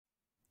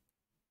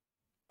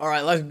All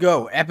right, let's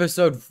go.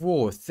 Episode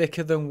 4,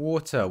 Thicker Than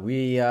Water.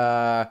 We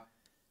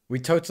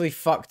totally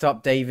fucked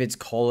up David's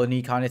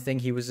colony kind of thing.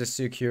 He was a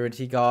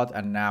security guard,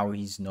 and now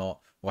he's not.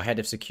 Or head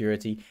of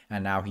security,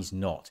 and now he's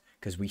not.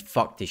 Because we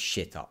fucked his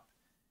shit up.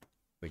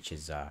 Which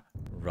is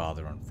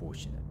rather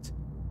unfortunate.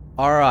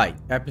 All right,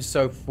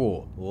 episode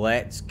 4.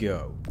 Let's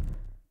go.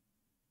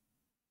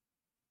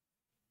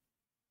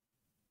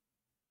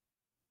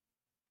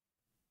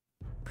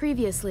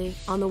 Previously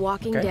on The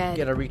Walking Dead.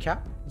 Get a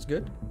recap. It's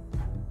good.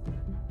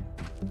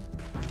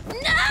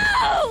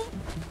 No!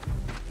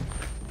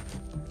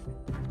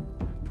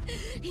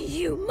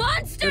 You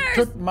monsters! You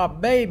took my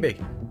baby.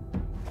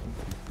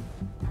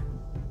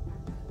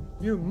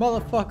 You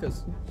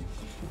motherfuckers.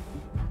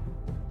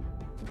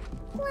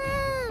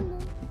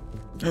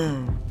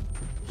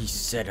 He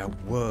said a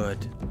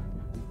word.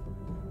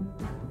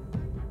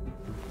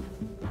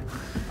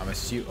 I'm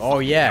assuming. Oh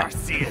yeah.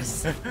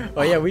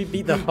 Oh yeah, we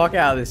beat the fuck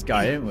out of this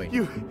guy, didn't we?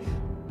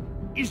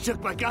 You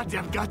shook my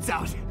goddamn guts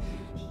out.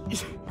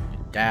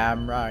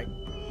 Damn right.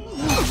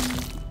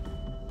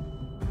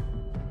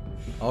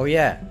 Oh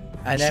yeah.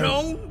 And then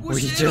Joan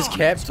was we in just on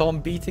kept on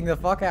beating the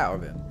fuck out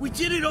of him. We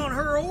did it on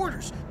her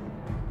orders.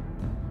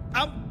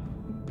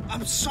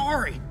 I'm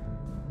sorry.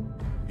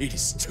 It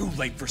is too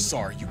late for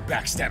sorry, you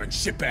backstabbing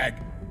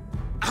shitbag.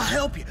 I'll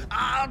help you.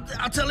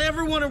 I'll tell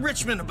everyone in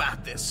Richmond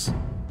about this.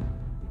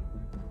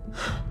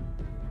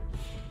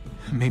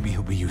 Maybe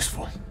he'll be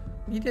useful.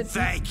 You did.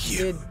 Thank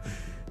you.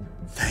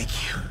 Thank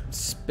you.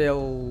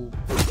 Spill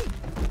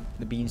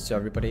the beans to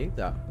everybody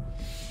that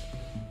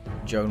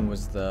Joan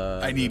was the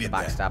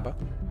backstabber.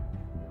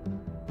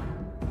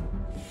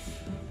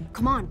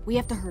 Come on, we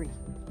have to hurry.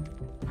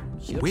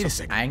 She looks Wait a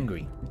so second.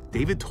 angry.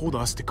 David told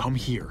us to come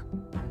here.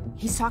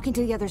 He's talking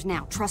to the others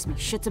now. Trust me,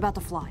 shit's about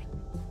to fly.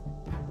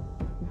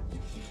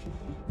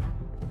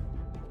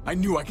 I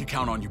knew I could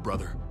count on you,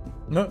 brother.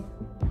 No.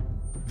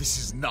 This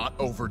is not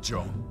over,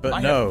 Joan. But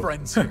I no. have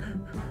friends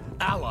here.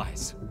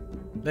 Allies.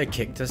 They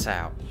kicked us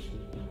out.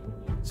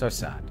 So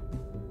sad.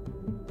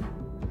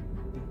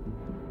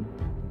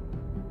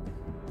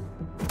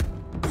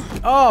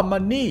 Oh, my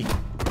knee!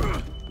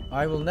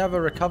 I will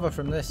never recover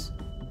from this.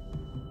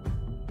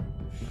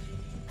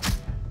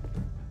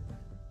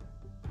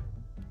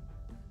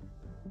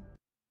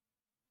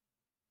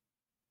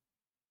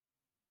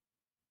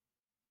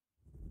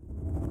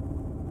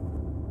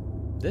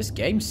 This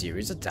game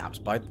series adapts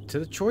to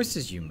the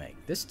choices you make.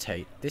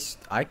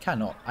 I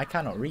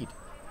cannot read.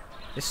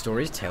 This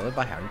story is tailored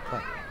by how you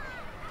play.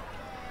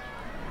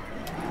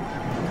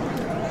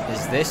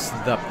 Is this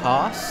the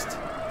past?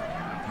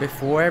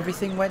 Before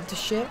everything went to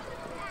shit?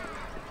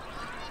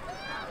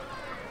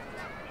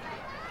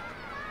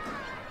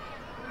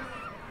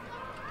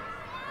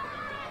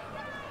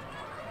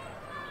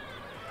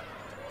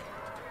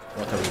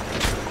 What are we doing?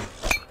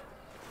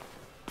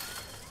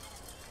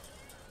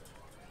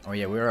 Oh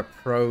yeah, we're a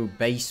pro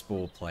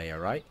baseball player,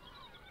 right?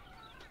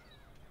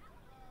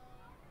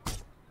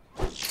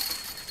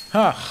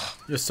 Ha!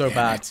 You're so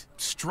bad.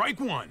 Strike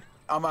one.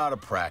 I'm out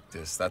of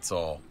practice, that's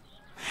all.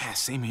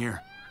 Same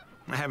here.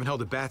 I haven't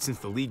held a bat since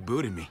the league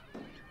booted me.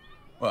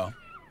 Well,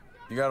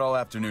 you got all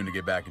afternoon to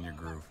get back in your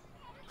groove.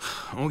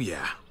 Oh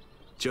yeah.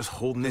 Just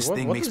holding this What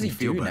thing makes does me he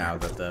feel do better. now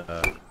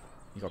that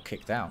he got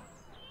kicked out?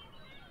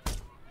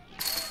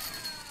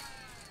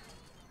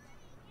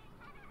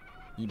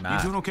 He You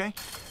mad. doing okay?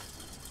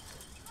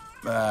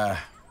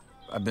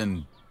 I've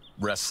been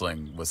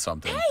wrestling with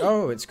something.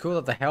 Oh, it's cool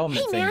that the helmet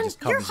Hey thing man, just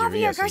you're covers your Javier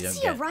ears so you don't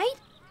Garcia, get... right?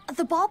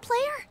 The ball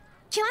player?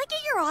 Can I get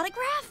your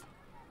autograph?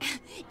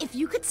 If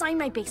you could sign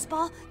my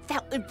baseball,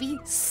 that would be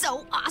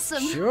so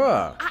awesome.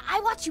 Sure.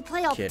 I watch you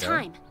play all Kiddo. the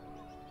time.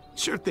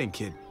 Sure thing,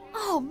 kid.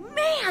 Oh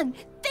man,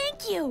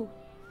 thank you.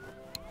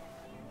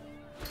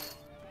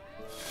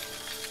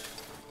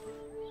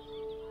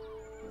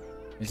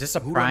 Is this a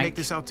Who do I make prank?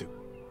 this out to?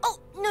 Oh,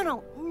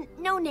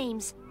 no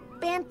names.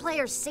 Band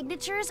players'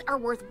 signatures are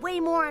worth way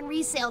more on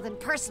resale than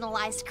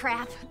personalized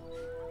crap.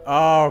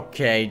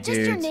 Okay, dude. Just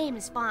your name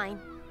is fine.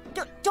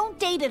 Don't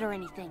date it or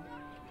anything.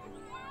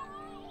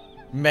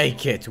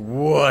 Make it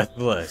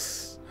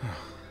worthless.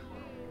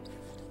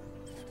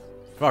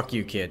 Fuck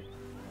you, kid.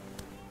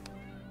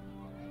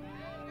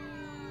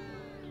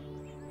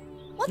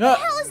 What No. the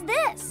hell is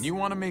this? You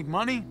want to make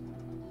money?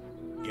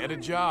 Get a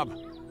job.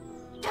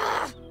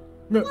 Ugh,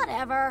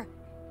 whatever.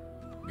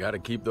 Gotta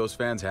keep those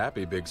fans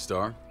happy, big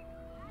star.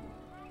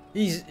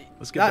 Let's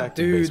get that back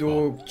to dude baseball.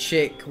 or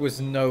chick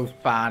was no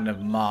fan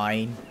of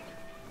mine.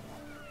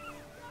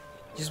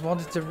 Just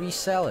wanted to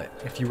resell it.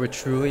 If you were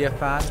truly a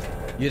fan,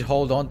 you'd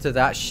hold on to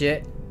that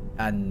shit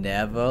and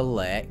never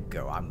let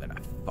go. I'm gonna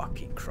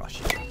fucking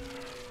crush it.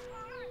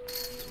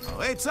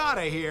 Well, it's out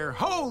of here.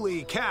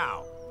 Holy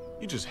cow.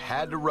 You just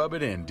had to rub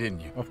it in,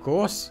 didn't you? Of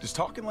course. Does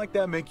talking like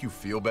that make you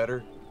feel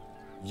better?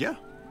 Yeah.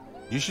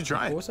 You should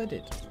try Of it. course I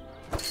did.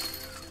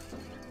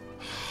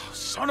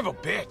 Son of a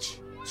bitch.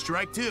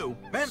 Strike two.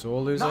 Man,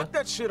 Sore loser. knock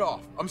that shit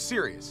off. I'm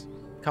serious.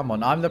 Come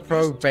on, I'm the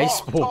pro Just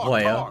baseball talk,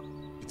 player. talk.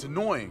 It's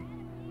annoying.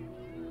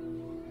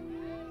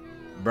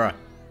 Bruh.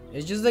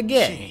 It's just a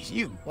game. Jeez,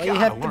 you Why gotta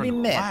you have to learn be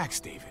mad? relax,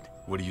 David.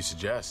 What do you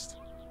suggest?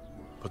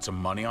 Put some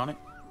money on it?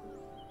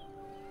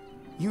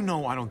 You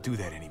know I don't do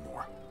that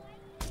anymore.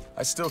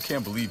 I still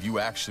can't believe you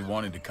actually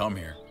wanted to come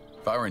here.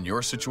 If I were in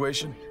your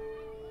situation,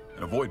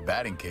 I'd avoid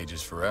batting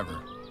cages forever.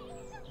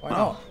 Why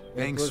Well, not? It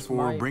thanks was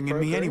for my bringing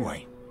me program.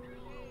 anyway.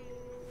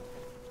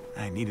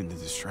 I needed the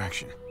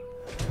distraction.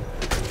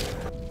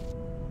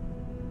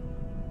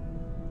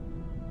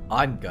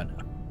 I'm gonna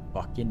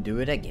fucking do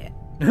it again.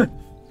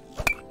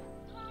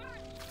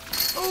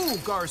 Oh,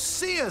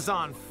 Garcia's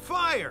on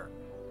fire!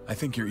 I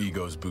think your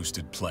ego's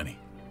boosted plenty.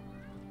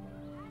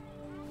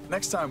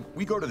 Next time,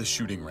 we go to the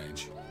shooting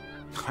range.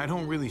 I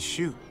don't really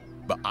shoot.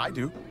 But I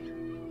do.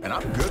 And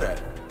I'm good at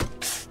it.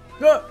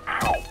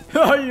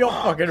 Oh, you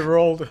fucking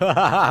rolled.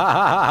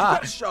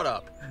 Shut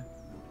up.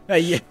 Hey,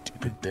 yeah.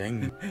 Stupid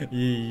thing.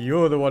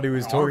 You're the one who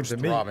was talking to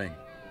me. Throbbing.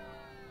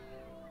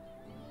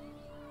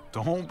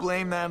 Don't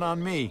blame that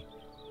on me.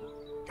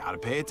 Gotta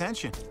pay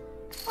attention.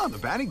 Oh, the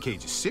batting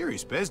cage is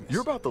serious business.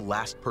 You're about the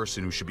last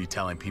person who should be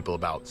telling people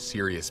about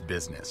serious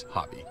business,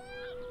 Hobby.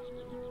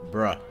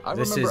 Bruh, I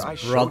this remember is I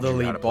showed you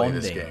brotherly how to play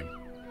bonding. this game.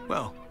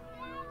 Well,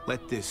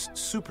 let this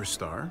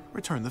superstar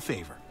return the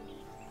favor.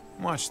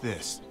 Watch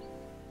this.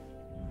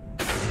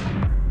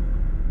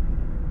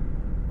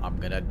 I'm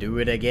gonna do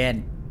it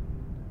again.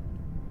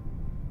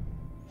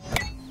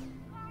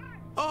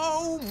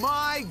 Oh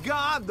my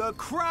God, the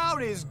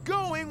crowd is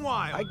going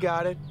wild. I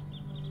got it.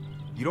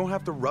 You don't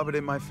have to rub it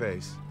in my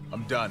face.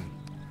 I'm done.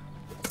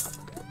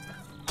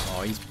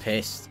 Oh, he's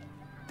pissed.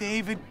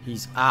 David,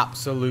 He's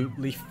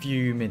absolutely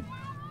fuming.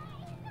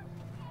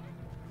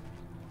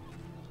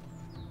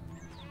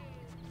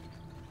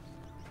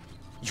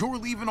 you're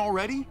leaving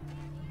already?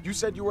 You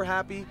said you were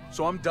happy,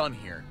 so I'm done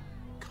here.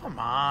 Come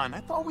on, I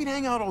thought we'd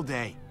hang out all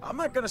day. I'm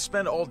not gonna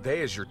spend all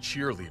day as your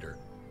cheerleader.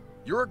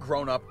 You're a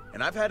grown-up,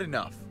 and I've had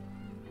enough.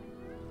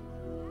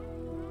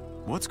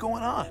 What's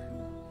going on?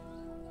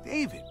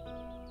 David,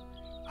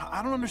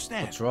 I don't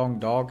understand. What's wrong,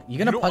 dog? You You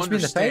gonna don't punch me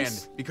in the understand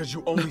face? because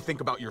you only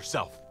think about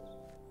yourself.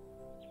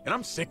 And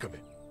I'm sick of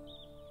it.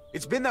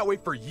 It's been that way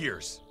for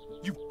years.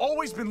 You've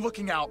always been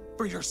looking out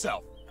for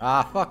yourself.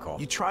 Ah, fuck off.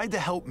 You tried to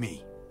help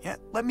me. Yeah,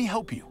 let me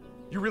help you.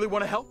 You really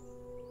want to help?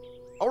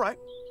 All right.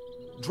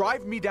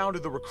 Drive me down to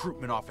the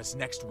recruitment office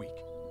next week.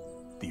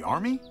 The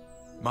army?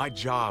 My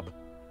job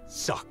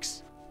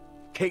sucks.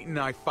 Kate and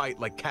I fight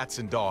like cats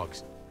and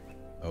dogs.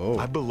 Oh,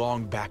 I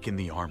belong back in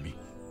the army.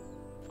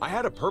 I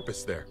had a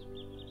purpose there.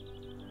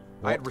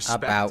 I had what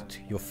respect. about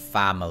your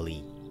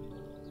family?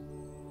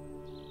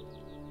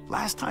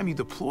 Last time you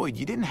deployed,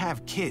 you didn't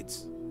have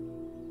kids.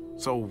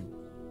 So,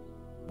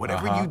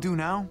 whatever you do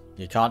now,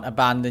 You can't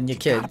abandon your you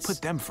kids. gotta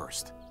put them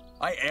first.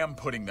 I am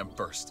putting them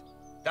first.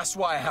 That's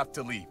why I have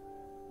to leave.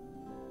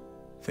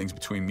 Things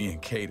between me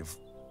and Kate have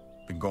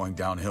been going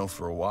downhill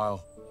for a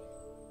while.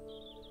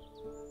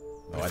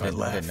 Oh, I If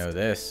didn't know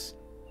this.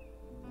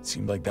 It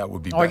seemed like that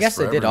would be Oh, I best guess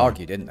for they did everyone.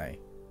 argue, didn't they?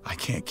 I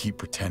can't keep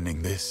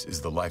pretending this is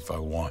the life I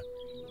want.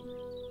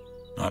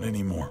 Not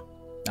anymore.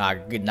 Ah,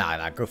 good.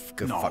 Nah, go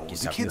No, fuck the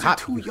yourself. kids you are have,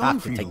 too you young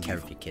have for to you to take care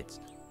leave of your kids.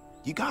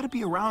 You gotta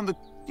be around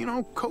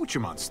to, coach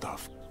them on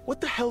stuff. What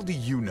the hell do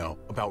you know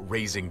about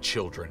raising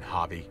children,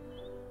 Hobby?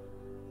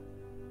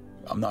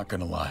 I'm not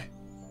gonna lie.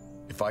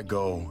 If I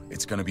go,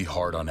 it's gonna be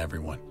hard on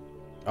everyone.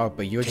 Oh,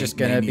 but you're Kate just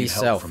may gonna be need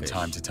help selfish. from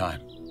time to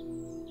time.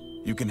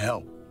 You can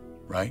help,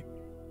 right?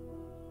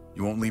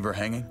 You won't leave her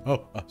hanging?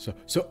 Oh,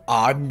 so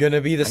I'm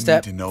gonna be the I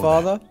need to know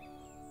stepfather?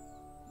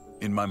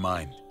 In my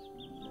mind.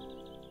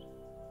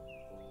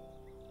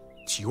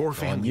 It's your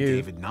family, you.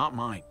 David, not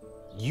mine.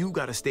 You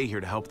gotta stay here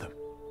to help them.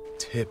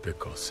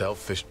 Typical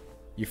selfish.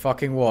 You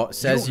fucking what?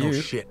 Says you. Don't you.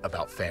 know shit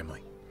about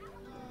family.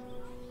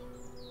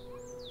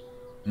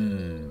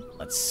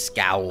 Let's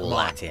scowl Come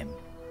on. at him.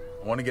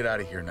 I want to get out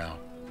of here now.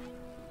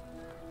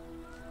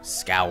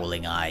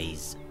 Scowling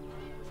eyes.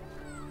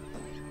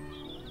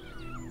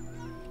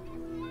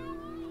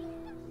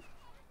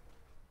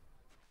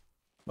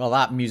 Well,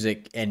 that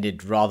music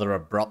ended rather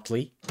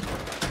abruptly.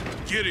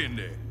 Get in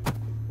there.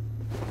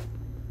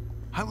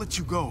 I let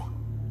you go.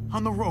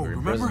 On the road,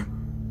 in remember?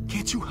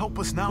 Can't you help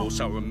us Of now? course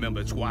I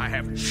remember. It's why I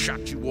haven't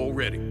shot you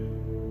already.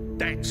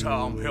 That's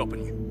how I'm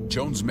helping you.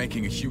 Joan's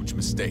making a huge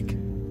mistake.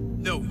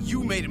 No,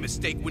 you made a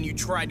mistake when you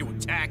tried to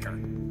attack her.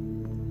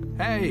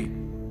 Hey,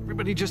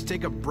 everybody just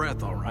take a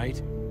breath, all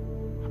right?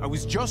 I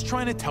was just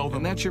trying to tell them.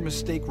 And that's your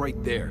mistake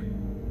right there.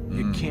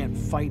 You can't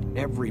fight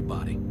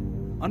everybody.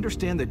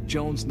 Understand that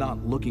Joan's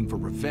not looking for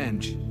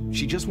revenge.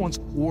 She just wants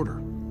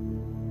order.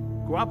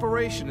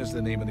 Cooperation is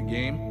the name of the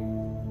game.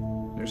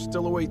 There's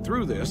still a way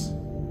through this,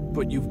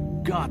 but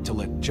you've got to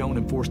let Joan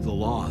enforce the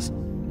laws.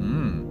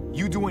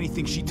 You do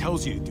anything she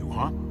tells you to do,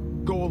 huh?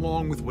 Go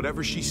along with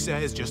whatever she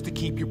says just to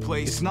keep your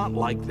place. It's not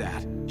like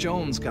that.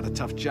 Joan's got a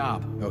tough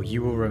job. Oh,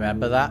 you will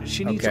remember that?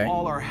 She needs okay.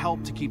 all our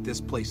help to keep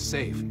this place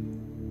safe.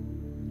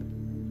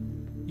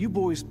 You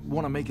boys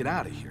want to make it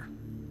out of here.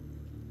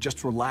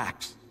 Just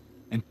relax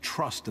and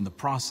trust in the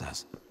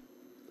process.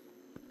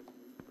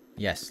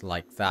 Yes,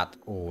 like that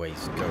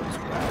always goes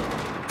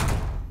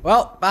well.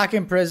 Well, back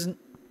in prison.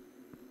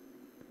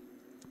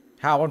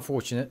 How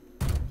unfortunate.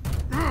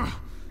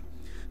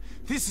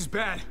 This is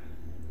bad.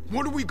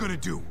 What are we gonna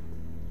do?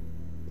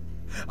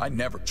 I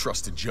never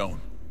trusted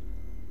Joan.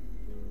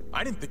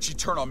 I didn't think she'd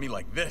turn on me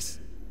like this.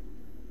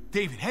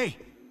 David, hey.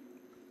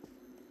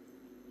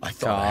 I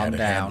thought I had it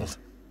down. handled.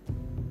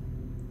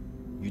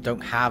 You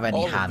don't have any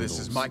All handles. of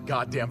this is my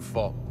goddamn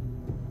fault.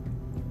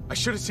 I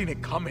should have seen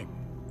it coming,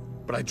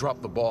 but I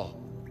dropped the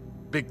ball.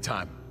 Big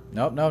time.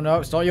 Nope, no, no,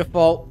 it's not your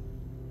fault.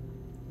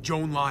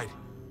 Joan lied.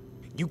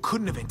 You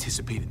couldn't have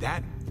anticipated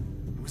that.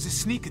 It was a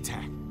sneak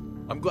attack.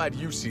 I'm glad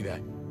you see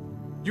that.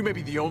 You may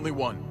be the only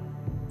one.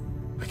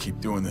 I keep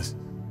doing this,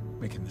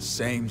 making the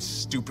same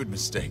stupid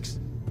mistakes.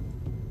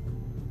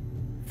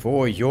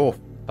 For your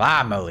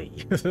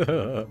family.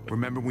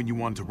 Remember when you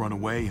wanted to run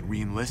away and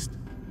re-enlist?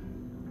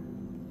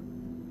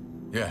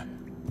 Yeah,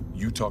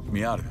 you talked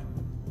me out of it.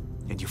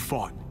 And you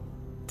fought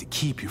to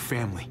keep your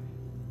family.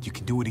 You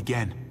can do it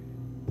again.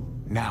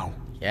 Now.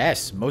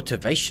 Yes,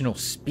 motivational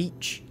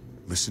speech.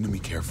 Listen to me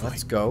carefully.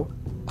 Let's go.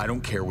 I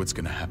don't care what's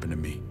gonna happen to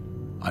me.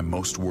 I'm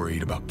most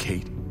worried about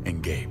Kate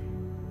and Gabe.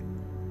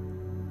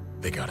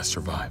 They gotta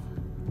survive,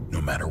 no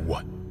matter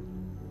what.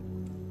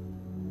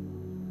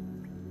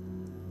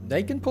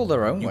 They can pull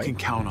their own You weight. can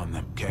count on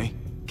them, okay?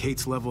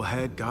 Kate's level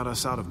head got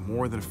us out of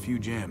more than a few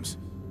jams.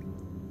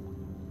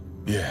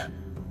 Yeah,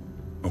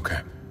 okay.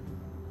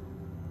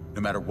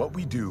 No matter what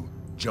we do,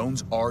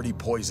 Joan's already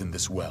poisoned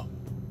this well.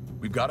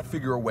 We've got to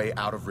figure a way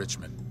out of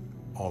Richmond.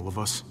 All of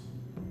us?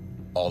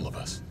 All of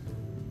us.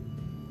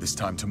 This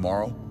time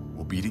tomorrow,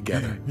 we'll be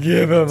together.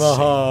 Give him a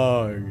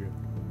hug.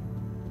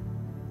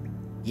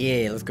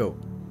 Yeah, let's go.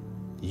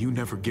 You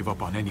never give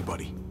up on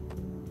anybody.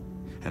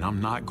 And I'm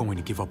not going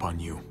to give up on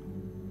you.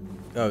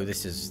 Oh,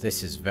 this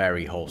is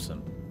very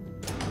wholesome.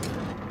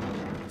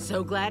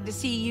 So glad to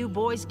see you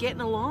boys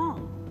getting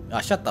along. Ah,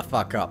 shut the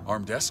fuck up.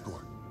 Armed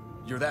escort.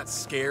 You're that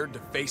scared to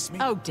face me?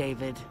 Oh,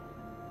 David,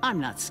 I'm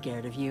not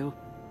scared of you.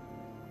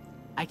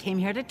 I came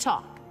here to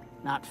talk,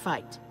 not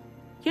fight.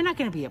 You're not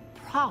going to be a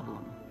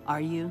problem,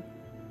 are you?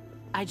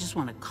 I just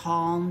want a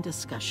calm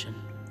discussion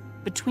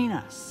between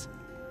us.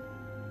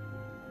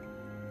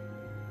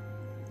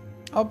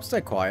 I'll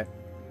stay quiet.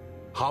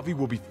 Javi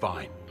will be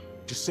fine.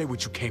 Just say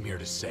what you came here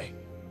to say.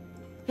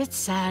 It's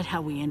sad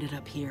how we ended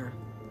up here.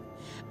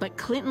 But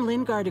Clint and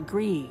Lingard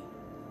agree.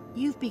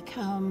 You've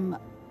become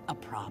a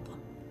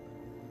problem.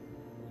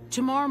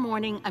 Tomorrow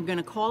morning, I'm going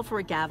to call for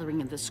a gathering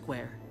in the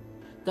square.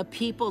 The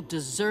people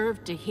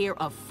deserve to hear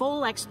a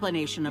full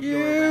explanation of your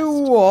You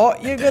arrest.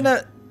 what? You're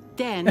gonna...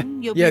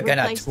 Then you'll You're be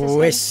gonna replaced as head of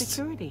twist.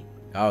 security.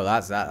 Oh,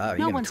 that's that. No You're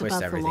gonna one's twist above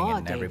the everything law,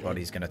 and David.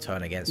 everybody's gonna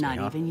turn against Not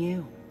me, huh? even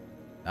you.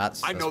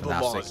 That's I know the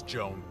fantastic. laws,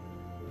 Joan.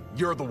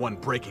 You're the one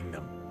breaking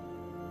them.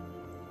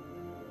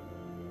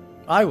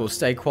 I will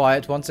stay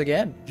quiet once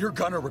again. You're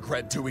gonna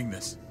regret doing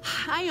this.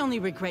 I only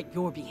regret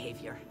your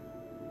behavior.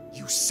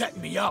 You set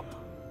me up.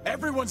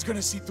 Everyone's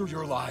gonna see through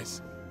your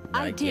lies.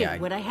 I Like, did yeah,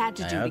 what I had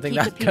to I do don't to think keep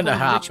the that's people gonna of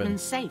happen. Richmond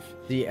safe.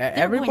 See, They're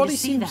everybody going to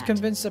see seems that.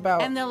 convinced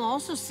about... And they'll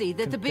also see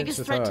that the convinced biggest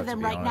with threat her, to to them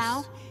be right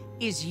honest. now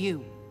is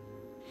you.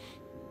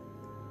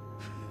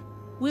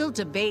 We'll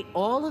debate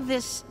all of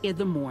this in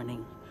the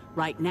morning.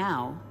 Right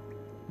now,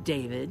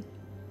 David,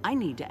 I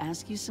need to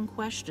ask you some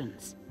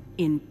questions.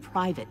 In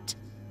private.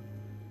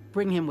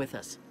 Bring him with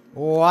us.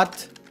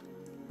 What?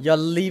 You're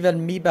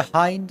leaving me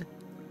behind?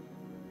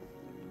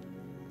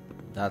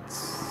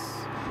 That's...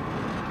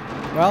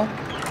 Well,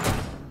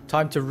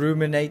 time to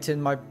ruminate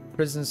in my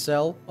prison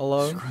cell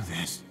alone. Screw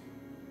this.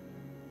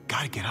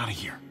 Gotta get out of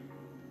here.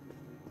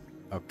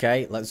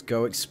 Okay, let's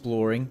go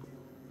exploring.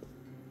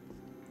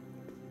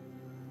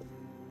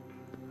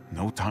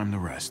 No time to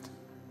rest.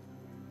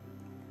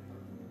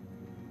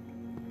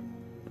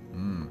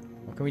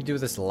 What can we do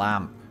with this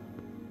lamp?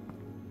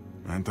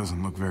 That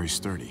doesn't look very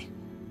sturdy.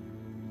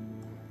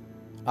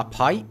 A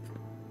pipe?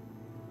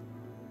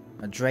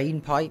 A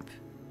drain pipe?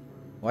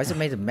 Why is it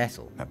made of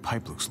metal? That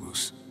pipe looks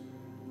loose.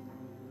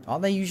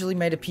 Aren't they usually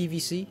made of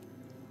PVC?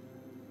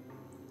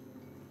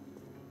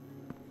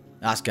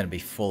 That's gonna be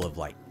full of,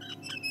 like,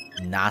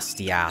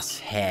 nasty-ass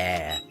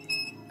hair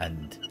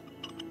and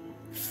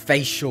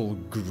facial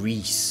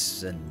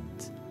grease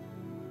and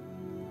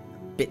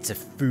bits of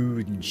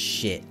food and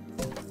shit.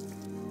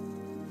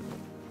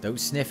 Don't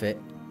sniff it.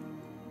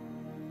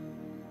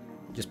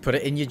 Just put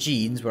it in your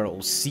jeans where it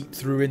will seep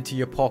through into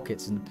your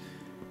pockets and...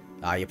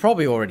 you're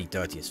probably already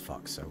dirty as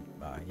fuck, so...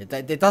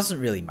 it doesn't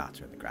really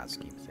matter in the grand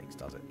scheme of things,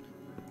 does it?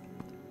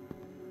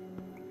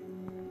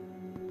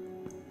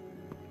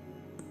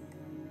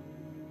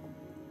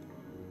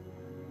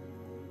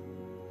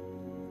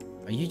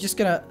 Are you just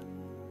gonna...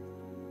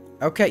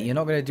 Okay, you're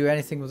not gonna do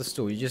anything with the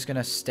stool. You're just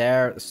gonna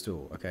stare at the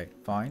stool. Okay,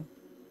 fine.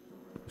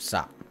 What's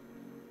up?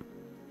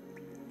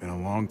 Been a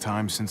long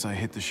time since I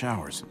hit the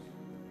showers.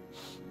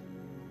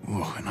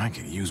 Ooh, and I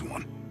could use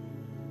one.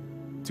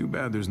 Too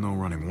bad there's no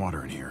running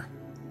water in here.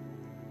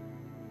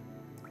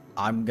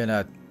 I'm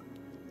gonna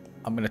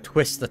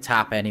twist the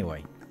tap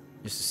anyway,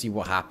 just to see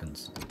what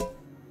happens.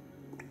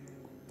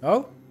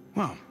 Oh,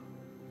 Well,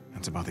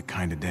 that's about the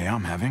kind of day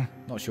I'm having.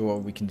 not sure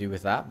what we can do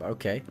with that, but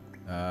okay.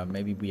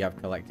 Maybe we have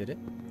collected it.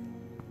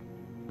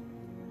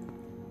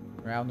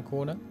 Around the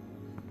corner.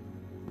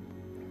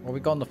 What we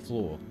got on the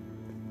floor?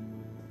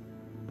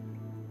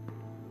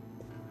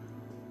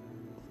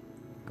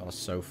 Got a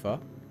sofa.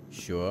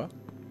 Sure.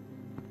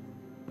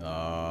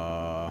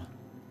 That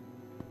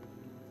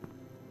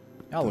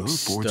looks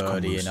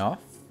sturdy enough.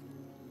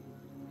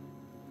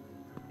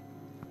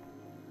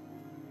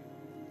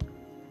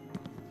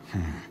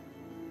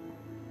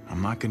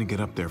 I'm not gonna get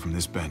up there from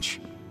this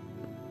bench.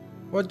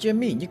 What do you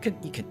mean? You could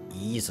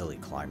easily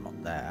climb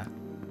up there.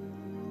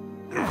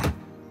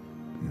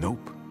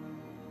 Nope.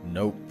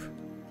 Nope.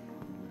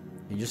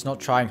 You're just not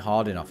trying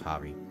hard enough,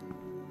 Harry.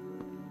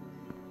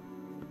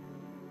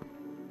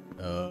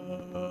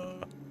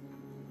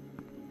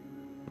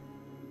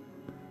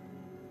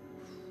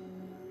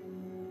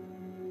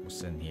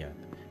 What's in here?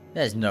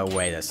 There's no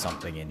way there's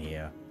something in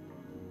here.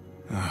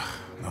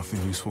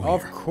 Nothing useful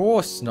Of here.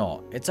 course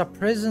not. It's a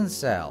prison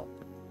cell.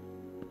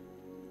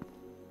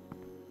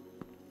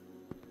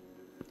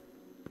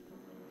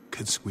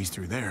 Could squeeze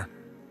through there.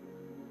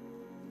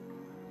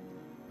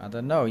 I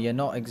don't know. You're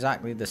not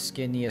exactly the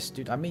skinniest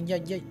dude. I mean,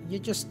 you're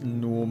just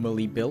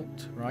normally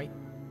built, right?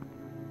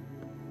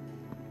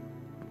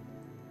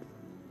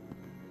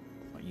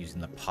 Not using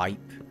the pipe.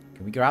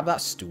 Can we grab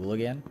that stool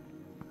again?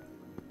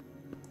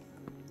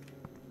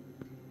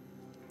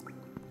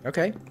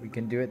 Okay, we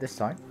can do it this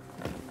time.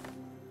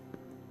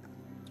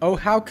 Oh,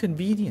 how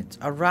convenient.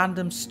 A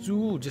random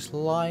stool just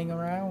lying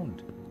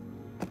around.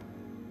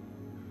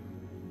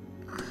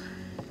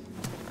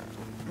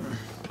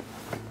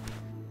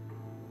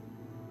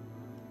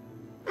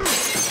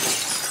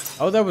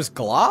 Oh, there was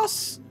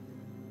glass?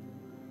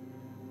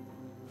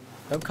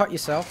 Don't cut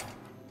yourself.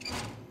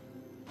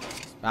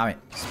 Spam it.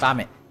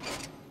 Spam it.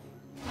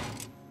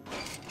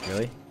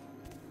 Really?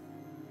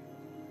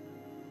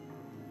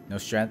 No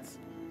strength?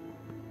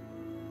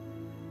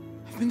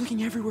 I've been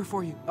looking everywhere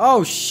for you.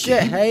 Oh,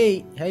 shit.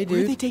 Hey, Where did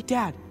dude. they take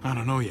Dad? I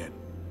don't know yet.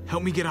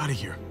 Help me get out of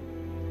here.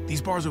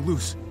 These bars are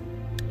loose.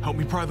 Help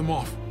me pry them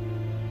off.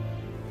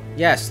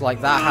 Yes,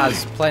 like that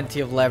has plenty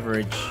of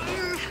leverage.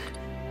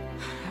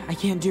 I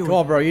can't do it. Come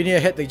on, bro. You need to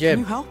hit the Can you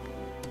gym. help?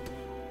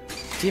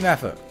 Team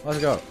effort. Let's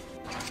go.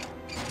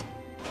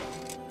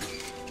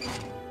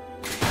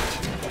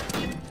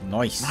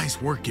 Nice.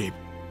 Nice work, Gabe.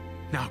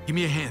 Now, give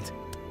me a hand.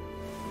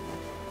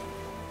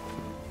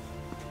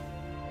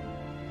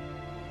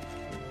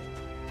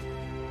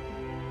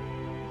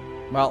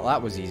 Well,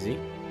 that was easy.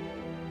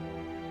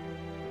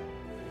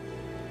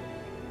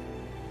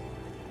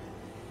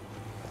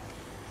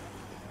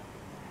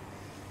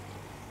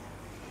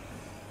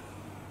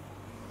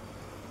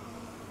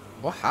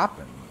 What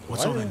happened?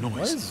 What's all that Why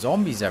noise? are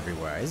zombies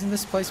everywhere? Isn't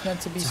this place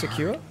meant to be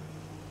secure?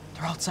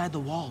 They're outside the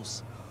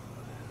walls.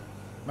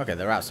 Okay,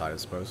 they're outside, I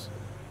suppose.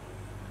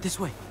 This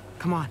way.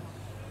 Come on.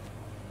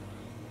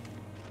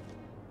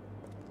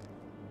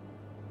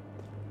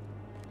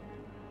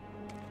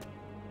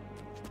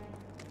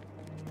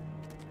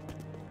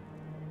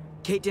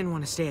 Kate didn't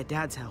want to stay at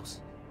Dad's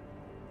house.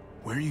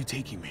 Where are you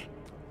taking me?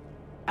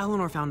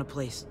 Eleanor found a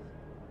place.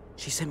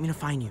 She sent me to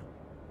find you.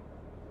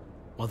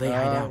 While they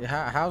hide out.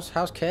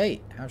 How's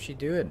Kate? How's she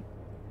doing?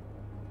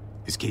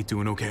 Is Kate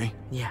doing okay?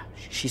 Yeah,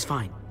 she's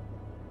fine.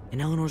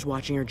 And Eleanor's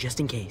watching her just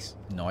in case.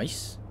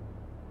 Nice.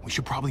 We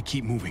should probably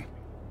keep moving.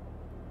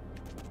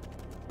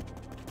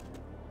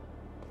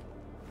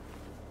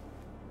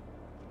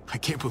 I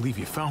can't believe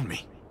you found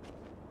me.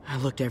 I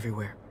looked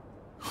everywhere.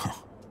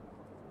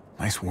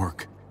 Nice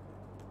work.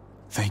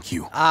 Thank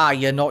you. Ah,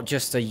 you're not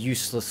just a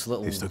useless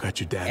little They still got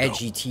your dad, though.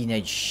 edgy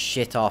teenage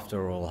shit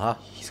after all, huh?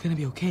 He's gonna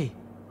be okay,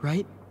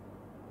 right?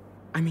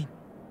 I mean,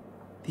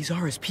 these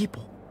are his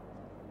people.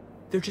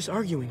 They're just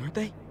arguing, aren't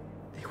they?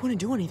 They wouldn't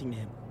do anything to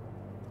him.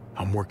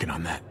 I'm working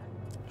on that.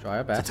 Try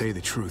our To best. tell you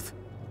the truth,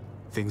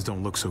 things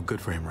don't look so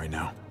good for him right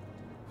now.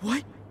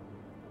 What?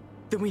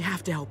 Then we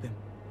have to help him.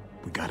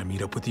 We gotta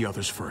meet up with the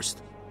others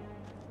first.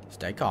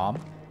 Stay calm.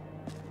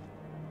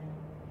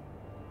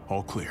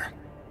 All clear.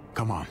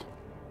 Come on.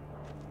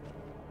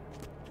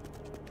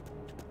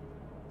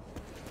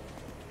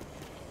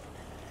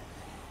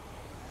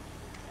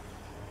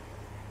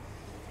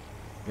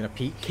 You gonna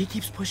peek? Kate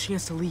keeps pushing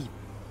us to leave.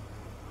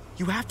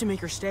 You have to make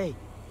her stay.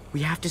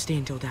 We have to stay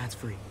until Dad's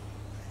free.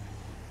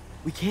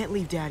 We can't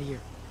leave Dad here.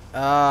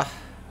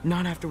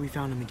 Not after we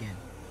found him again.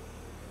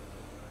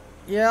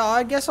 Yeah,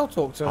 I guess I'll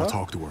talk to her. I'll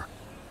talk to her.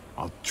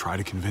 I'll try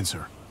to convince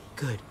her.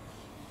 Good.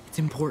 It's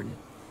important.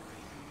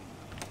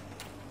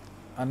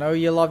 I know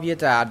you love your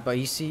dad, but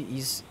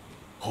he's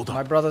Hold my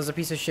on. brother's a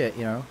piece of shit,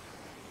 you know.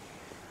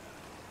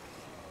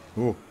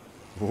 Ooh.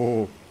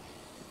 Ooh.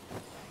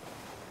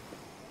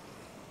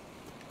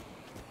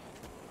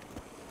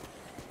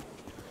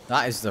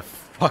 That is the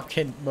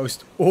fucking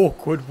most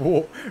awkward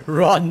walk,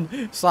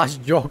 run slash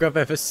jog I've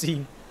ever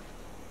seen.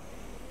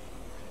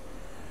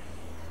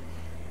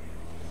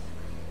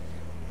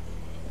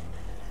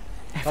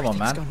 Come on,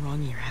 man. Everything's gone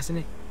wrong here, hasn't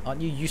it?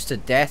 Aren't you used to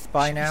death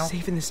by Should be now?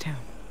 safe in this town.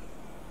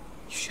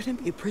 You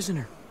shouldn't be a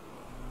prisoner.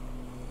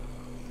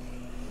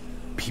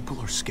 People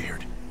are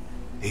scared.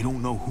 They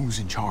don't know who's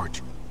in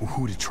charge or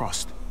who to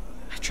trust.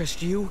 I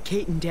trust you,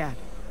 Kate, and Dad.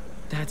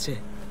 That's it.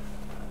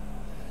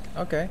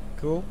 Okay,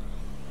 cool.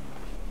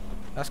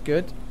 That's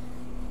good.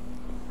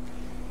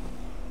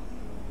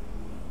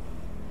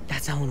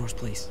 That's Eleanor's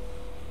place.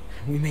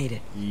 We made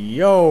it.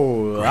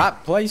 Yo, great.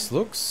 That place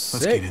looks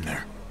sick. Let's get in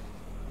there.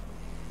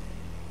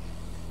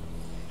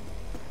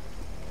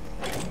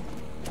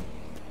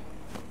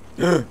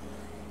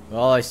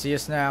 Well, I see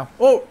us now.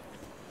 Oh!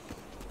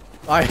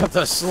 I have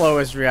the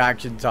slowest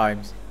reaction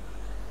times.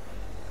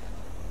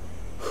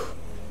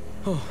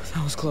 Oh,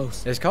 that was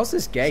close. It's because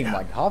this game,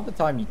 like, half the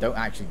time you don't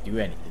actually do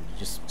anything.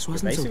 You're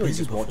basically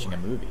just watching a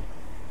movie.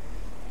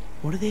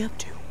 What are they up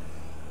to?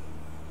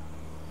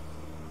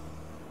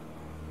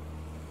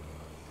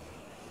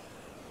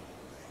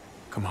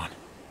 Come on.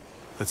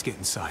 Let's get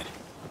inside.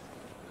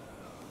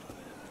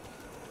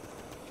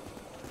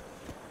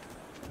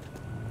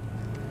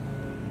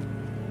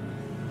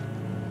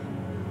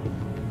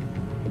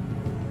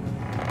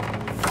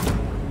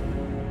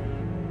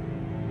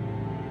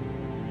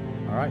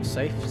 Alright,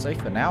 safe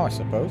for now, I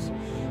suppose.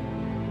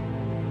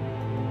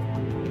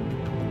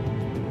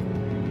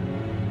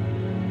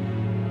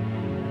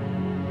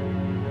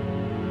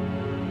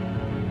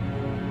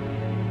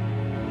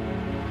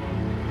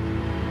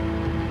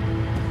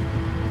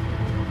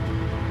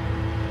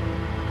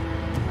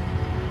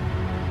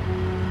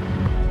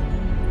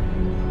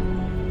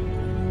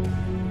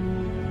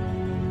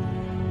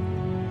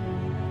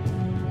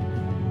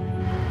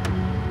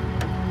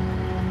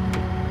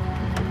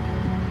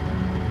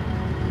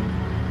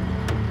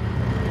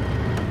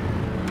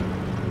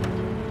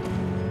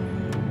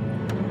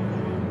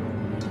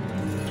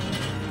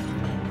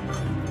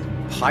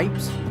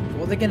 Pipes?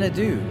 What are they gonna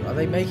do? Are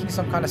they making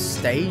some kind of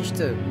stage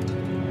for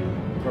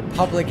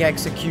public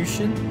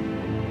execution?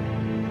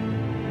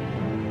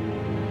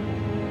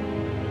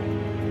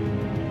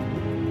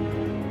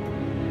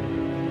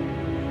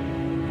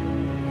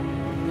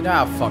 You know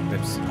how fucked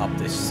up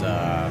this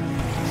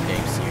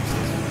game series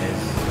is,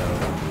 so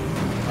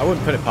I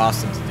wouldn't put it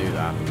past them to do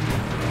that.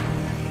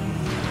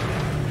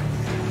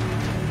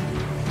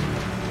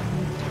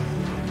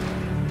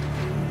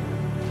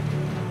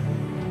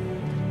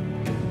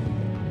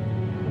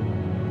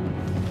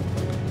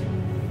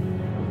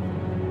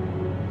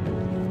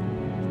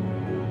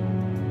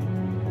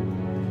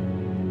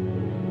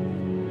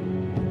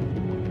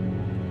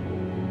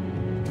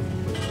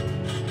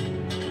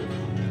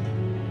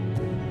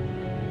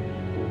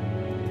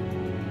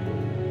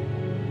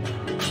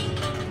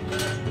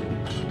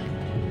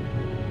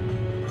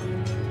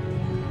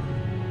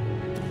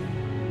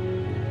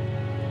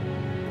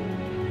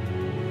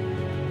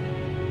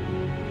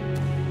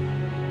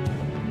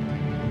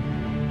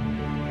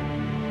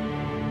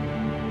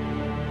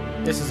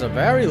 This is a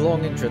very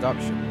long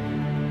introduction.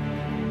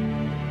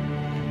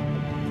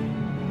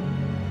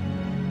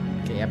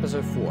 Okay,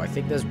 episode 4. I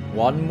think there's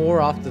one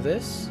more after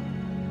this.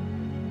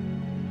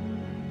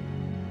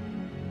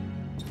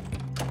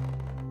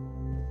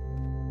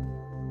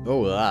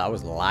 Oh, that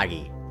was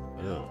laggy.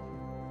 Ugh.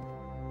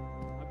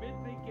 I've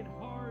been thinking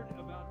hard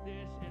about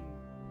this, and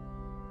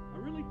I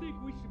really think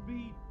we should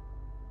be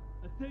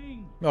a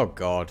thing. Oh,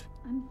 God.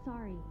 I'm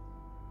sorry.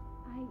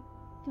 I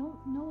don't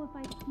know if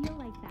I feel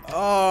like that.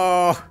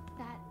 Oh!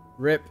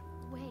 Rip.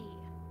 Way.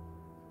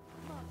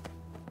 Look,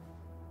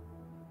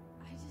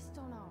 I just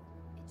don't know.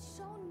 It's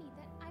shown me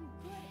that I'm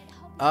good at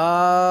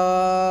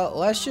helping.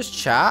 Let's just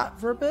chat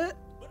for a bit.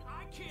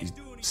 You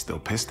still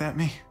pissed at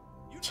me?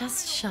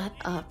 Just shut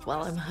up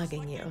while I'm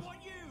hugging you.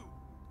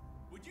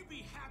 Would you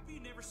be happy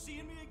never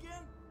seeing me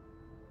again?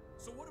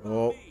 So what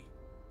about me?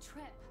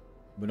 Trip.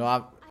 We're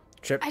not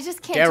Trip. I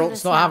just can't do Geralt's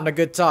this not now. having a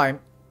good time.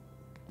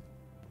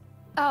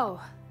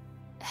 Oh.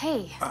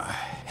 Hey.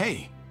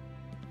 Hey.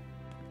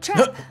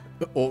 Trip.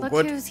 Awkward.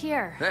 Look who's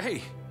here.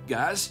 Hey,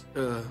 guys.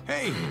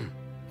 Hey.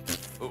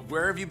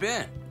 Where have you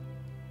been?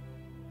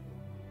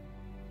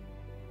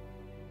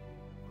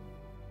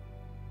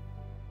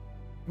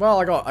 Well,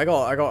 I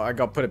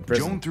got put in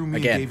prison. Joan threw me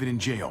again. and David in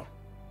jail,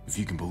 if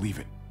you can believe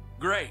it.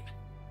 Great.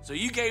 So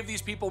you gave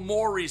these people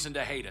more reason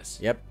to hate us.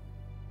 Yep.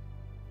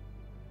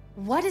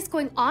 What is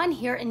going on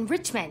here in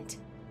Richmond?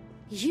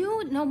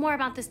 You know more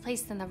about this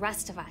place than the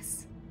rest of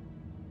us.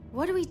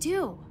 What do we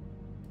do?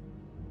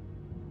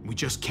 We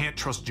just can't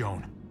trust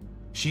Joan.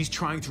 She's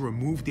trying to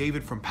remove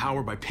David from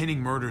power by pinning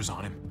murders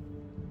on him.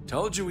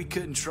 Told you we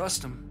couldn't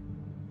trust him.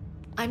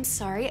 I'm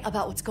sorry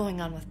about what's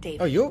going on with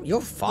David. Oh,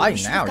 you're fine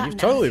should've now. gotten You've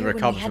out of totally here when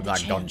we recovered had from the that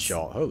chance.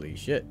 gunshot. Holy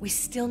shit. We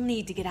still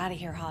need to get out of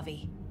here,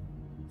 Javi.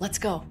 Let's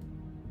go.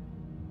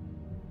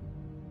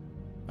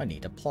 I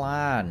need a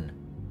plan.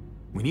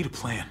 We need a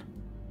plan.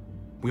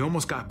 We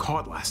almost got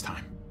caught last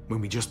time, when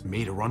we just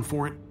made a run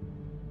for it.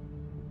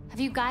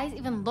 Have you guys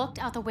even looked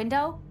out the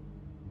window?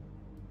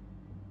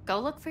 Go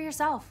look for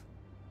yourself.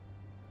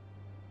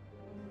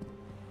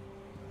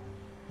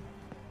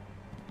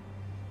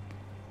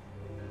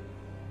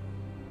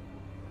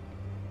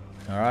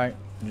 Alright,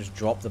 just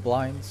drop the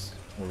blinds.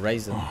 Or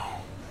raise them.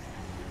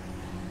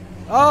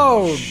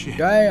 Oh, shit.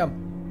 damn.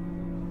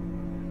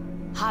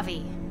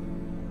 Javi,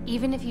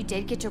 Even if you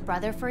did get your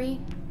brother free,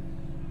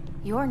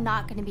 you're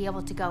not going to be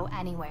able to go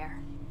anywhere.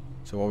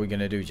 So what are we going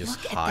to do? Just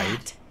hide? At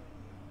that.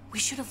 We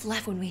should have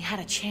left when we had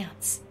a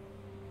chance.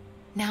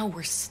 Now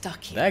we're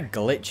stuck here. They're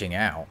glitching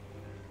out.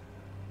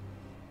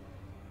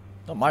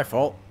 Not my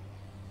fault.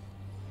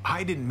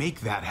 I didn't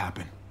make that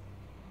happen.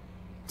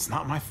 It's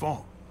not my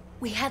fault.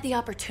 We had the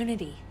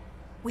opportunity.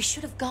 We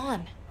should have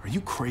gone. Are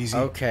you crazy?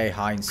 Okay,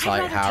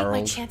 hindsight, I'd rather Harold.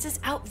 take my chances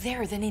out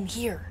there than in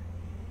here.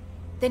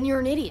 Then you're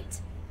an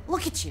idiot.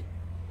 Look at you.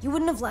 You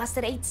wouldn't have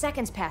lasted 8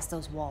 seconds past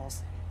those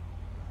walls.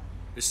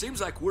 It seems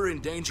like we're in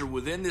danger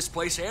within this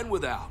place and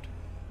without.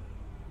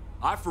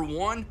 I, for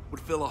one, would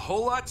feel a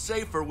whole lot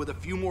safer with a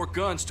few more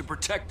guns to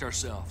protect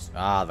ourselves.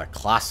 Ah, the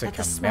classic That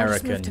the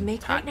smartest American move to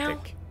make right now?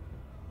 tactic.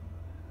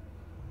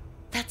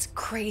 That's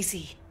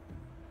crazy.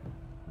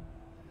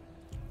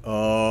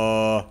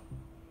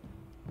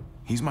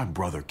 He's my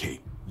brother,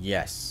 Kate.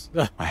 Yes.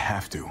 I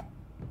have to.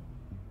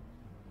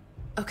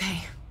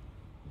 Okay.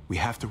 We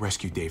have to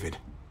rescue David.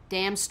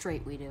 Damn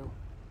straight we do.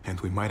 And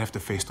we might have to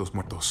face those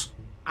muertos.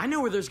 I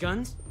know where there's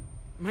guns.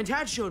 My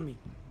dad showed me.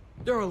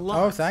 There are lots.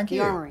 Oh, thank The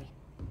you. armory.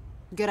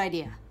 Good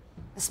idea.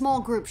 A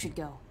small group should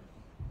go.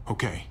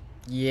 Okay.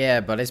 Yeah,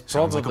 but it's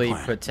Sounds like a probably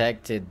plan.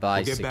 protected by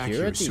We'll get back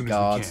here as security soon as we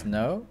guards, can.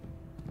 no?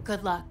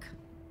 Good luck.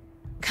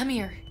 Come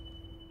here.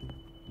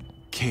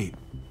 Kate,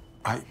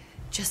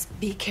 Just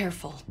be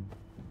careful.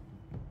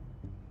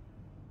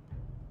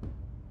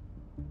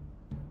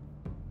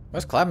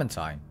 Where's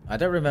Clementine? I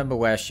don't remember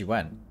where she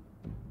went.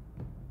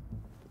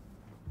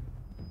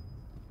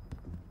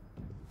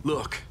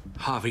 Look,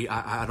 Javi,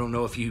 I don't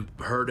know if you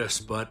heard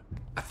us, but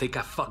I think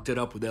I fucked it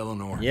up with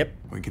Eleanor. Yep.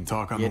 we can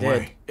talk on You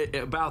the did. way.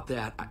 About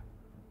that,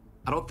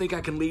 I don't think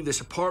I can leave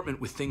this apartment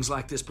with things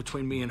like this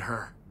between me and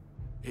her.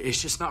 It's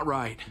just not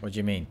right. What do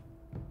you mean?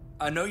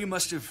 I know you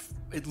must have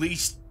at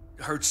least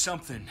heard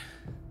something.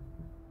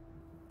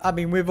 I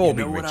mean, we've all You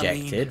know been what I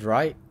mean? rejected,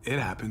 right? It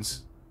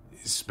happens.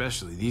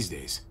 Especially these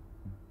days.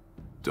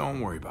 Don't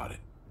worry about it.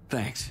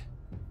 Thanks.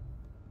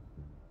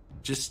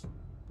 Just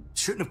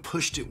shouldn't have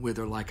pushed it with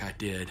her like I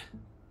did.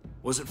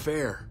 Wasn't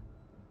fair.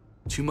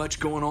 Too much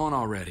going on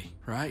already,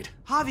 right?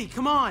 Javi,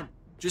 come on.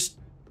 Just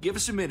give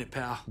us a minute,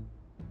 pal.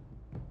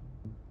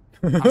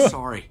 I'm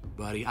sorry,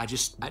 buddy. I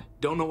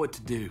don't know what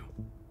to do.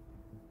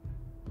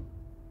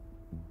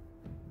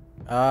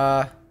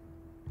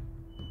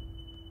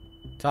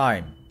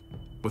 Time.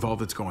 With all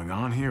that's going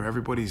on here,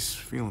 everybody's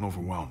feeling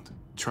overwhelmed.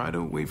 Try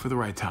to wait for the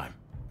right time.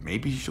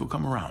 Maybe she'll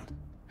come around.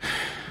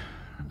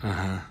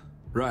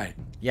 Right.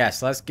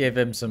 Yes, let's give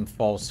him some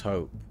false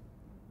hope.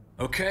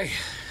 Okay.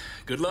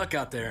 Good luck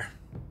out there.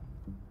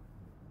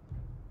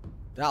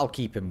 That'll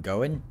keep him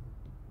going.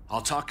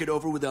 I'll talk it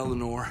over with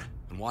Eleanor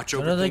and watch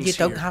over No, things you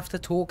don't here. have to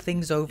talk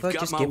things over. You've got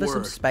Just my give us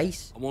some word.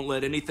 space. I won't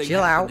let anything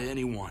Chill happen out. to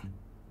anyone.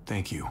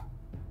 Thank you.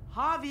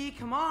 Javi,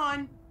 come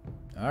on.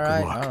 All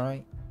right, luck. all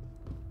right.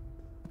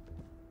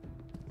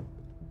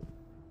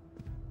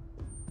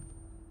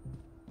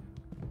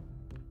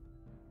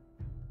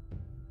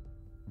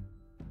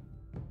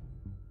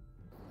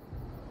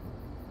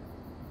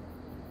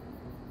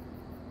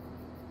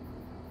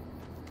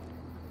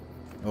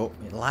 Oh,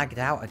 it lagged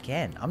out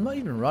again. I'm not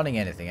even running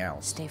anything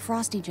else. Stay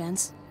frosty,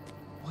 gents.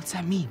 What's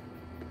that mean?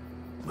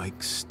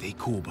 Like, stay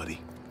cool, buddy.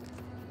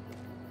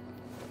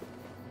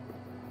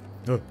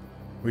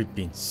 We've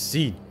been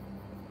seen.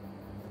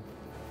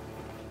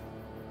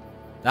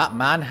 That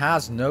man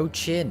has no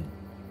chin.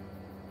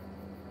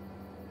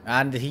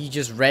 And he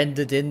just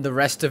rendered in the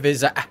rest of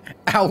his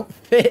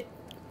outfit.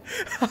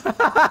 Looks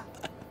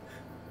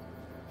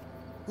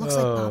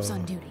like Bob's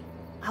on duty.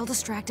 I'll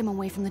distract him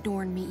away from the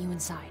door and meet you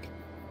inside.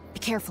 Be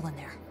careful in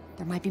there.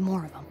 There might be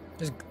more of them.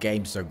 This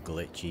game's so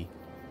glitchy.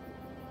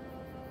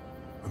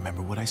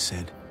 Remember what I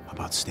said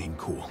about staying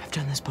cool? I've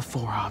done this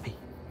before, Javi.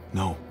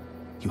 No,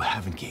 you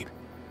haven't, Gabe.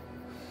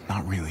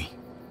 Not really.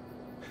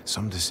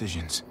 Some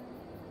decisions,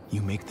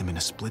 you make them in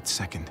a split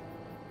second,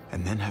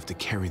 and then have to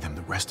carry them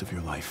the rest of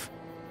your life.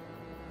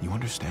 You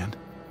understand?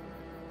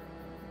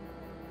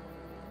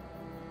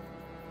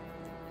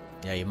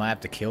 Yeah, you might have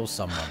to kill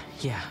someone.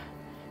 Yeah,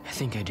 I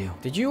think I do.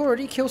 Did you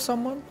already kill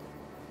someone?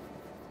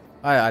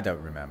 I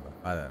don't remember.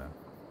 I don't know.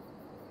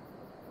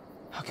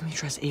 How can we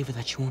trust Ava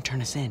that she won't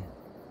turn us in?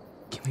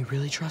 Can we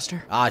really trust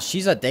her? Ah,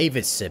 she's a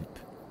David simp.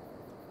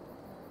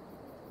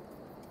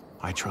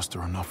 I trust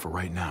her enough for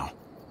right now,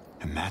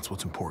 and that's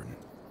what's important.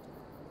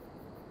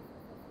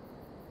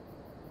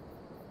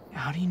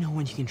 How do you know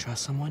when you can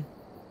trust someone?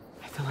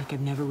 I feel like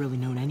I've never really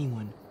known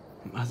anyone,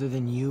 other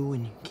than you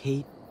and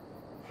Kate,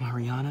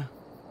 Mariana,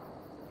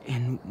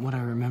 and what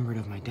I remembered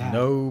of my dad.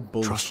 No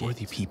bullshit.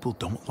 Trustworthy people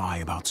don't lie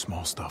about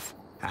small stuff.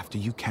 After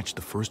you catch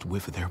the first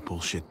whiff of their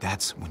bullshit,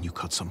 that's when you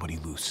cut somebody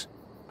loose.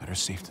 Better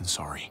safe than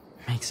sorry.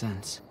 Makes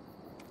sense.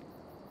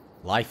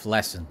 Life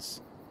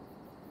lessons.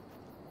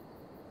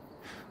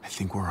 I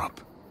think we're up.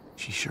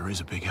 She sure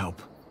is a big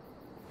help.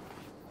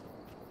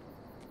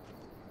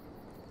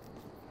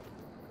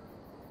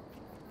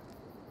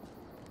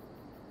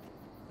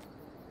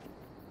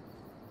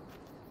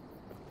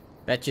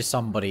 Bet you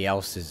somebody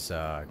else is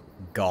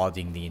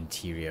guarding the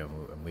interior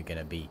and we're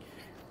gonna be,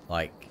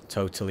 like,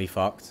 totally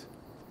fucked.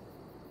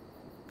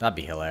 That'd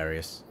be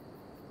hilarious.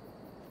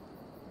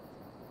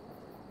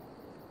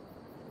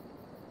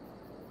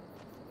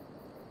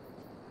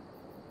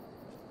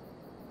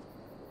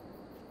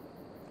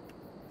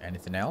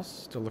 Anything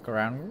else to look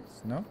around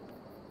with? No?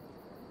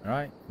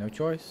 Alright, no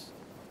choice.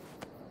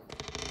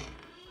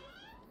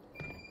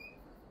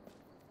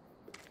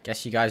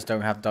 Guess you guys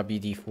don't have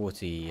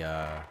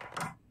WD-40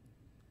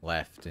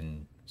 left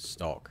in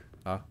stock,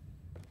 huh?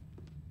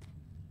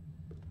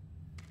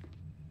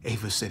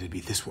 Ava said it'd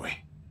be this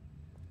way.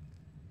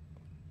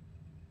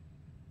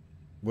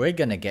 We're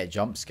gonna get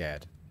jump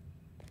scared.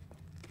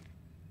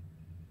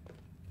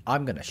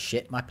 I'm gonna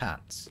shit my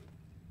pants.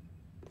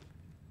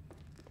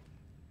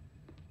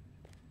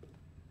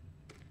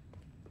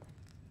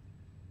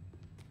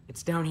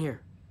 It's down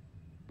here.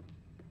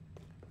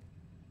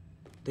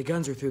 The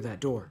guns are through that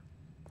door.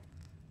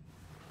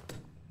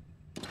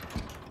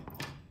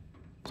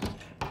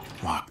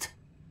 Locked.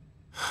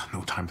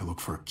 No time to look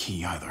for a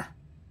key either.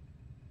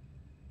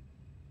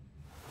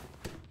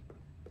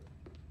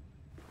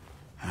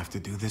 Have to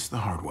do this the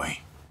hard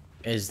way.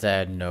 Is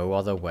there no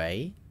other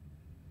way?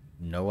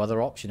 No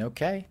other option,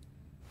 okay.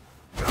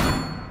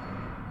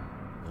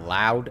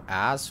 Loud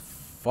as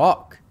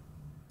fuck.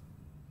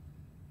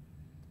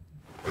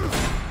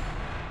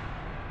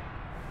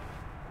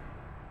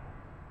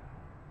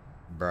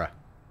 Bruh.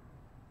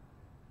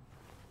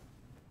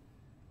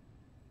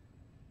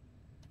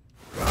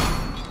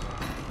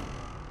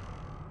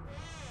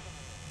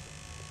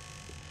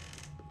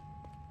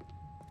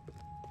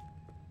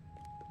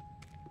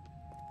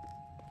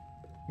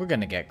 We're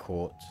gonna get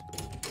caught.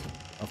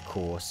 Of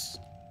course.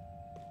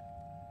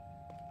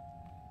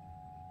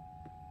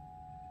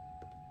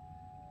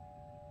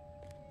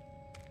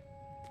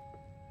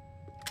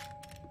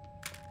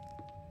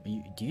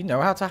 Do you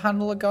know how to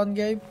handle a gun,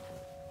 Gabe?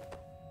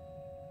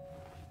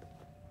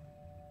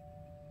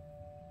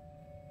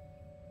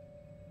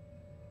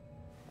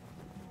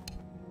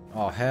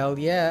 Oh, hell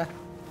yeah.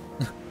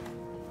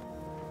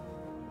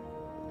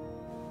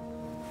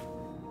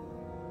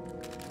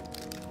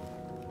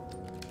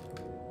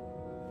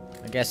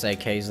 I guess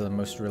AKs are the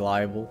most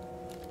reliable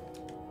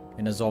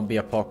in a zombie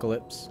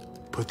apocalypse.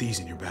 Put these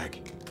in your bag.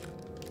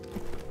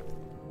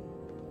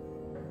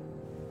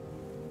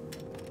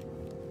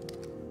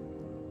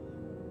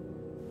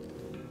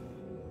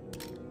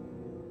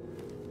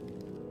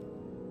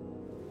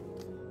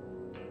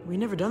 We've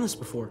never done this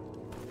before.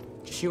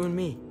 Just you and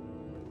me.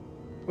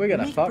 We're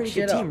gonna make fuck a pretty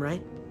shit good up. team,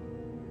 right?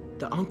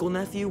 The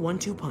uncle-nephew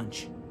 1-2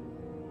 punch.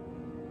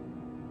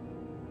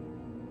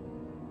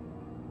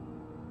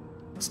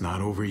 It's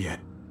not over yet.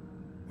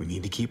 We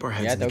need to keep our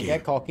heads Yeah, in the don't game.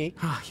 get cocky.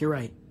 Ah, you're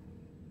right.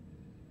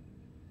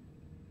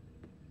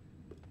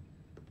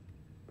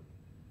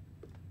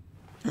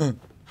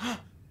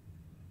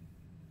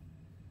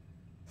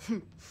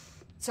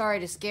 Sorry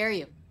to scare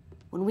you.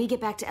 When we get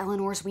back to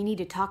Eleanor's, we need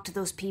to talk to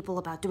those people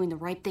about doing the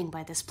right thing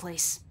by this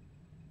place.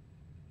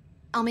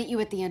 I'll meet you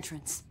at the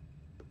entrance.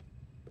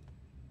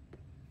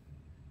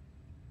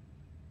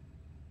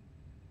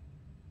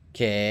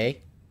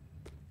 Okay.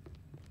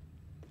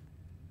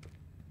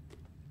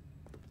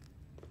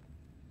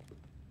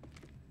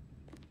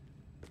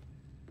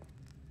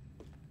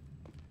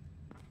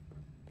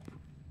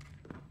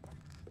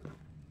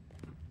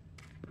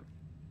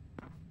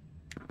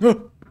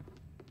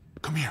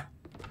 Come here.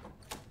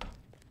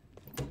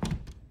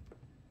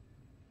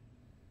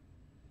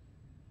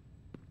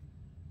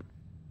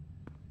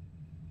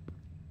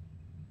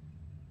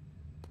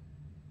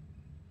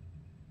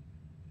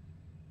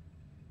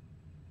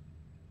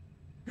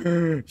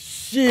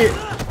 Shit.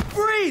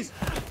 Freeze!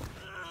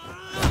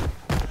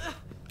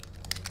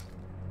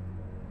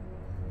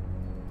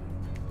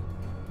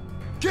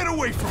 Get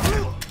away from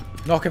him!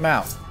 Knock him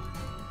out.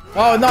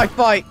 Oh, knife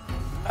fight.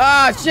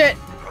 Ah, shit.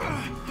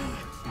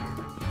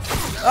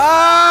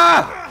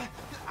 Ah!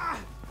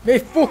 My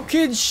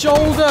fucking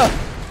shoulder.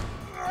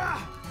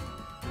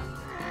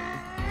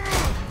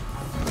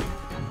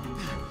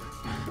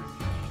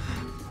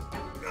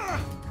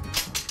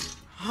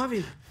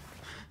 Javi,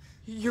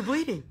 you're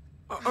bleeding.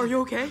 Are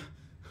you okay?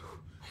 Oh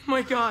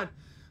my god.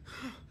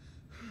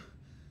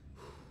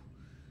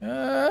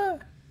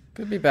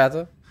 Could be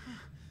better.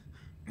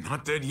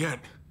 Not dead yet.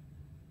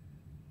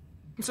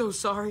 I'm so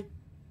sorry.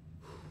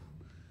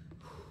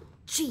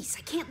 Jeez,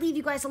 I can't leave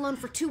you guys alone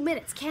for 2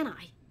 minutes, can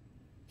I?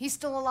 He's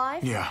still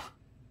alive? Yeah.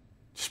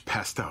 Just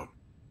passed out.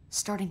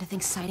 Starting to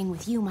think siding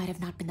with you might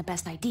have not been the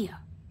best idea.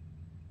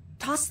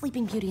 Toss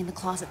Sleeping Beauty in the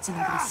closet so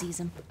nobody sees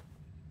him.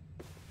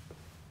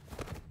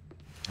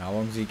 How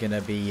long is he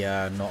gonna be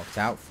knocked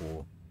out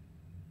for?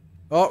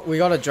 Oh, we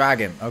gotta drag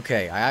him.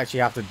 Okay, I actually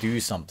have to do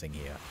something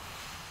here.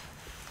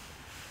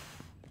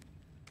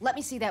 Let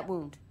me see that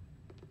wound.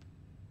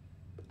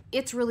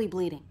 It's really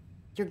bleeding.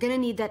 You're gonna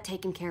need that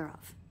taken care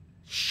of.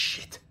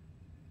 Shit.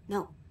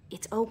 No,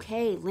 it's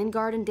okay.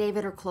 Lingard and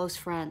David are close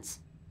friends.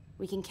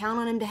 We can count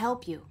on him to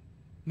help you.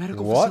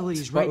 Medical What?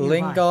 facilities But right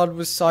nearby. Lingard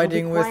was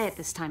siding He'll be with quiet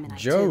this time of night,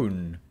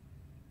 Joan.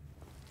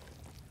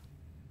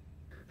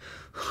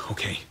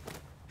 Okay,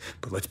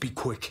 but let's be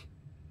quick.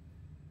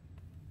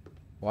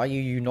 Why are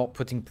you not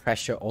putting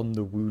pressure on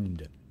the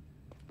wound?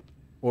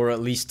 Or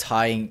at least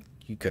tying...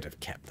 You could have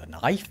kept the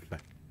knife.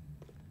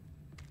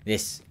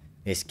 This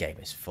game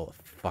is full of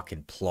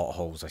fucking plot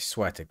holes, I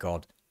swear to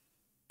God.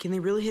 Can they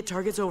really hit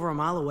targets over a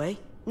mile away?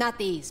 Not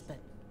these, but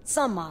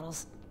some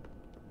models.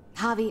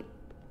 Javi,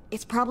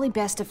 it's probably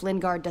best if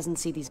Lingard doesn't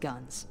see these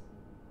guns.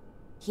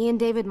 He and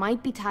David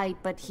might be tight,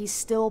 but he's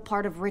still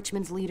part of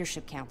Richmond's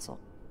leadership council.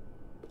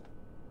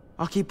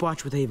 I'll keep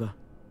watch with Ava.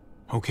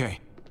 Okay.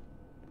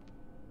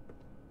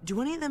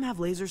 Do any of them have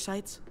laser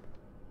sights?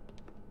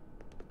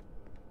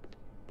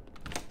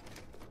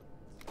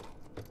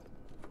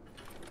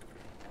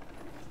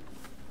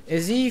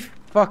 Is he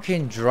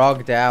fucking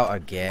drugged out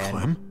again?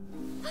 Clem?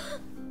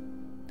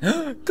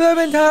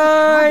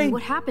 Clementine!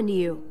 What happened to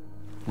you?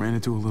 Ran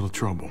into a little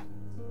trouble.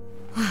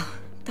 Wow,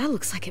 that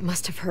looks like it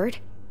must have hurt.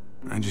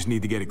 I just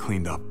need to get it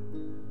cleaned up.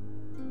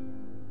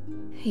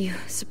 You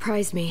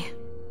surprised me.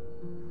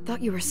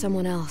 Thought you were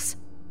someone else.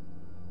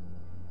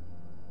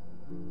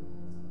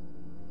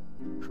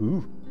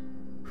 Who?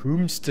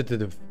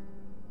 Whomstead?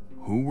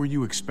 Who were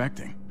you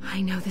expecting?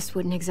 I know this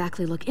wouldn't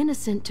exactly look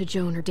innocent to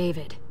Joan or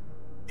David.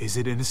 Is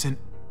it innocent?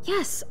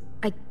 Yes,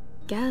 I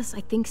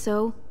think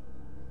so.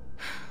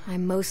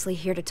 I'm mostly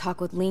here to talk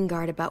with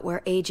Lingard about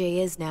where AJ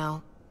is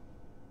now.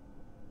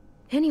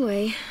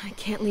 Anyway, I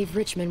can't leave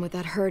Richmond with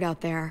that herd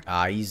out there.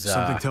 He's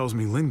Something tells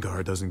me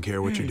Lingard doesn't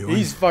care what you're doing.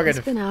 He's fucking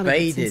He's been out of it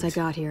faded. since I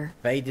got here.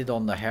 Faded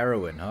on the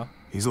heroin, huh?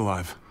 He's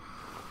alive.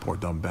 Poor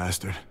dumb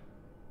bastard.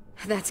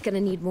 That's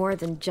gonna need more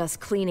than just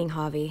cleaning,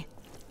 Javi.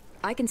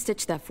 I can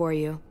stitch that for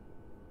you.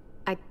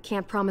 I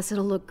can't promise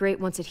it'll look great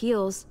once it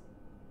heals.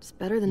 It's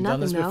better than nothing, Done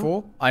this though.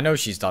 before? I know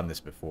she's done this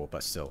before,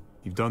 but still.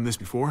 You've done this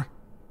before?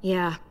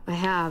 Yeah, I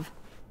have.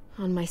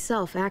 On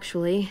myself,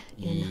 actually.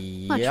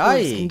 In much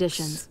worse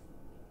conditions.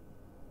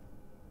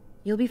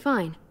 You'll be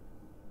fine.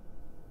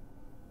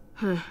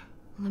 Huh.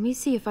 Let me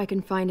see if I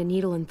can find a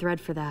needle and thread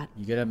for that.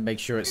 You gonna make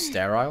sure it's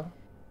sterile?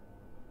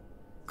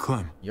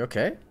 Clem. You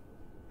okay?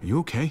 Are you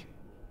okay?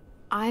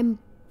 I'm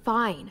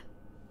fine.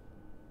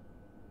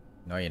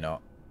 No, you're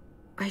not.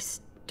 I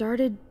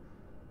started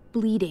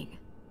bleeding.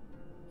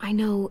 I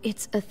know,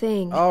 it's a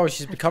thing. Oh,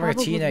 she's I've becoming a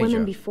traveled teenager. With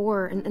women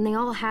before, and they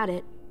all had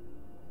it.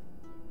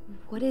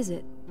 What is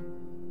it?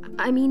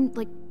 I mean,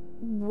 like,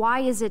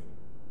 why is it...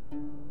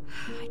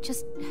 I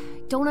just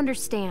don't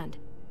understand.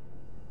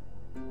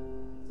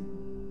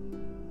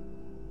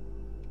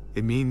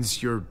 It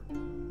means you're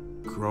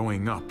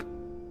growing up,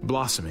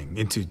 blossoming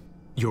into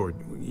your,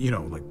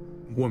 like,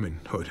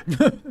 womanhood.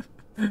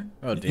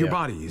 Oh dear. Your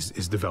body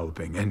is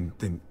developing, and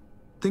then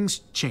things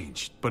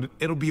change, but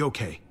it'll be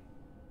okay.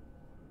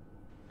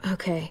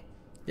 Okay.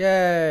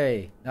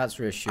 Yay! That's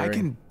reassuring. I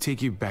can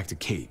take you back to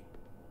Kate.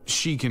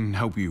 She can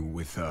help you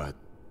with,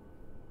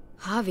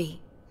 Javi,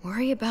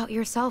 worry about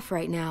yourself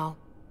right now.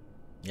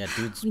 Yeah,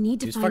 dude's, We need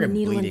to dude's find a fucking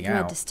needle and bleeding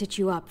thread out. to stitch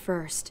you up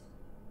first.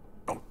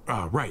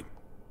 Right.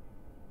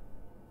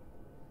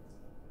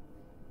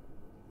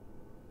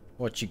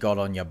 What you got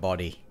on your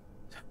body?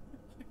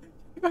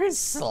 You fucking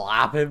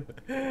slap him.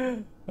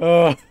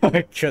 Oh,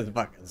 I could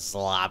fucking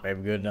slap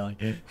him, good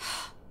night.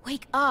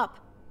 Wake up!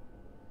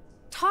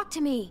 Talk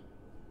to me!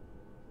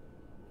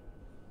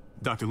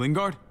 Dr.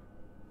 Lingard?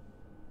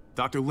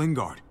 Dr.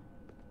 Lingard?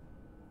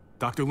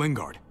 Dr.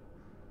 Lingard?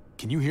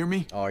 Can you hear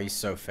me? Oh, he's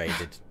so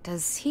faded.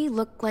 Does he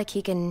look like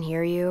he can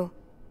hear you?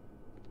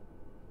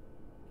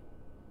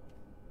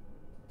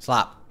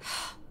 Slap.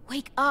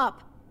 Wake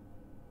up!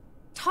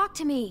 Talk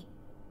to me!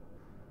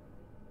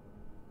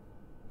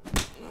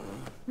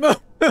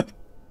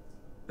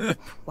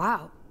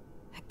 Wow,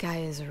 that guy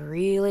is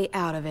really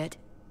out of it.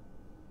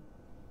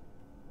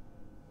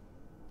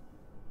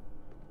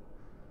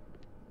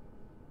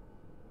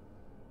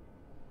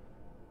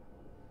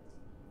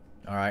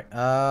 Alright,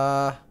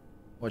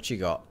 what you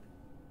got?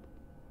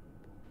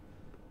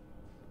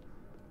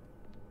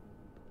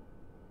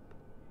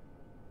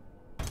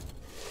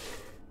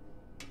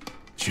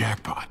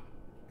 Jackpot.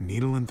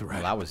 Needle and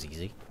thread. Well, that was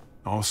easy.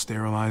 All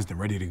sterilized and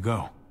ready to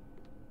go.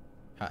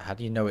 How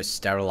do you know it's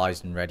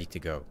sterilized and ready to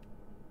go?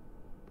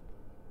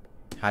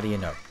 How do you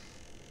know?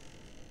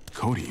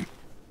 Cody.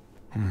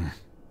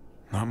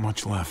 Not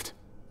much left.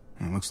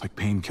 It looks like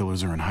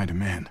painkillers are in high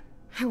demand.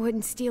 I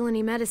wouldn't steal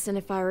any medicine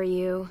if I were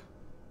you.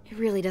 It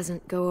really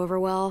doesn't go over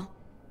well.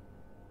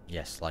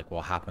 Yes, like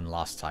what happened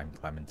last time,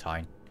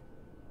 Clementine.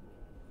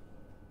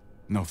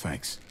 No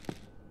thanks.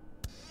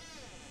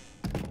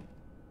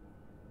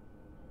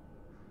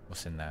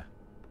 What's in there?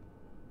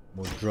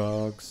 More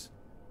drugs.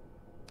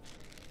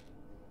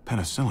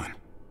 Penicillin.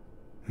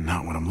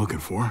 Not what I'm looking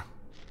for.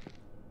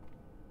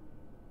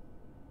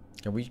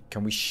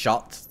 Can we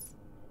shut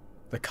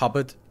the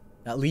cupboard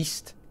at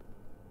least?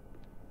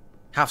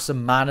 Have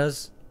some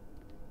manners.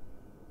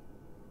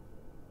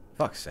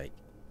 Fuck's sake.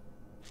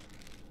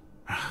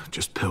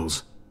 Just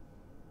pills.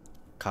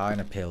 Kind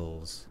of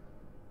pills.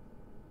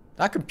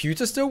 That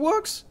computer still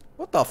works?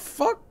 What the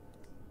fuck?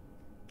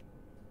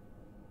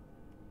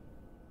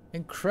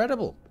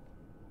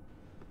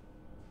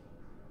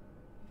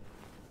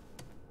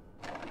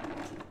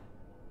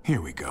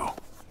 Here we go.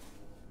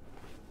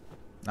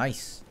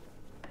 Nice.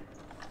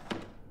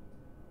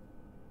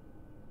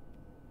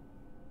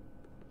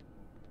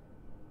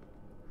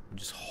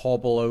 Just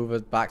hobble over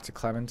back to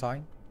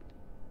Clementine.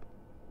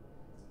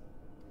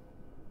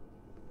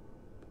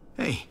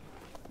 Hey,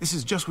 this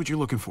is just what you're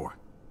looking for.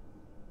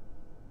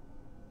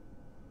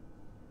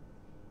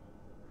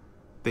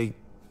 They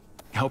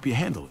help you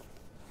handle it.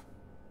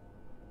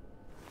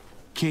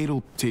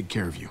 Kate'll take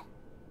care of you.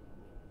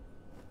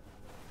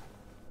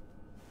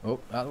 Oh,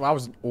 that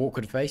was an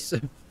awkward face.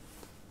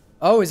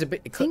 Oh, is it a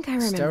bit... I think I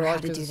remember how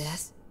to do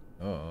this.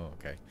 Oh,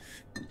 okay.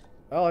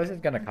 Oh, this is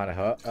gonna kind of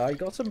hurt. You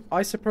got some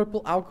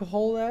isopropyl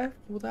alcohol there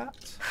for that?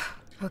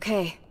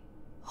 Okay.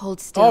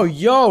 Hold still. Oh,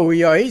 yo,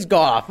 he's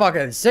got a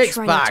fucking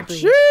six-pack. Try not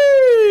to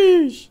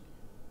breathe. Sheesh!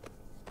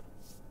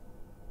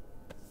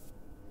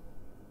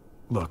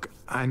 Look,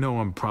 I know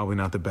I'm probably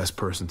not the best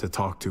person to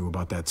talk to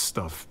about that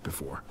stuff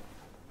before.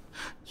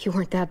 You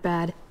weren't that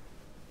bad.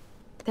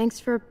 Thanks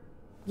for,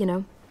 you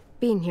know,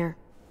 being here.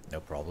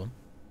 No problem.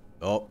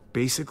 Oh.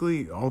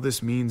 Basically, all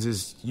this means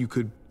is you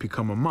could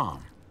become a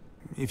mom,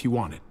 if you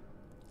wanted.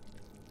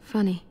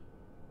 Funny.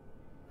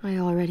 I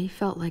already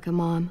felt like a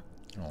mom.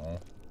 Oh.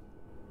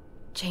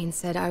 Jane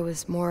said I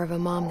was more of a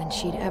mom than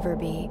she'd ever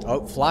be.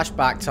 Oh,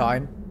 flashback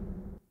time.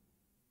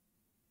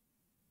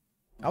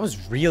 That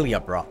was really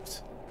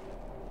abrupt.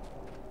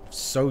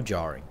 So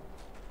jarring.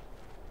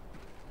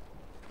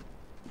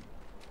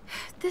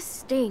 This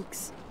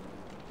stinks.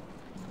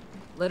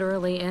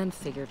 Literally and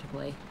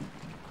figuratively.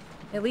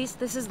 At least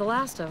this is the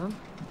last of them.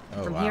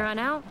 Oh, From wow. here on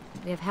out,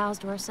 we have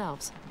housed to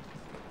ourselves.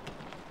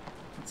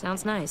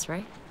 Sounds nice,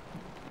 right?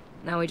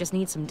 Now we just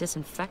need some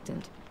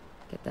disinfectant.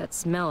 Get that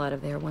smell out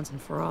of there once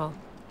and for all.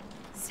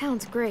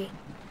 Sounds great.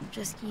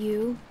 Just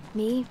you,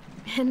 me,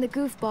 and the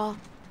goofball.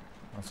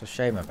 That's a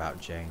shame about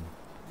Jane.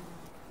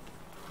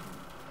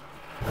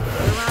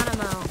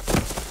 Geronimo.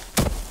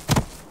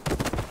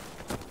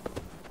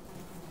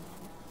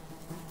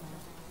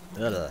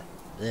 Ugh.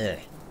 Ugh.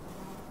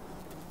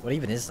 What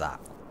even is that?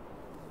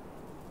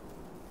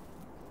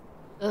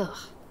 Ugh.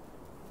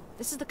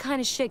 This is the kind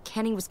of shit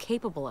Kenny was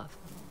capable of.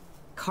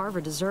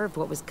 Carver deserved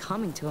what was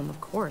coming to him, of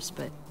course,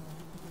 but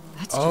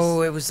that's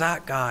Oh, it was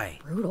that guy.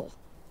 brutal.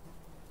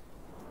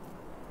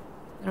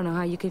 I don't know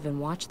how you could even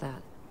watch that.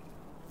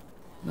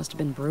 It must have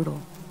been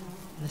brutal.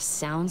 And the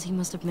sounds he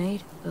must have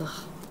made,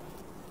 ugh.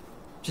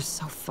 Just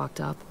so fucked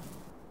up.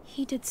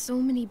 He did so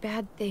many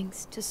bad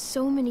things to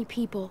so many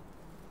people.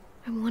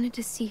 I wanted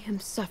to see him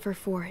suffer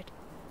for it.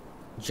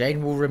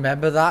 Jane will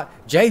remember that.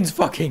 Jane's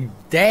fucking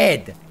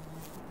dead.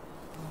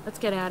 Let's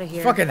get out of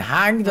here. Fucking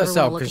hanged Never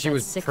herself wanna look because at she that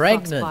was sick fuck's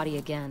pregnant. body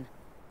again.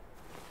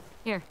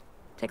 Here,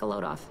 take a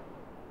load off.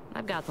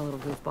 I've got the little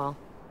goofball.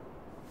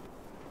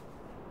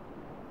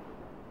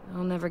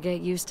 I'll never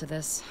get used to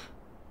this.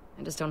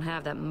 I just don't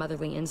have that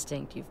motherly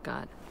instinct you've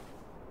got.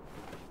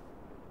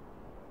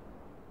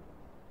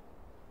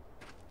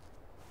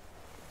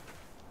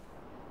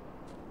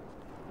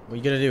 What are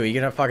you gonna do? Are you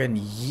gonna fucking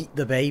yeet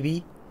the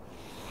baby?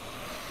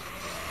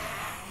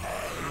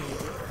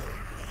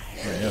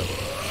 Wait, no.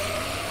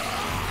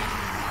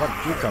 Where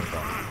did you come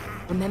from?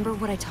 Remember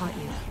what I taught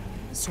you.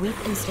 Sweep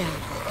and stand.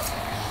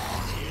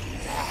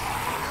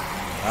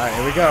 Alright,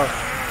 here we go.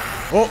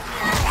 Oh!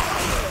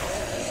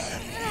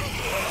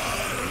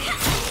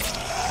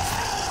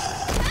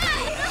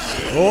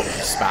 Oh,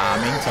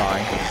 spamming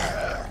time.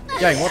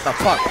 Gang, what the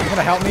fuck? You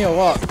gonna help me or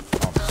what?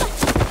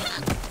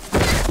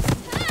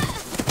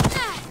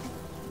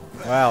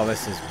 Oh. Wow,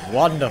 this is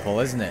wonderful,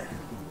 isn't it?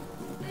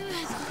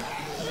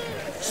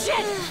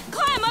 Shit!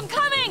 Clem, I'm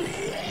coming!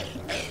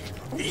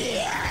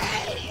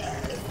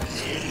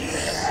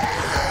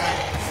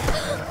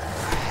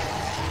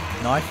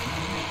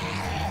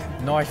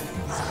 Knife.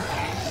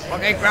 Knife.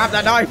 Okay, grab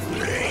that knife.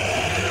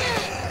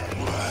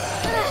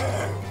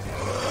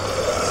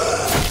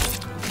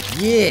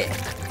 Yeah.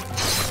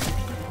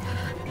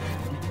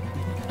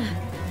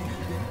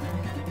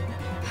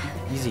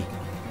 Easy.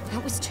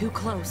 That was too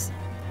close.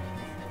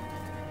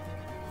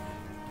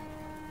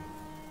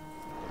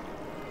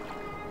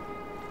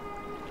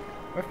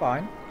 We're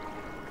fine.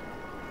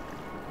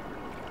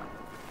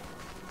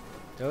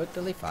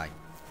 Totally fine.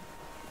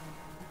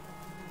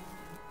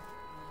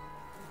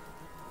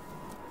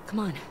 Come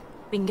on,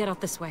 we can get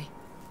out this way.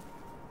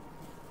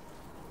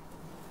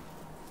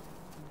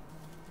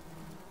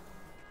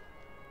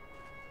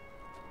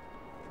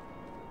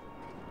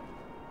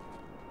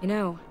 You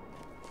know,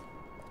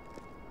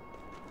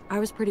 I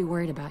was pretty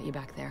worried about you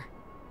back there.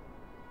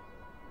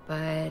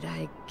 But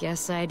I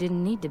guess I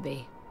didn't need to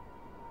be.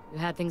 You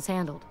had things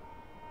handled.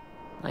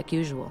 Like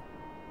usual.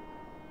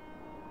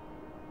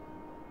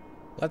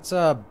 Let's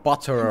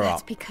butter her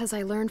That's up. because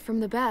I learned from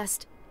the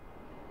best.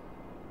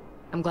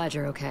 I'm glad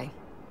you're okay.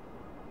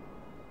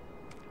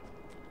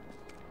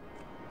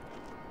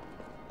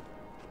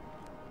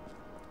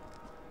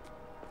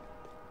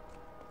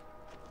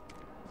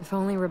 If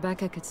only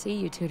Rebecca could see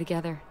you two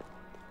together.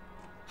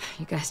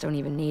 You guys don't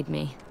even need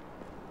me.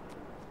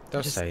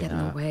 Don't Just say get in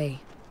that. the way.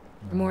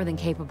 You're more than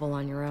capable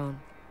on your own.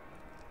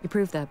 You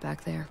proved that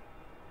back there.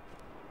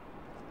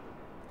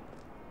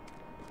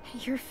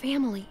 You're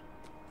family.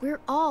 We're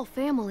all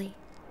family.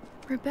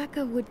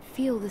 Rebecca would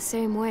feel the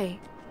same way.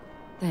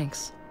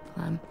 Thanks,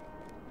 Clem.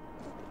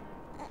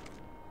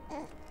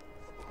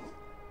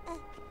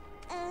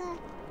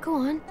 Go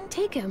on,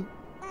 take him.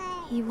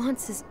 He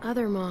wants his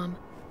other mom.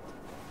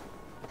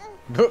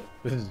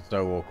 This is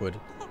so awkward.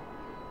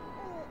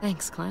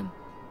 Thanks, Clem.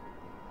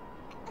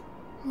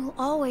 We'll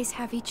always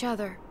have each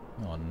other.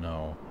 Oh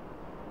no.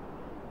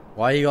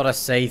 Why you gotta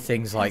say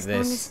things like this?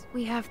 As long as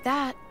we have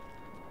that,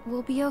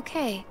 we'll be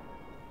okay.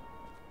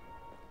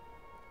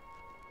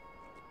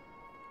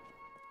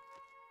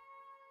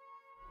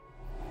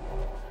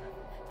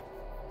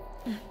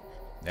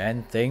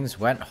 Then things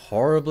went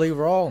horribly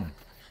wrong.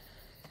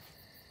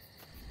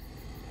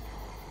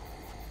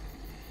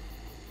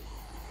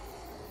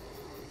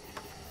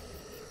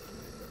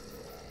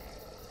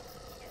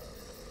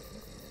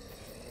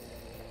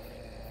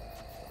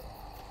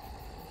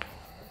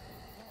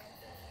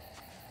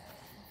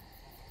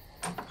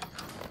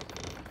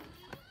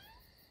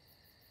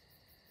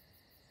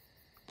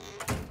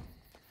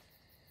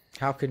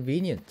 How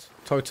convenient.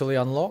 Totally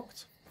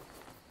unlocked.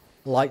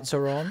 Lights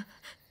are on.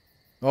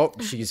 Oh,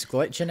 she's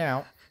glitching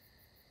out.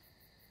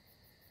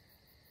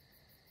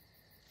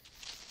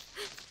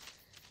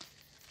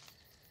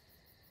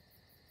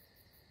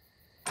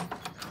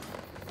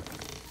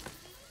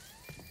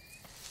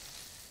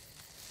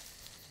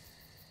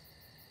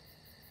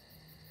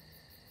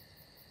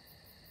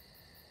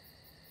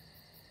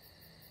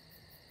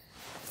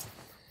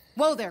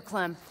 Whoa there,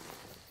 Clem.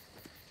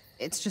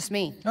 It's just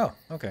me. Oh,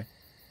 okay.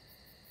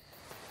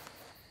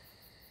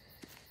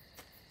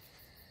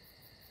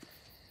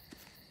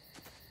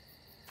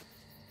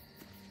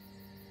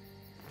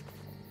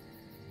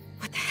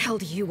 What the hell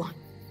do you want?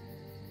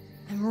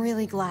 I'm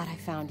really glad I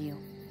found you.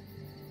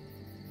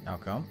 How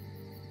come?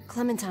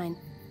 Clementine,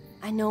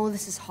 I know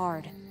this is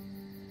hard.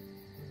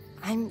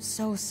 I'm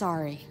so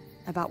sorry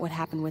about what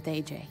happened with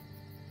AJ.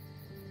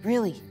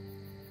 Really,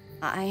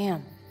 I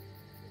am.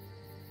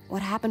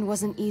 What happened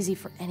wasn't easy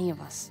for any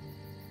of us.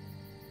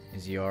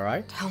 Is he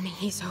alright? Tell me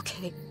he's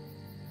okay.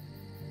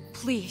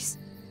 Please.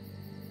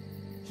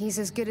 He's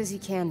as good as he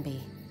can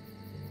be.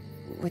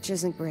 Which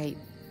isn't great.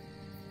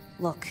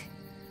 Look,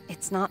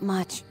 it's not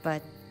much,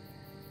 but...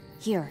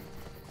 Here.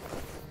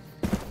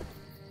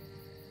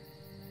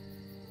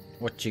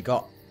 What you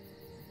got?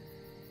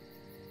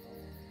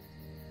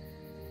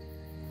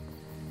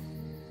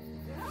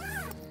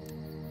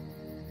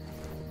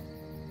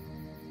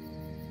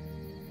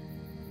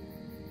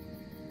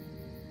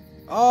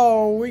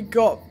 Oh, we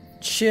got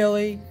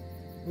chili.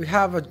 We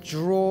have a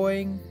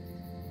drawing.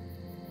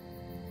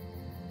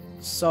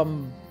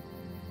 Some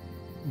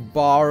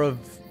bar of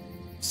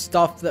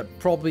stuff that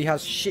probably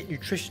has shit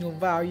nutritional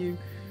value.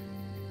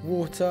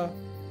 Water.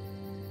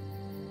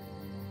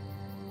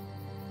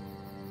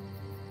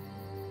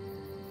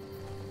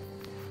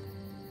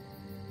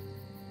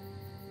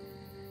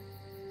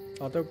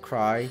 Oh, don't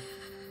cry.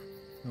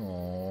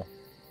 Aww.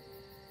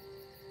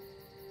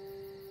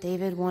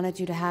 David wanted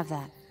you to have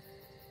that.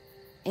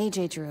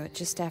 AJ drew it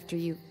just after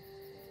you...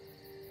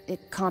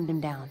 It calmed him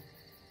down.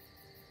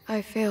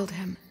 I failed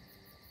him.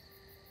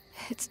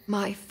 It's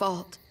my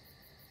fault.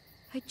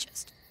 I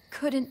just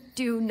couldn't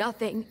do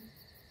nothing.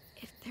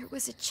 If there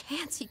was a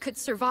chance he could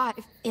survive...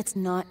 It's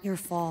not your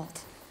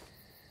fault.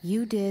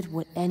 You did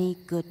what any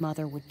good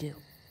mother would do.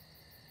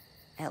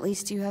 At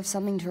least you have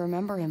something to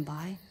remember him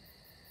by.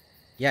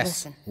 Yes,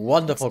 Listen,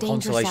 wonderful it's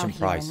dangerous consolation out here,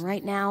 prize. and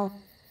right now,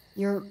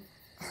 you're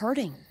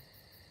hurting.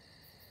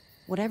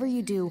 Whatever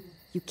you do,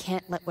 you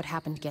can't let what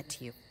happened get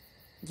to you.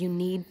 You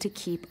need to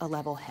keep a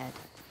level head.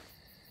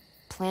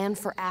 Plan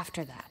for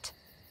after that.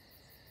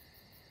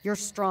 You're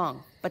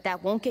strong, but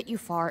that won't get you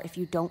far if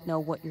you don't know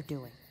what you're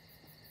doing.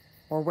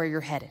 Or where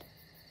you're headed.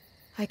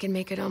 I can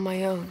make it on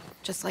my own,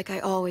 just like I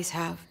always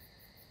have.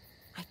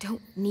 I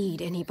don't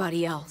need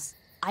anybody else.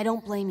 I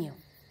don't blame you.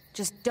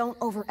 Just don't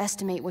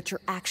overestimate what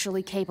you're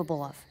actually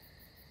capable of.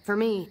 For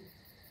me,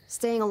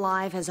 staying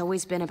alive has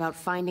always been about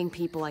finding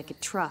people I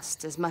could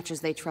trust as much as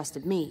they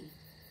trusted me.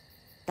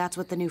 That's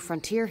what the new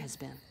frontier has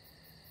been.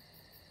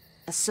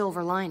 A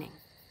silver lining.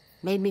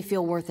 Made me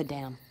feel worth a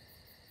damn.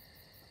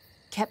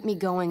 Kept me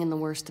going in the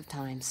worst of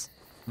times.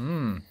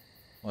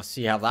 Let's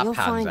see how that You'll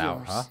pans find out,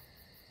 yours. huh?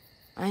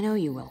 I know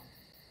you will.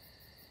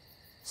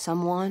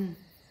 Someone,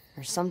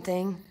 or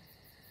something,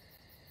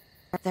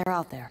 they're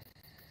out there.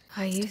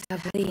 I used to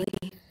believe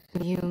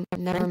You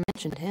never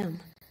mentioned him.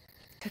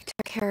 took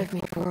care of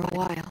me for a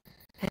while.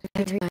 And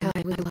every time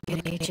I would look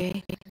at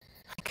AJ,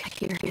 I could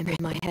hear him in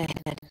my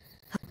head,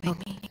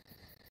 helping me,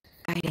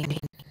 guiding me.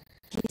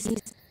 He's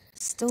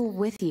still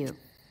with you,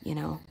 you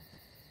know.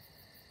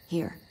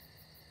 Here.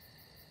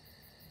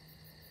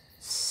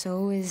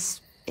 So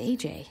is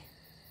AJ.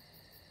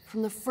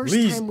 From the first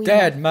Lee's time we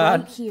dead, met, man.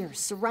 right here,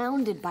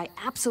 surrounded by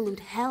absolute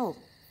hell.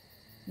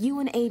 You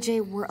and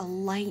AJ were a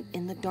light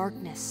in the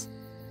darkness.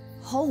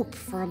 Hope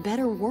for a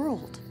better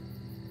world.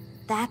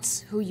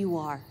 That's who you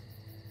are.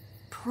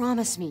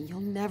 Promise me you'll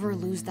never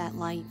lose that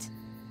light.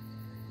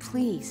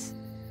 Please.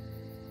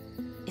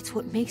 It's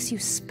what makes you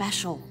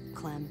special,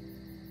 Clem.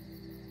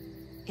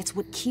 It's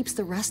what keeps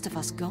the rest of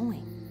us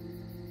going.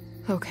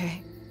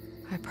 Okay,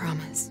 I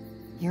promise.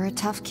 You're a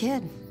tough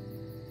kid.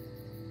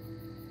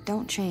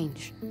 Don't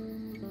change.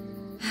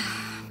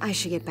 I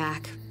should get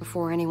back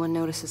before anyone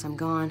notices I'm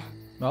gone.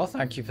 Well,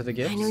 thank you for the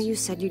gifts. I know you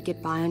said you'd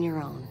get by on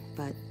your own,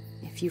 but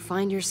if you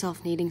find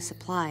yourself needing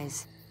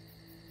supplies,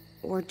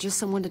 or just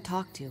someone to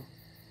talk to,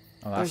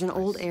 there's an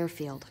old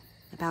airfield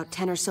about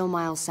 10 or so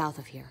miles south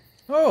of here.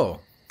 Oh,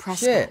 Prescott.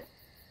 shit.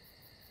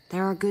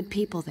 There are good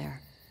people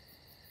there.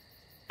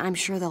 I'm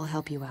sure they'll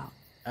help you out.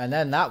 And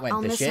then that went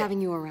I'll to miss shit.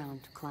 having you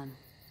around, Clem.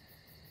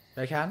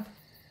 Shake hand?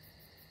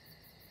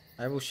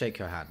 I will shake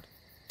your hand.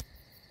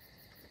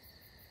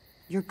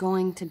 You're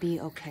going to be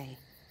okay.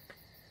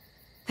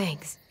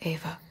 Thanks,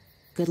 Ava.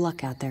 Good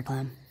luck out there,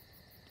 Clem.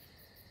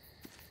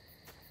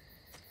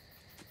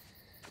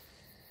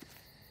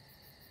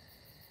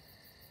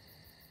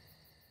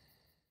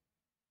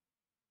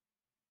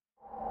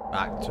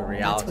 Back to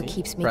reality. That's what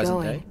keeps me present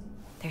going. day.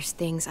 There's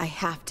things I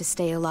have to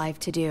stay alive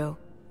to do.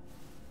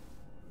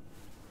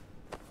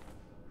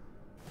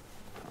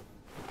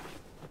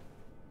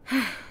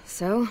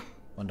 So,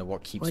 Wonder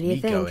what keeps what do you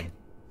me think? going.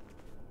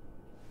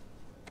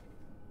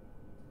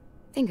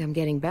 Think I'm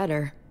getting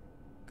better.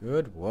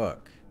 Good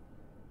work.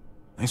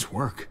 Nice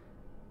work.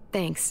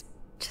 Thanks.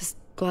 Just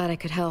glad I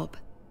could help.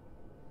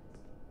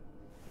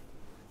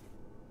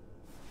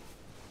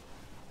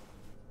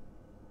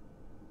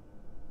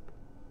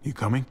 You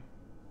coming?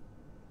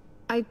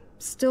 I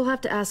still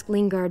have to ask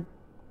Lingard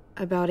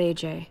about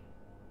AJ.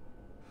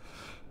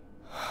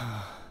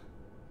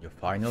 You're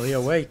finally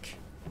awake.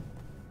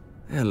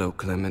 Hello,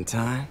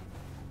 Clementine.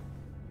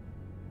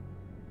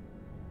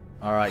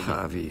 Alright, you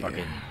Javier.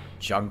 fucking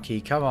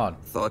junkie. Come on.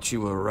 Thought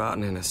you were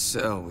rotting in a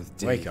cell with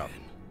David. Wake up.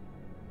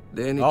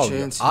 There any Oh,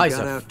 chance your he eyes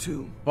got are out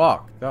too?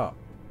 fucked up.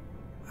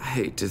 I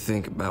hate to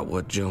think about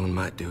what Joan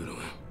might do to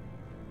him.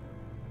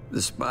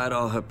 Despite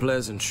all her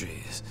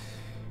pleasantries,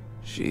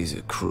 she's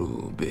a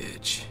cruel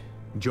bitch.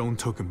 Joan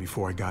took him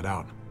before I got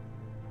out.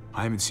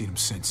 I haven't seen him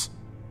since.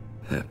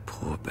 That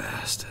poor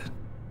bastard.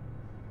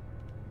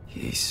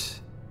 He's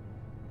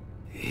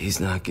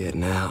not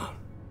getting out.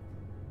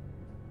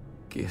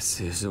 Guess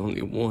there's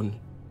only one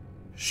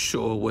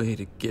sure way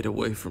to get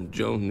away from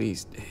Joan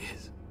these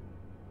days.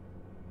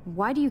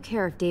 Why do you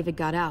care if David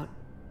got out?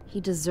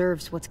 He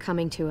deserves what's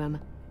coming to him.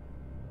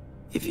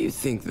 If you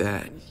think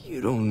that,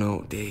 you don't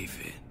know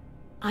David.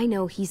 I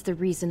know he's the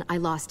reason I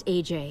lost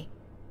AJ.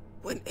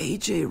 When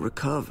AJ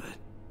recovered,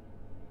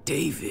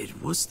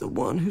 David was the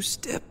one who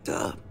stepped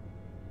up.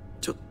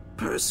 Took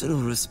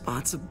personal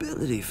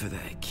responsibility for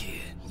that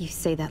kid. You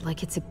say that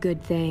like it's a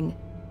good thing.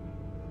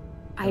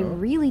 I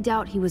really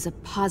doubt he was a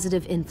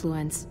positive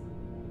influence.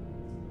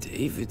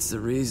 David's the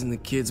reason the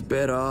kid's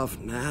better off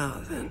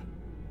now than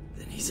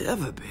he's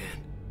ever been.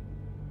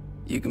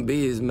 You can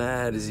be as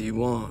mad as you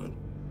want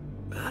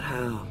about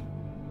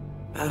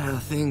how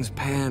things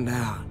panned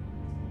out.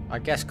 I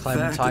guess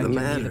Clementine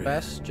can be the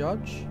best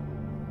judge.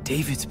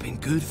 David's been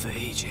good for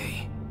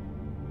AJ,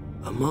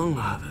 among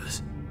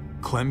others.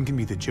 Clem can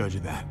be the judge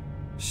of that.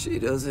 She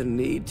doesn't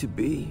need to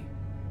be.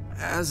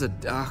 As a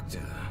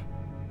doctor,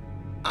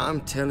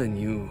 I'm telling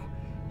you,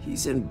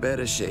 he's in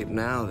better shape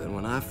now than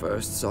when I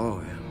first saw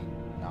him.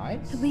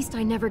 Nice. At least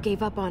I never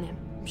gave up on him.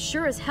 I'm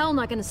sure as hell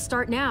not gonna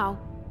start now.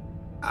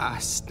 I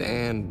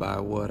stand by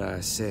what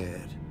I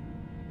said.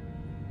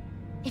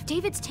 If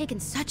David's taken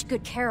such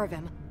good care of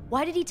him,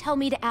 why did he tell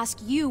me to ask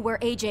you where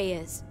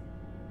AJ is?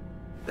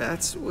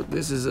 That's what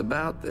this is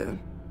about, then.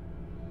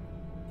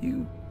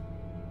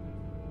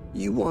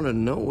 You want to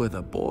know where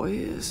the boy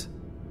is?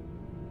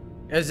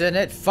 Isn't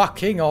it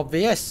fucking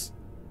obvious?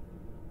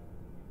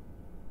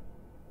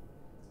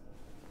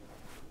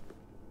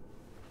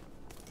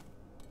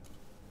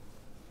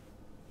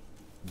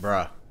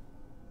 Bruh.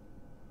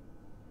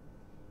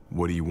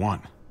 What do you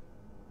want?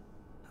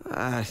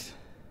 I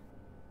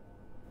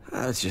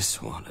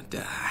just want to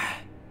die.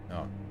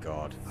 Oh,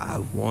 God. I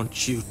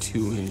want you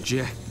to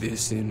inject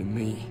this into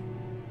me.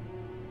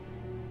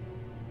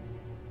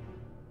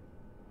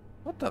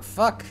 What the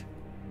fuck?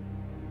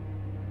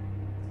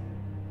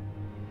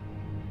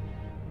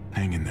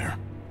 Hang in there.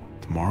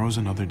 Tomorrow's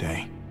another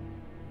day.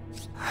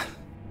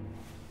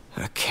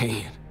 I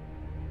can't.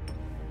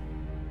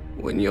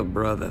 When your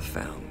brother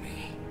found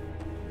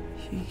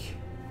me,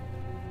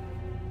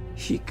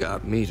 he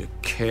got me to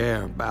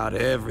care about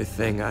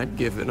everything I'd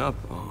given up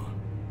on.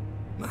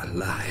 My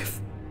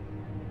life.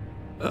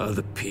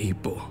 Other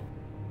people.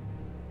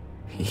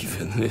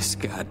 Even this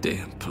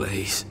goddamn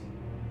place.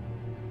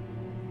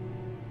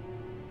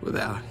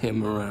 Without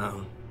him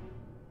around,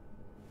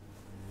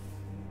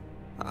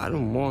 I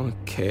don't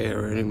want to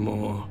care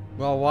anymore.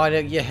 Well, why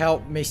don't you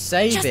help me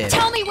save him? Just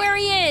tell me where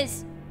he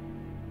is!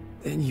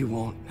 Then you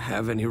won't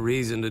have any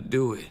reason to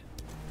do it.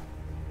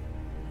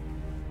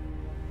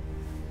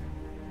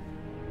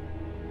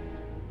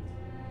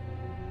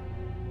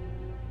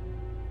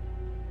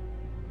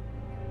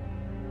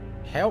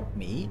 Help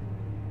me?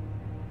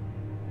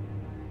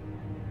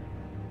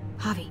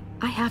 Javi,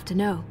 I have to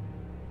know.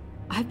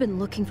 I've been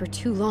looking for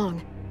too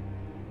long.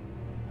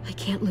 I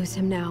can't lose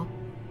him now.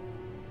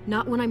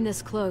 Not when I'm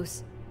this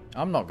close.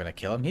 I'm not gonna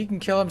kill him. He can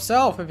kill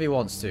himself if he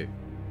wants to.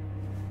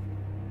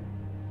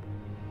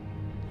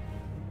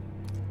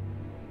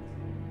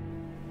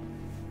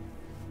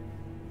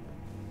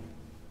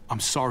 I'm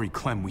sorry,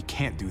 Clem, we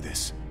can't do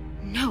this.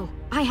 No,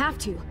 I have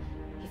to.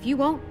 If you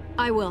won't,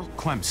 I will.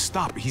 Clem,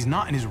 stop. He's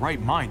not in his right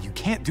mind. You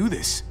can't do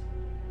this.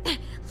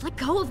 Let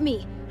go of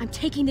me. I'm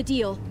taking the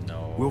deal.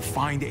 No. We'll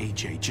find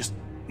AJ, just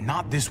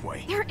not this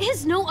way. There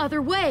is no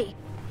other way.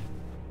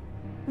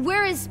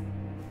 Where is...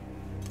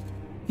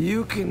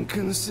 You can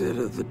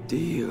consider the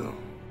deal.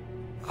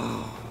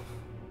 Oh.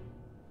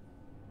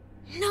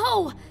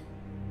 No!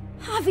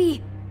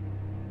 Javi!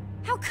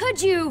 How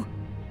could you?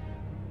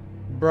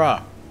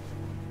 Bruh.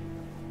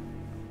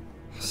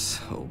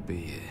 So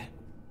be it.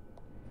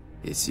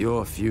 It's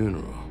your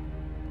funeral.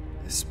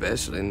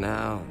 Especially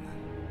now.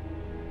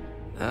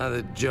 Now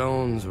that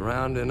Joan's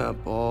rounding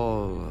up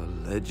all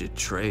alleged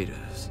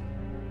traitors.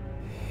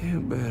 You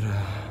better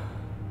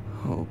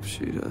hope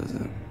she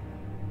doesn't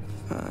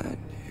find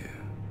you.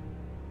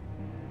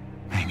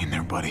 Hang in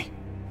there, buddy.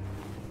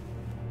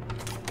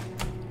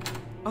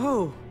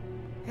 Oh,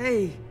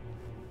 hey.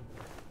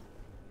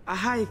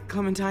 Hi,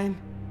 Clementine.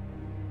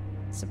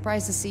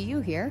 Surprised to see you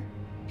here.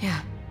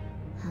 Yeah,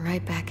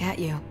 right back at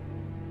you.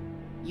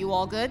 You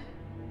all good?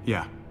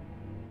 Yeah,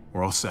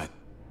 we're all set.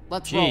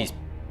 Let's Jeez, roll.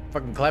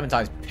 fucking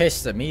Clementine's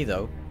pissed at me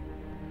though.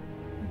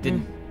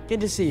 Didn't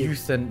good to see you.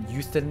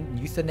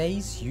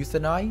 Euthanize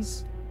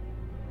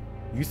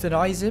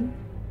him?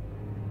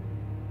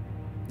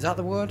 Is that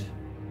the word?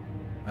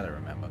 I don't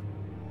remember.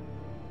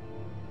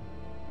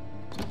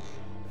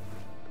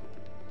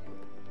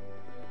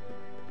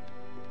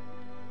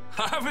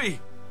 Javi,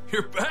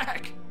 you're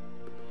back.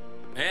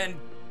 And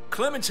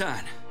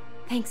Clementine.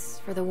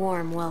 Thanks for the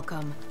warm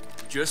welcome.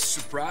 Just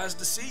surprised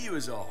to see you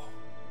is all.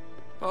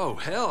 Oh,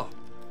 hell.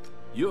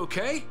 You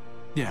okay?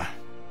 Yeah,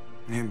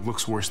 it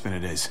looks worse than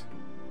it is.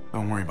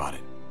 Don't worry about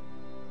it.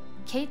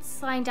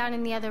 Kate's lying down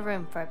in the other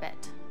room for a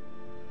bit.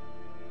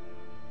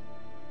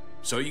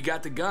 So you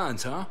got the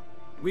guns, huh?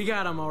 We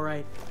got them all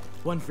right.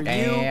 One for you,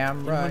 Damn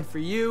and right. one for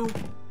you.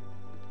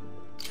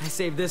 I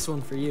saved this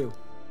one for you.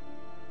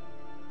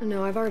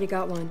 No, I've already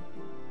got one.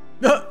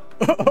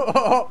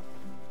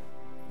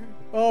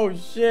 Oh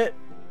shit.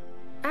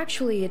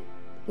 Actually, it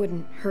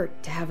wouldn't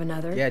hurt to have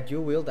another. Yeah,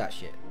 dual wield that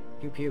shit.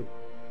 Pew pew.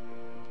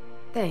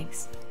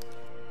 Thanks.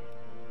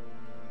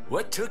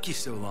 What took you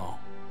so long?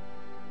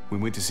 We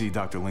went to see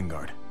Dr.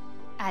 Lingard.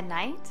 At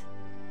night?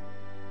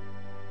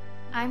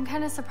 I'm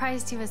kind of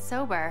surprised he was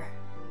sober.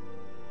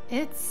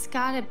 It's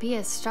gotta be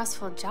a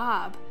stressful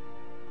job.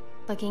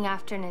 Looking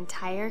after an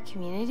entire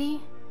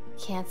community?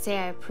 Can't say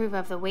I approve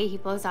of the way he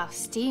blows off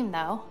steam,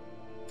 though.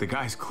 The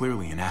guy's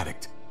clearly an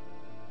addict.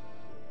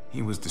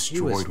 He was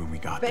destroyed when we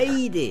got there.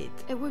 Faded.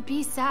 It would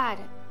be sad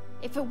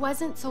if it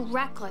wasn't so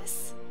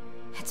reckless.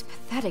 It's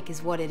pathetic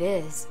is what it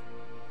is.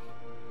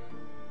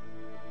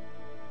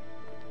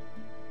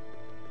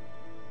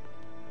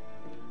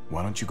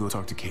 Why don't you go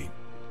talk to Kate,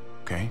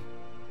 okay?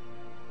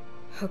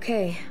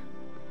 Okay.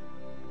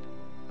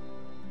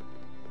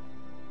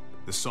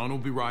 The sun will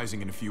be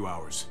rising in a few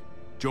hours.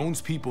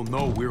 Joan's people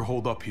know we're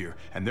holed up here,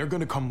 and they're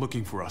gonna come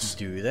looking for us.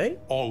 Do they?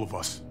 All of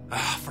us.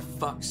 Ah, for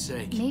fuck's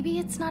sake. Maybe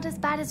it's not as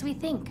bad as we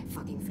think.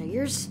 Fucking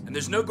figures. And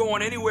there's no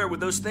going anywhere with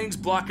those things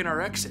blocking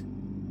our exit.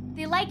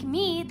 They like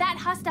me, that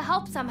has to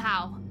help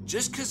somehow.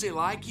 Just because they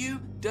like you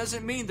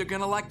doesn't mean they're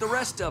gonna like the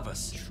rest of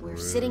us. We're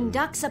sitting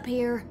ducks up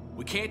here.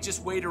 We can't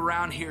just wait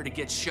around here to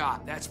get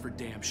shot, that's for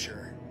damn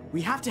sure.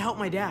 We have to help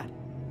my dad.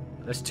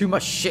 There's too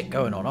much shit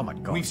going on. Oh my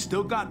god. We've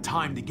still got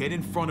time to get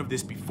in front of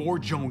this before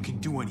Joan can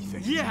do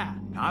anything. Yeah!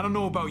 Now, I don't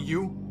know about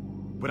you,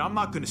 but I'm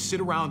not gonna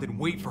sit around and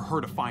wait for her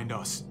to find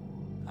us.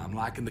 I'm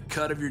liking the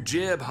cut of your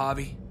jib,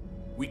 Javi.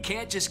 We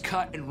can't just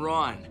cut and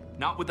run,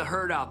 not with the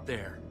herd out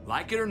there.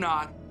 Like it or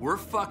not, we're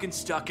fucking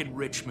stuck in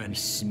Richmond. We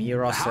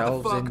smear How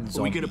ourselves the fuck in are we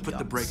zombie gonna put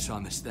the guns. brakes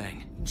on this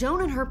thing?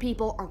 Joan and her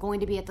people are going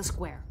to be at the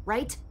square,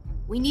 right?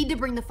 We need to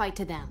bring the fight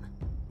to them.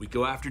 We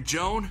go after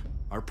Joan,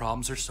 our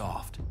problems are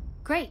solved.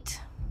 Great.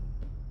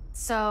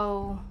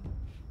 So,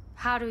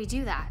 how do we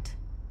do that?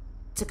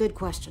 It's a good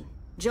question.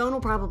 Joan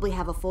will probably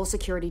have a full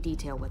security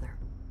detail with her.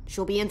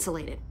 She'll be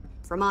insulated.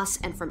 From us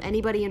and from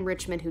anybody in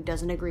Richmond who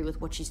doesn't agree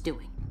with what she's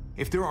doing.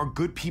 If there are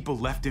good people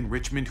left in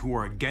Richmond who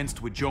are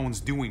against what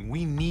Joan's doing,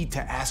 we need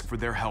to ask for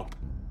their help.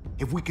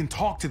 If we can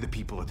talk to the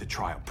people at the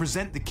trial,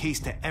 present the case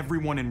to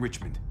everyone in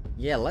Richmond.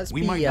 Yeah,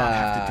 We might not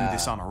have to do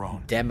this on our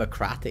own.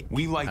 Democratic.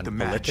 We light and the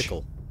match.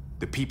 political.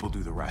 The people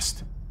do the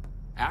rest.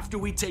 After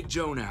we take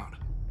Joan out,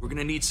 we're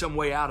gonna need some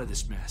way out of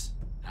this mess.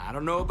 Now, I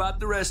don't know about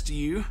the rest of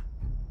you,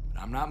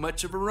 but I'm not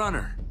much of a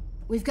runner.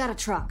 We've got a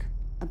truck,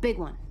 a big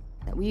one,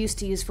 that we used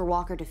to use for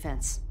walker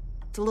defense.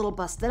 It's a little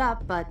busted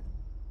up, but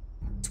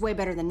it's way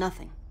better than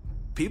nothing.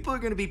 People are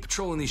gonna be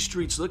patrolling these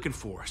streets looking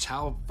for us.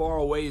 How far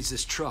away is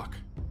this truck?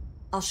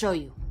 I'll show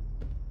you.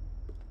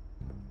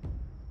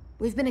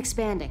 We've been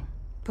expanding,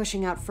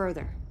 pushing out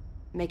further,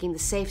 making the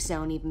safe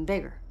zone even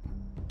bigger.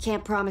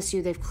 Can't promise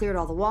you they've cleared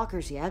all the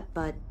walkers yet,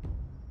 but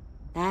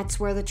that's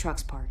where the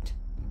truck's parked.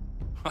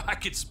 I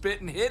could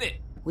spit and hit it.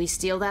 We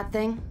steal that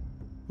thing,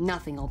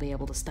 nothing will be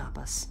able to stop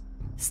us.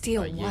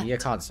 Steal what? You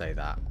can't say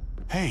that.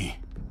 Hey.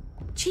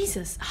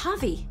 Jesus,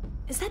 Javi,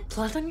 is that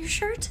blood on your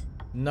shirt?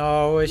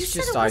 No, it's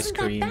just ice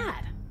cream. You said it wasn't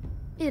that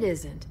bad. It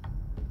isn't.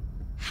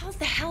 How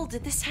the hell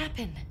did this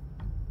happen?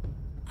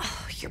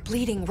 Oh, you're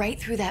bleeding right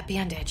through that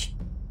bandage.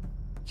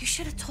 You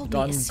should have told me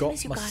as soon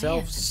as you got in.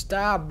 Myself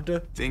stabbed.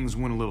 Things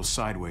went a little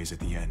sideways at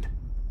the end.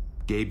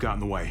 Gabe got in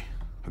the way.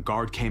 A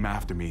guard came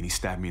after me and he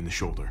stabbed me in the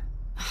shoulder.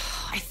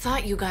 I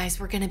thought you guys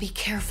were gonna be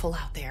careful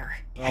out there.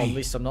 Well, at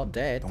least I'm not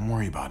dead. Don't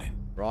worry about it.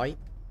 Right?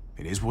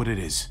 It is what it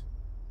is.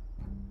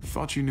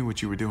 Thought you knew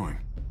what you were doing.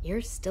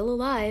 You're still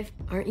alive,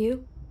 aren't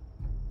you?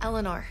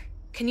 Eleanor,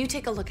 can you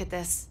take a look at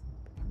this?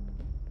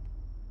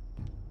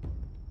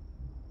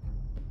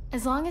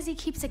 As long as he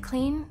keeps it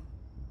clean,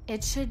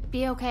 it should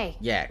be okay.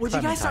 Yeah, would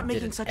you guys stop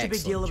making such a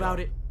big deal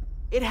about it?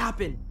 It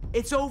happened.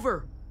 It's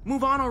over.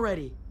 Move on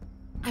already.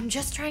 I'm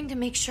just trying to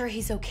make sure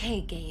he's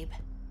okay, Gabe.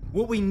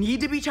 What we need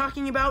to be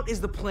talking about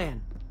is the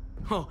plan.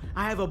 Oh,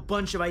 I have a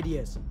bunch of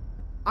ideas.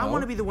 I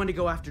want to be the one to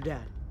go after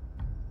Dad.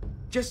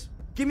 Just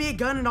give me a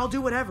gun and I'll do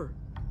whatever.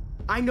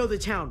 I know the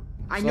town.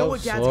 I know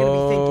what Dad's gonna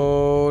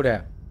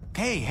be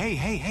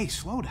thinking. Hey,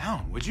 slow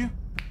down, would you?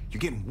 You're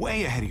getting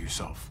way ahead of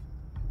yourself.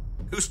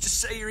 Who's to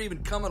say you're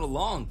even coming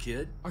along,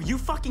 kid? Are you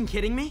fucking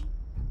kidding me?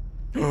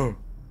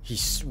 He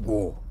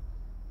swore.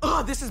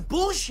 Ugh, this is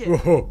bullshit!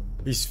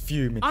 He's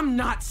fuming. I'm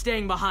not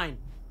staying behind.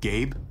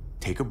 Gabe,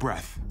 take a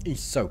breath. He's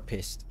so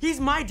pissed. He's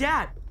my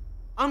dad.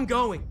 I'm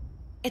going.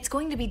 It's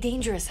going to be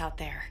dangerous out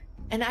there,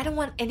 and I don't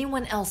want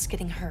anyone else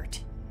getting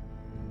hurt.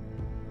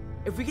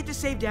 If we get to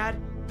save Dad,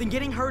 then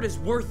getting hurt is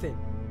worth it.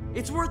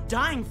 It's worth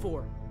dying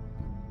for.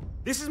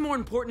 This is more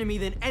important to me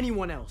than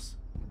anyone else.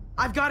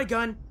 I've got a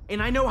gun,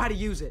 and I know how to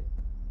use it.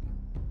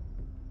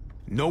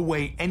 No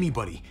way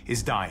anybody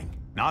is dying.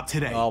 Not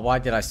today. Oh, why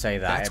did I say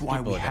that? That's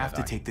why we have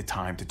to take the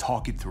time to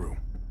talk it through,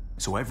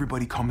 so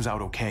everybody comes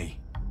out okay.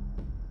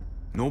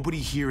 Nobody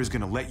here is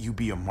gonna let you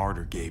be a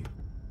martyr, Gabe.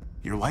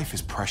 Your life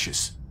is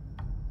precious.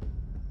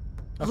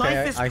 Okay,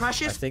 life is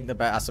precious? I think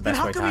that's the best way to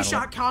handle it. Then how come we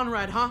shot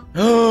Conrad,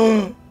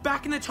 huh?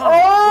 Back in the tunnel,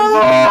 when he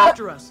came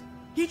after us.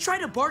 He tried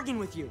to bargain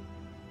with you,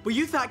 but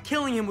you thought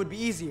killing him would be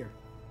easier.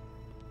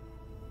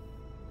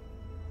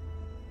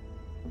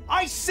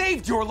 I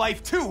saved your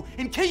life too,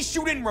 in case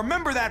you didn't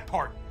remember that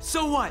part.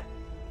 So what?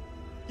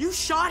 You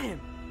shot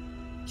him.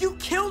 You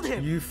killed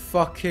him. You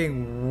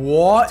fucking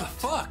what? What the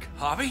fuck,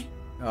 Javi?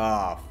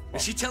 Oh,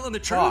 is she telling the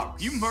truth?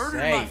 You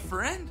murdered my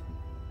friend?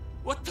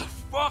 What the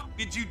fuck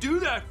did you do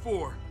that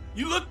for?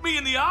 You looked me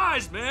in the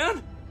eyes,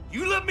 man.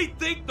 You let me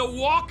think the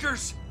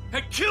walkers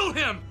had killed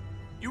him.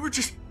 You were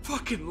just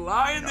fucking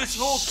lying this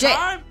whole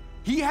time?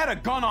 He had a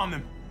gun on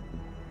them.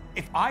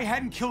 If I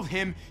hadn't killed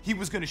him, he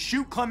was gonna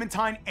shoot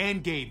Clementine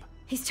and Gabe.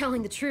 He's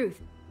telling the truth.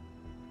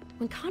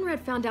 When Conrad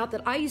found out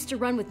that I used to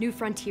run with New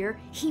Frontier,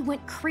 he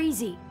went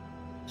crazy.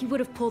 He would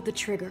have pulled the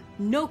trigger,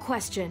 no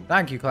question.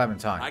 Thank you,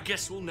 Clementine. I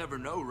guess we'll never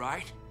know,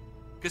 right?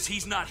 Because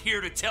he's not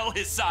here to tell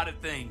his side of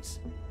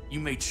things. You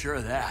made sure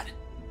of that.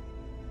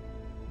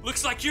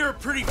 Looks like you're a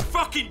pretty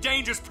fucking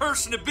dangerous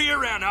person to be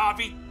around,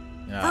 Javi.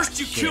 Oh, First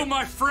you kill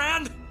my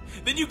friend,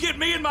 then you get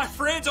me and my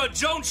friends on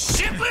Joan's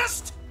shit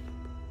list?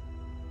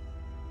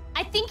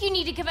 I think you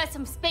need to give us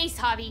some space,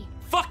 Javi.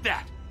 Fuck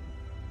that.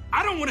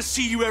 I don't want to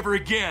see you ever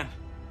again.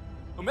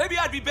 Well, maybe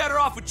I'd be better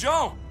off with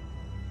Joan.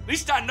 At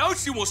least I know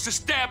she wants to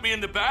stab me in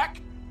the back.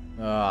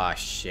 Ah,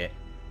 shit.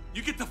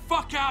 You get the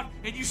fuck out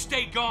and you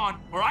stay gone,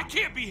 or I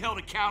can't be held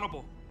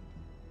accountable.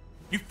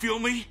 You feel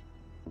me?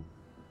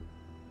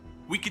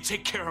 We can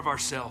take care of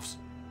ourselves.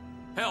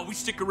 Hell, we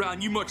stick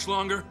around you much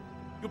longer,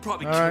 you'll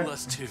probably kill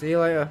us too. See you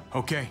later.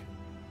 Okay.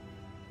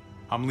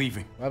 I'm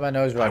leaving. Why my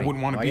nose running? I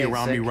wouldn't want to Am I be getting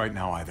around sick? me right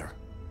now either.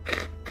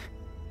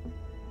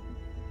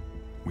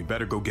 We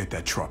better go get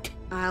that truck.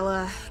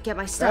 I'll, get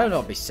my stuff. Better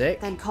not be sick.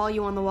 Then call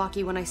you on the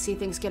walkie when I see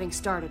things getting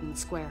started in the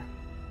square.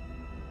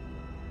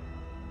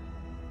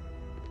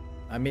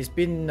 I mean, it's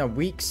been a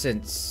week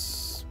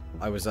since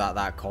I was at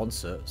that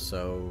concert,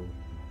 so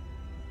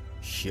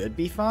should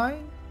be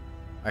fine.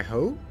 I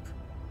hope.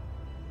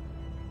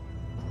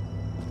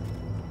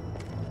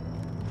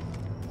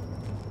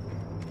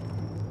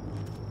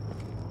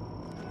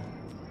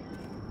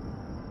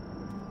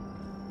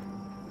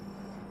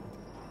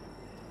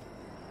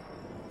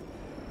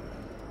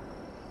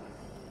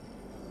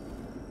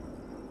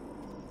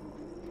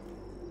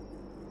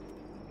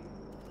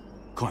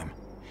 Clem,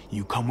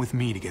 you come with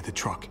me to get the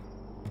truck.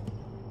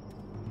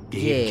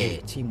 Gabe, Yeah,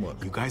 Kate,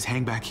 teamwork. You guys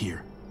hang back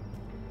here.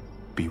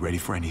 Be ready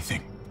for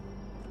anything.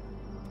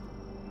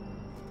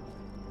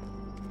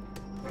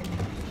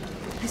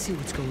 I see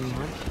what's going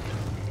on.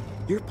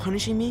 You're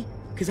punishing me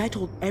because I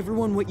told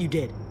everyone what you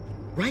did,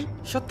 right?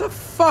 Shut the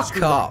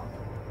fuck up.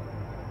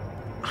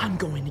 I'm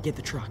going to get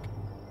the truck.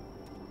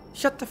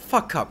 Shut the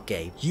fuck up,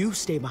 Gabe. You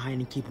stay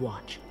behind and keep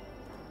watch.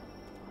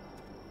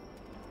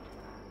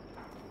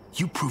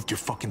 You proved your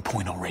fucking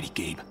point already,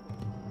 Gabe.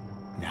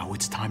 Now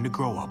it's time to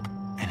grow up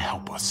and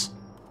help us.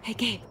 Hey,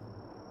 Gabe.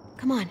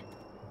 Come on.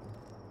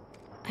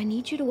 I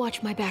need you to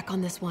watch my back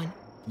on this one.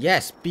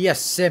 Yes, be a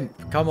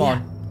simp. Come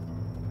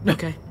on.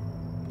 Okay.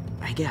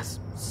 I guess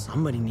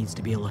somebody needs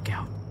to be a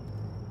lookout.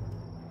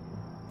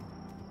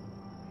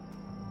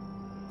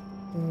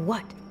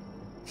 What?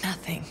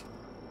 Nothing.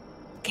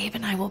 Gabe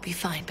and I will be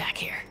fine back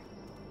here.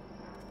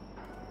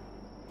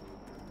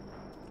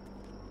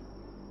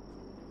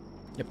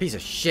 You piece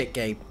of shit,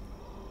 Gabe.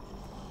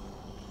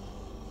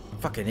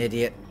 Fucking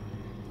idiot.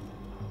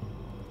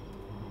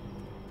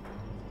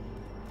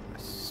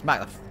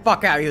 Smack the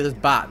fuck out of you with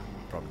this bat.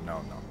 Probably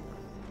no.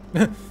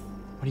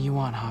 What do you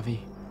want, Javi?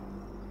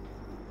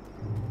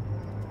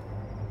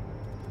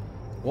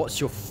 What's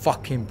your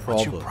fucking problem?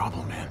 What's your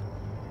problem, man?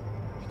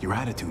 Your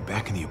attitude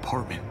back in the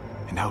apartment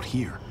and out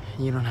here.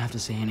 You don't have to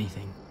say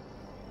anything.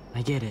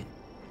 I get it.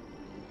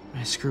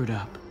 I screwed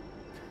up.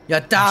 You're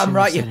damn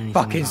right you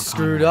fucking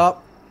screwed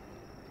up.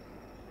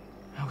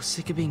 I was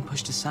sick of being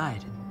pushed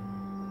aside.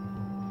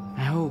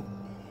 I hope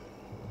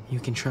you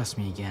can trust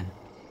me again.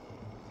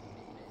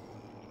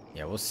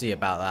 Yeah, we'll see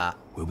about that.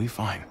 We'll be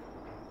fine.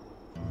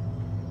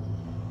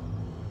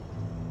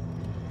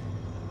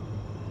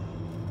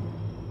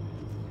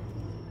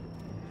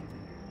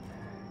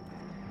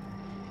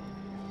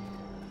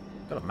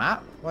 Got a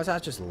map? Why is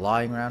that just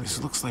lying around?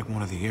 This looks like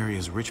one of the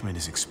areas Richmond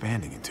is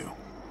expanding into.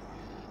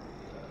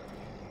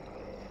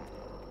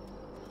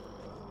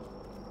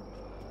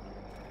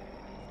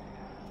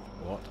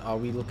 What are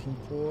we looking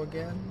for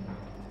again?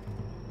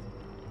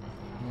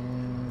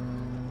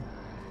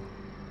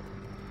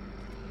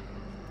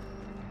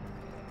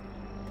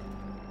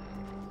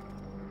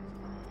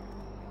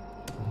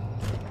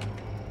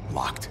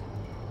 Locked.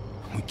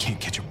 We can't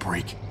catch a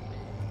break.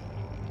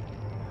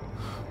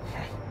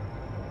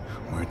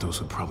 Muertos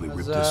would probably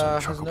rip this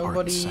old truck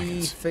apart in seconds. Has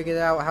nobody figured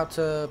out how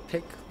to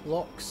pick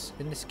locks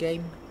in this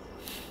game?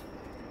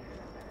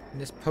 In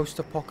this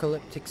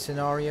post-apocalyptic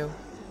scenario?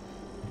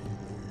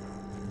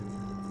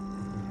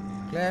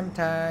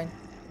 Clementine.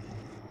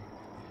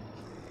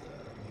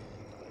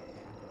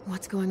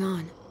 What's going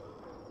on?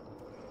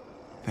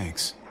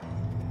 Thanks.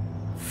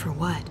 For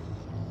what?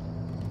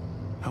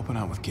 Helping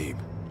out with Gabe.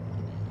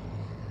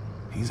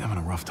 He's having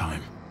a rough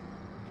time.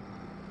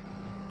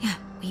 Yeah,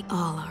 we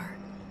all are.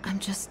 I'm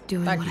just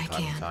doing what I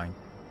can.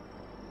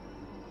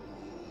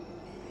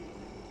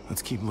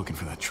 Let's keep looking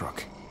for that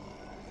truck.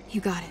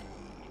 You got it.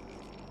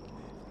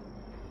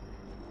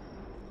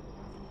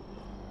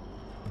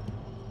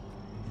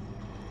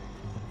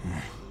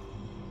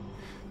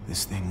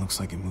 This thing looks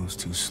like it moves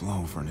too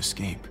slow for an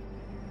escape.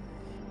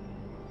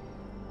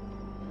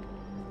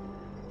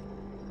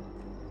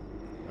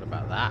 What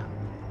about that?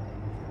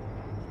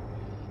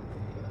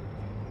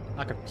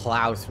 I could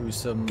plow through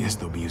some... Guess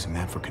they'll be using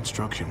that for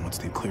construction once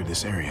they've cleared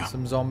this area.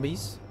 Some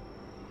zombies.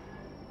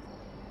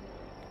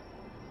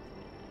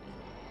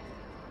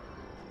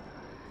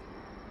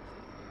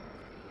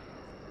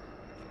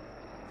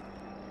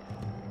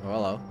 Oh,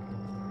 hello.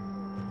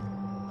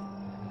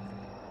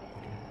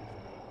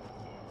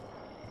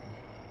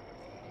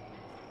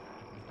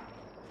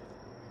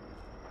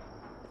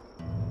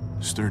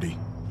 Sturdy,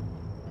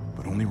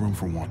 but only room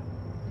for one.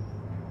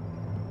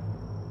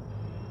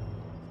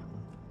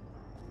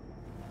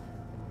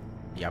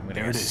 Yeah, I'm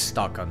gonna get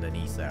stuck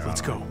underneath there.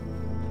 Let's go.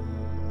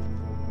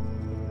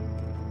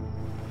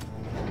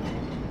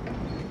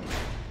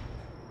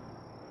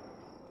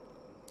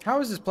 How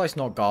is this place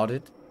not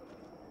guarded?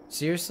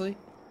 Seriously?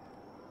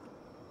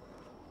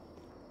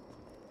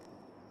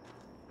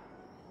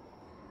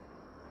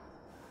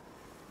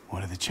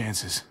 What are the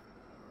chances?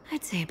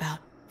 I'd say about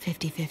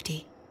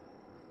 50-50.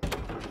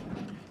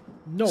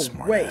 No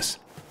way.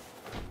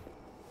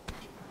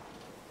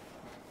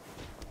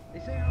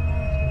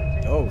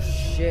 Oh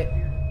shit.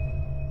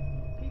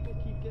 People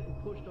keep getting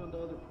pushed onto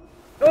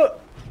other...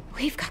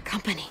 We've got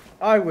company.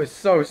 I was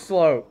so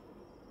slow.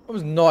 I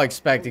was not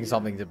expecting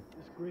something to...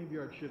 This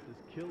graveyard shift is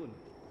killing me.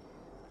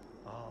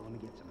 Oh, let me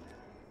get some of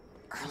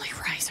that. Early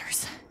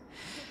risers.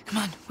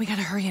 Come on, we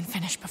gotta hurry and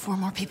finish before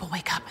more people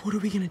wake up. What are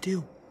we gonna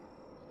do?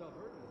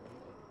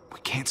 We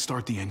can't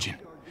start the engine.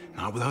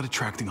 Not without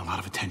attracting a lot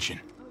of attention.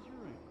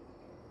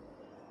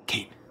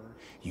 Kate,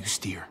 you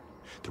steer.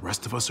 The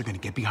rest of us are gonna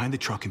get behind the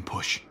truck and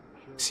push.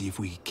 See if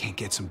we can't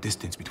get some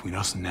distance between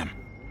us and them.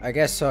 I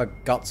guess her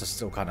guts are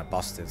still kind of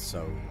busted,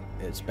 so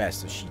it's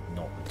best that she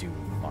not do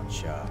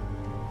much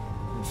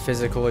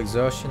physical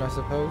exertion, I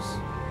suppose.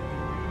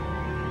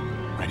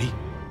 Ready?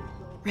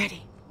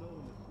 Ready.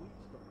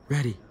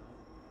 Ready.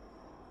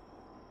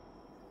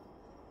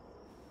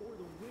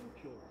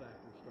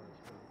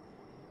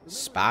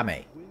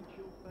 Spammy.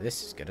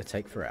 This is gonna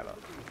take forever.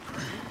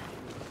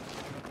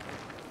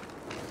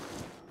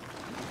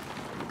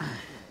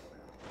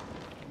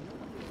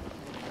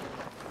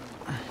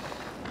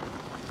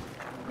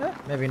 Yeah,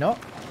 maybe not.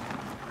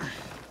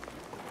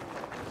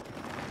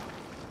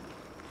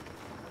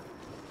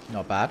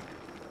 Not bad.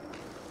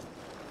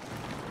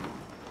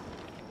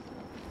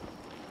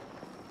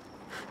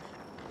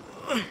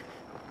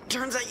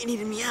 Turns out you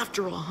needed me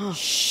after all, huh?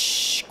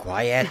 Shh,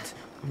 quiet.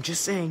 I'm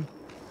just saying.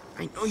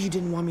 I know you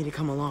didn't want me to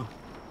come along.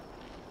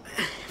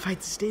 If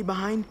I'd stayed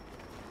behind,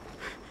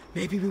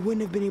 maybe we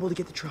wouldn't have been able to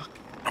get the truck.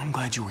 I'm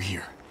glad you were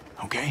here,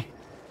 okay?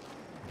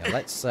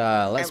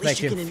 Yeah, let's make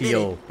him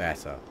feel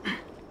better.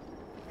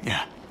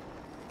 Yeah.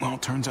 Well,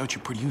 it turns out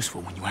you're pretty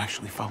useful when you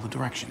actually follow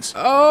directions.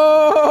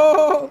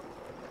 Oh!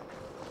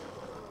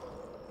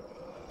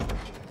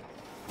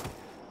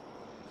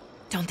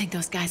 Don't think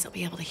those guys will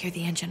be able to hear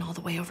the engine all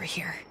the way over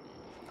here.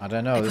 I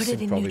don't know, this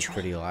is probably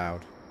pretty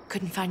loud.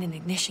 Couldn't find an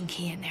ignition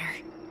key in there.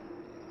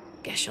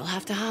 Guess you'll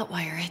have to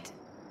hotwire it.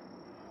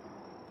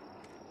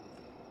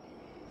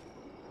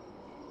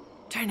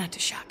 Try not to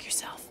shock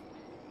yourself.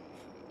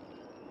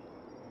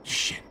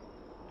 Shit.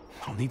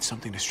 I'll need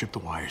something to strip the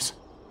wires.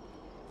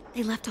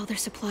 They left all their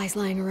supplies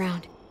lying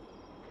around.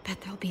 Bet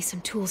there'll be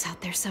some tools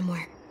out there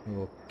somewhere.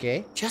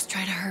 Okay. Just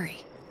try to hurry,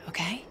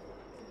 okay?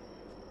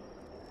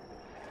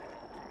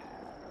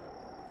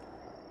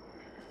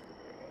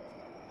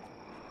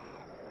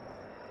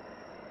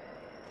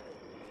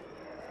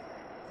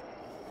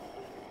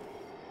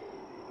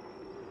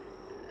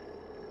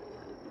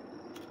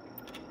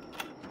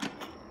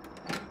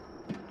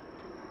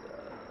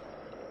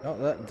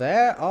 No,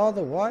 there are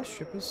the wire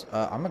strippers.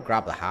 I'm gonna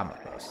grab the hammer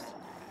first.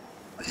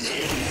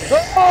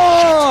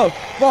 Oh!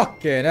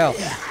 Fucking hell.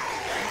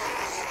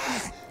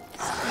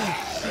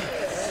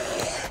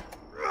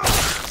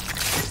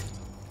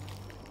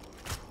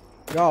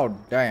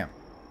 God damn.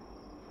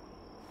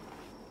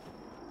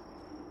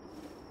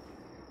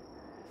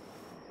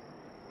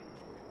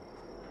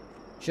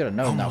 Should have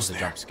known that was a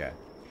jump scare.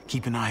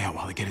 Keep an eye out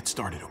while I get it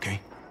started, okay?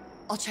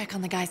 I'll check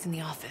on the guys in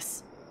the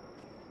office.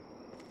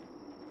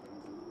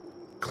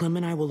 Clem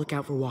and I will look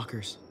out for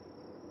walkers.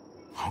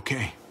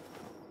 Okay.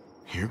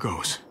 Here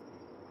goes.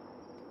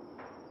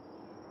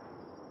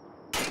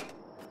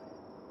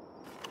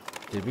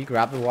 Did we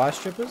grab the wire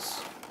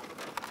strippers?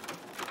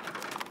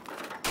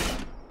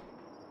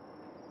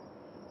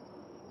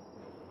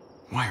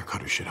 Wire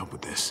cutter should help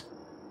with this.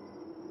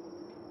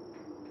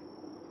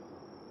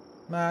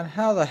 Man,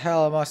 how the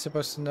hell am I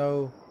supposed to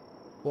know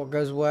what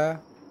goes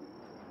where?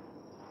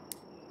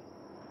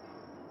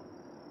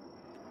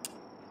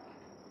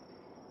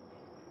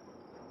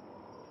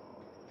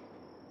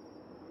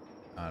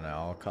 Oh no,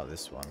 I'll cut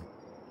this one.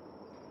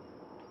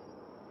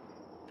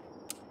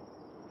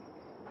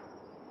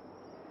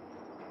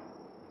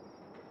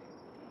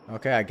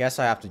 Okay, I guess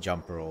I have to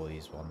jumper all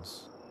these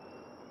ones.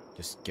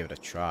 Just give it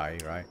a try,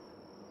 right?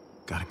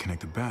 Gotta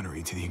connect the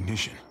battery to the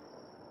ignition.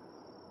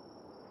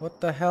 What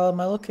the hell am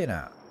I looking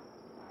at?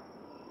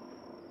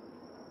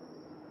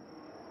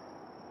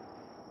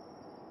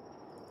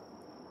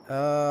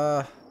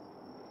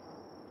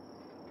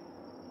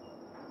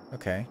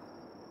 Okay.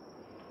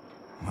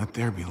 Let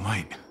there be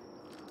light.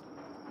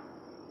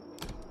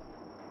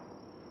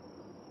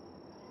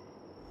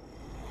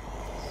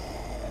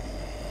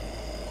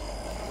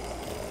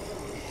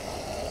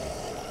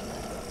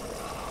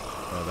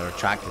 Oh, they're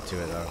attracted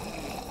to it though.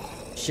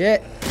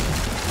 Shit!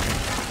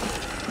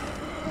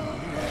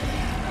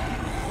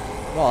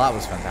 Well, that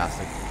was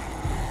fantastic.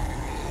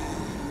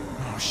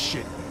 Oh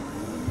shit.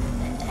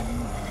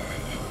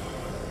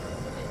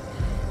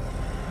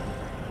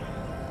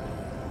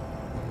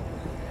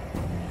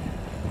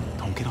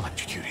 Don't get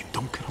electrocuted.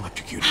 Don't get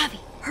electrocuted. Javi,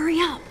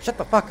 hurry up. Shut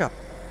the fuck up.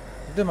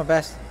 I'm doing my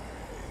best.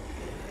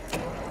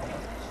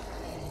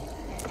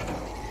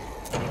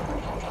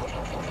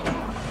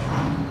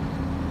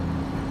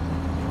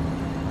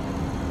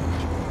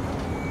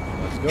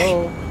 Let's go.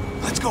 Hey,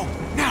 let's go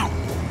now.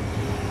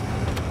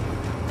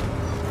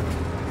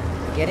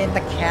 Get in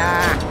the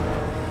car.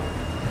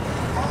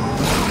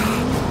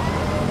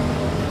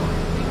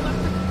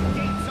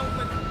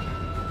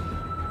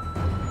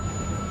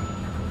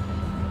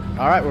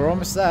 All right, we're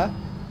almost there.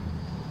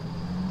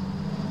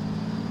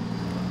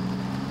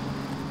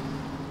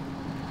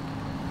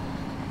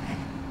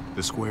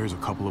 The square is a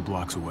couple of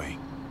blocks away.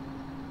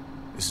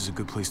 This is a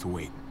good place to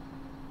wait.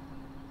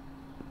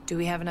 Do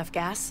we have enough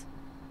gas?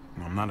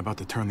 I'm not about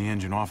to turn the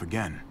engine off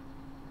again.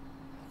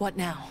 What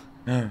now?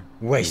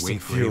 Wasting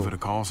wait for fuel. Ava to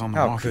call us on the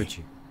How walkie. could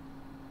you?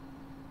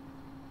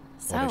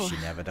 So, what if she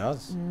never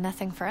does?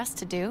 Nothing for us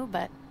to do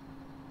but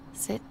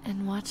sit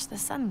and watch the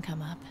sun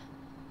come up.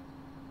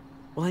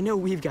 Well, I know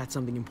we've got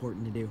something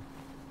important to do.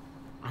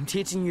 I'm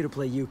teaching you to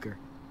play euchre.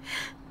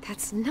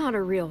 That's not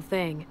a real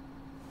thing.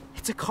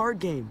 It's a card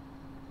game.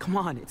 Come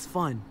on, it's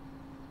fun.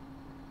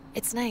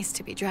 It's nice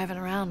to be driving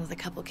around with a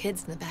couple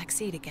kids in the back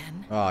seat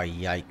again. Oh,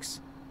 yikes.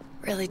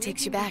 Really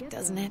takes you back,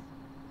 doesn't it?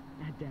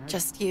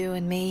 Just you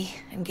and me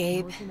and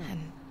Gabe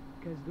and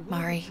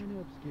Mari.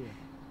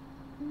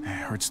 It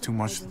hurts too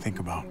much to think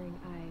about.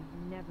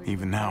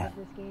 Even now,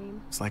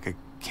 it's like I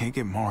can't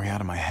get Mari out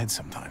of my head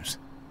sometimes.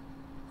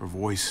 Her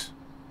voice,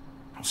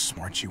 how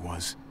smart she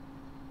was,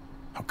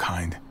 how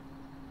kind.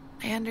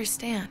 I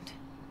understand.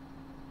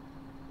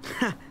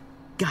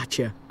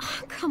 Gotcha.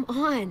 Oh, come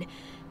on.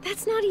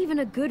 That's not even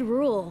a good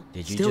rule.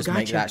 Did you just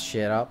make that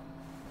shit up?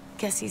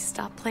 Guess he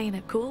stopped playing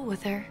it cool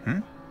with her.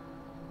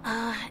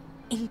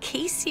 In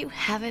case you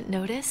haven't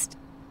noticed,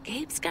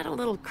 Gabe's got a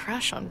little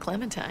crush on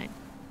Clementine.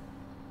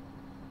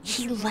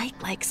 He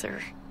likes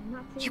her.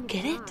 You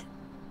get it?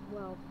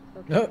 Well,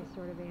 okay, I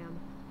sort of am.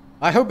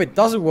 I hope it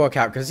doesn't work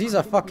out, because he's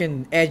a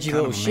fucking edgy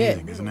little shit.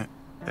 Amazing, isn't it?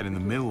 That in the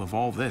middle of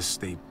all this,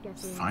 they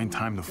find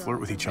time to flirt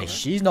with each other. Hey,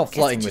 she's not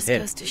flirting with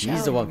him.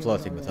 She's the one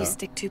flirting with her. You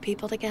stick two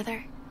people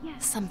together,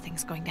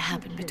 something's going to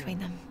happen between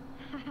them.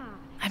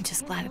 I'm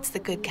just glad it's the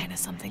good kind of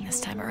something this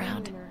time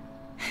around.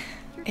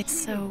 It's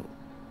so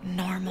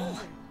normal,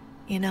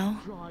 you know?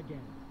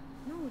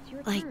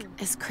 Like,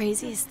 as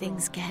crazy as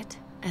things get,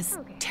 as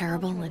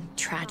terrible and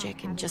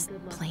tragic and just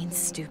plain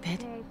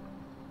stupid,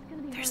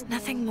 there's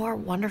nothing more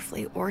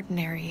wonderfully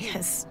ordinary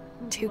as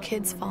two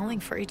kids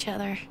falling for each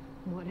other.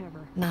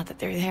 Not that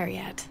they're there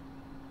yet,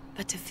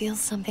 but to feel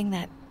something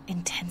that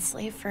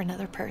intensely for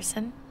another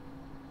person,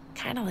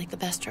 kind of like the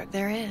best drug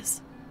there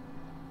is.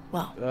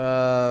 Well,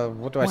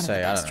 what do I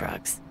say? I don't know.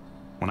 Drugs.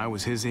 When I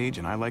was his age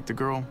and I liked a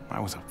girl, I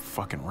was a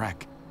fucking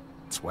wreck.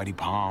 Sweaty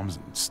palms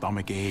and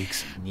stomach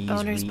aches. Knees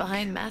Boners weak,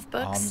 behind math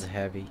books. arms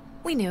heavy.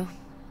 We knew.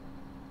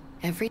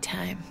 Every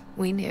time,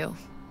 we knew.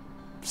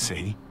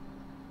 See?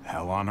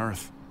 Hell on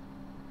earth.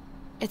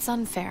 It's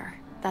unfair,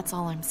 that's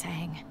all I'm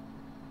saying.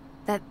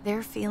 That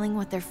they're feeling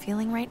what they're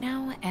feeling right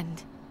now,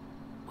 and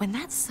when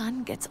that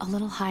sun gets a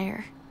little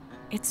higher,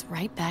 it's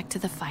right back to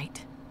the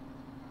fight.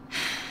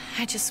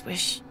 I just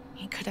wish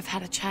he could have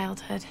had a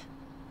childhood,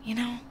 you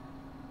know?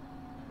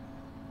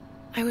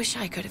 I wish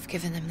I could have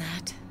given them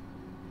that.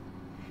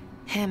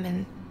 Him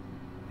and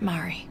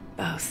Mari,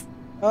 both.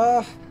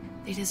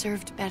 They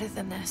deserved better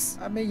than this.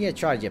 I mean, you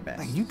tried your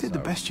best. You did the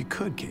best you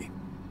could, Kate.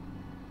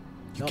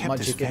 You Not kept much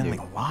this you can family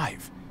do.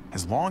 alive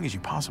as long as you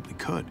possibly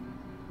could.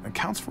 It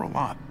counts for a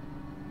lot.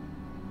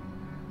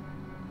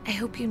 I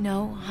hope you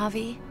know,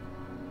 Javi,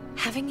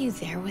 having you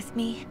there with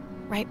me,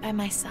 right by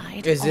my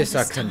side. Is all this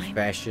a time,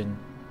 confession?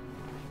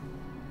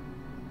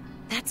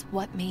 that's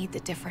what made the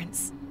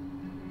difference.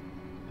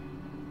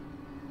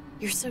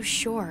 You're so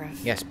sure of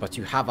Yes, but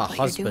you have a what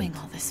husband. you're doing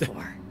all this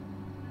for.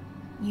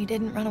 You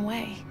didn't run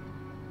away.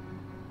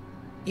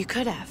 You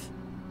could have.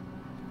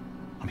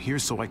 I'm here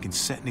so I can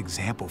set an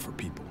example for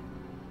people.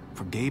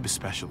 For Gabe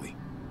especially.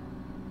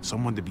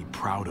 Someone to be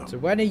proud of. So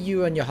when are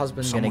you and your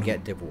husband gonna Someone get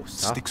who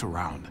divorced? Huh? sticks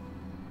around.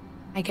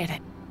 I get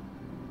it.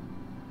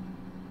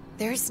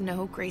 There's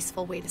no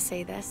graceful way to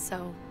say this,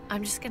 so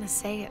I'm just gonna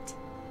say it.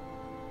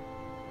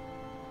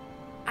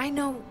 I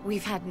know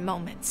we've had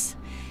moments,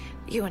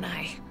 you and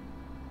I.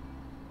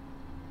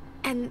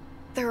 And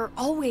they're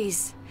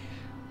always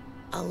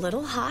a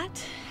little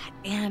hot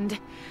and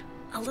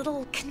a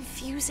little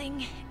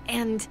confusing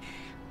and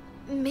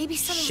maybe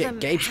some of them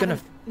Gabe's gonna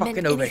haven't meant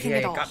fucking over anything here.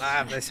 at all. Gotta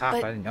have this But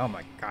happen. Oh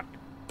my god.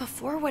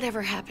 before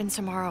whatever happens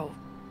tomorrow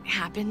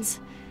happens,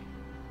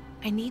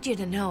 I need you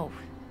to know.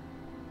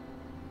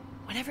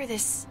 Whatever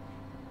this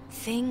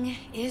thing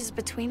is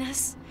between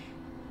us,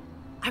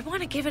 I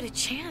want to give it a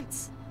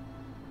chance.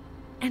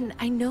 And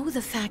I know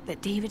the fact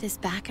that David is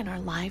back in our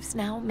lives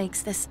now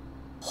makes this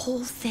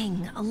whole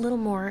thing a little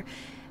more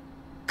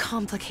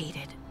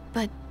complicated.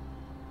 But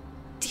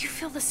do you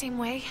feel the same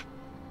way?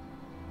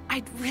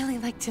 I'd really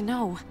like to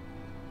know.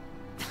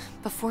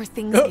 Before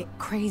things get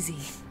crazy.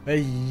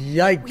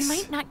 Yikes. We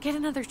might not get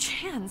another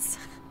chance.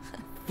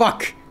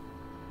 Fuck.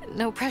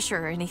 No pressure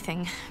or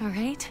anything, all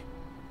right?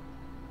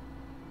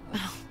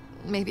 Oh,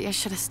 maybe I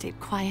should have stayed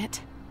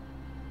quiet.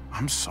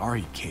 I'm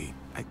sorry, Kate.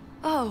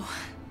 Oh.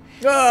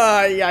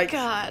 Yikes.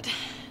 God.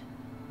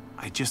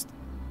 I just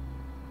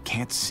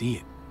can't see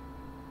it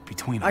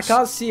between us. I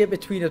can't see it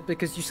between us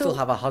because you still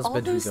have a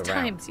husband all who's those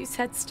around. times you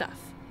said stuff,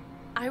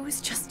 I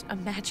was just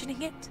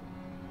imagining it.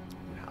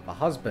 You have a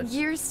husband.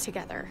 Years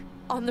together,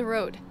 on the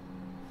road.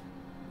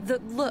 The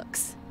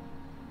looks.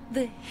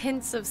 The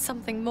hints of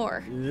something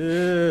more.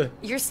 Ugh.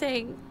 You're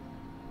saying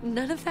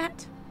none of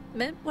that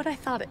meant what I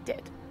thought it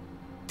did.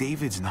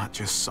 David's not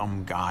just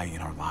some guy in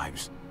our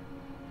lives.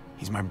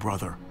 He's my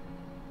brother.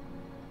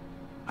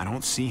 I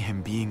don't see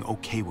him being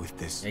okay with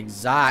this.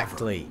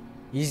 Exactly.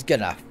 He's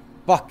gonna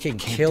fucking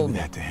kill me.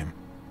 That to him.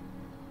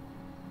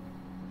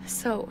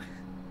 So,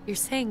 you're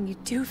saying you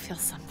do feel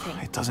something?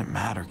 It doesn't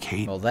matter,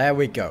 Kate. Well, there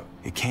we go.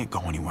 It can't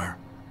go anywhere.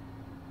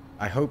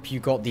 I hope you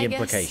got the I guess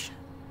implication.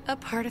 a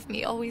part of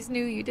me always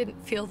knew you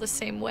didn't feel the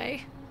same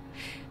way.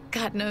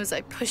 God knows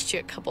I pushed you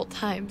a couple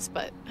times,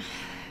 but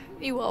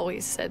you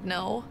always said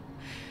no.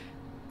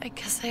 I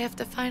guess I have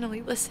to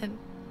finally listen.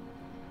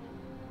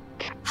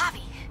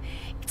 Javi,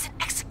 it's an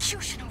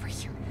execution over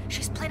here.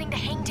 She's planning to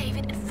hang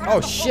David in front Oh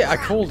of the shit, whole I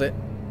crowd. called it.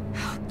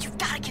 You've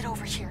got to get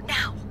over here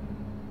now.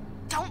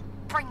 Don't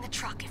bring the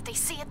truck. If they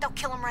see it, they'll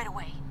kill him right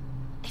away.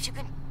 If you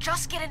can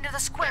just get into the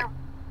square.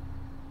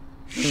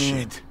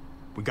 Shit.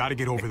 We gotta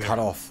get over there. Cut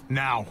off.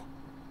 Now.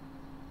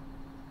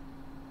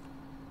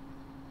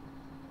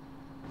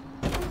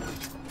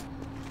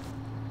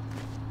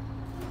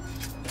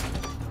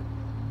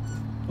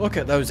 Look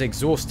at those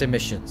exhaust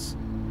emissions.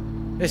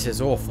 This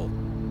is awful.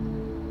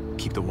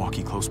 Keep the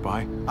walkie close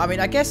by. I mean,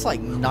 I guess like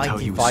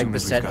tell you as soon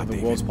as 95% we've of got the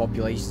David. world's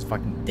population is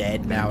fucking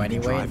dead now we can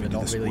anyway. drive And they're into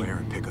not the really square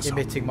and pick us up.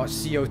 emitting much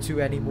CO2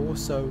 anymore,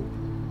 so...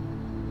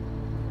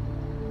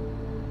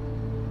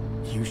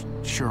 You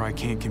sure I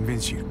can't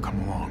convince you to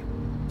come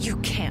along? You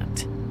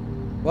can't.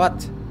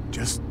 What?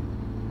 Just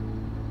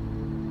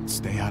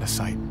stay out of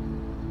sight.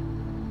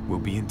 We'll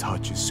be in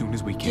touch as soon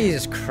as we can.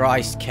 Jesus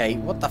Christ, Kate.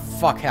 What the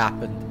fuck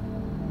happened?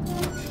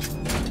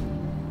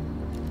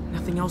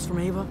 Nothing else from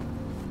Ava?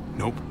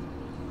 Nope.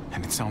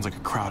 And it sounds like a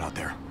crowd out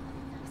there.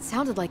 It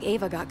sounded like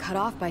Ava got cut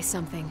off by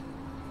something.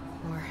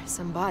 Or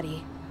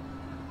somebody.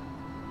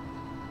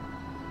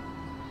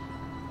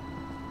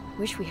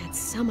 Wish we had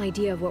some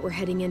idea of what we're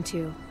heading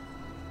into.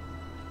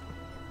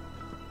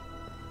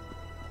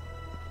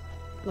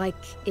 Like,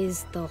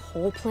 is the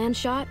whole plan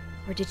shot?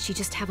 Or did she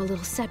just have a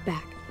little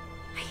setback?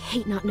 I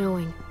hate not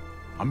knowing.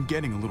 I'm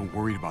getting a little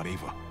worried about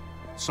Ava.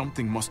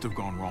 Something must have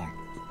gone wrong.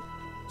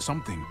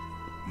 Something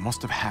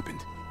must have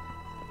happened.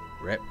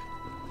 Rip.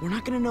 We're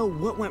not gonna know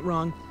what went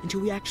wrong until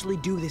we actually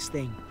do this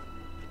thing.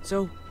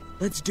 So,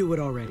 let's do it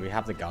already. Do we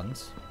have the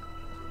guns?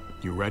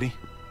 You ready?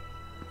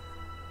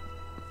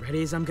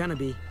 Ready as I'm gonna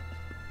be.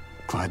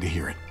 Glad to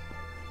hear it.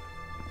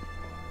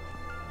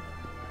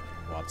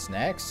 What's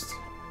next?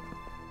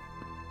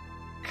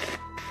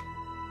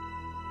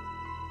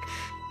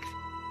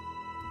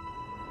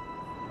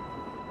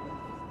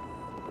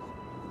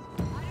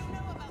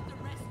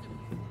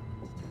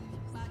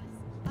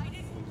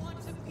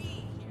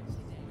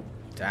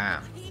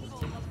 Damn. People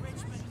of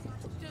Richmond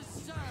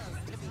deserve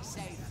to be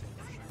safe.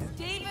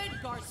 David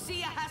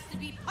Garcia has to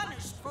be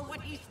punished for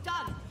what he's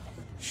done.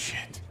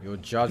 Shit. You're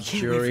judge,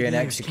 jury, and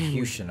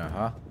executioner,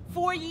 huh?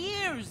 For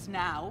years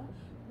now,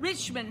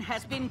 Richmond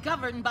has been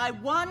governed by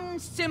one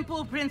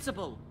simple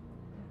principle.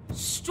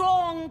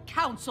 Strong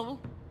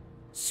council,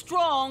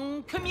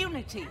 strong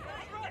community.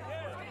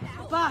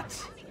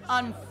 But,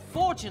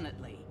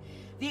 unfortunately,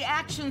 the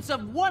actions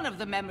of one of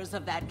the members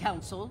of that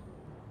council,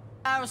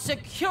 our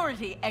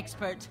security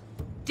expert,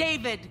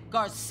 David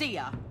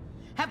Garcia,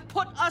 have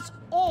put us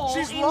all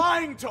She's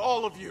lying to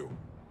all of you!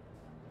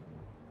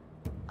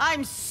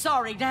 I'm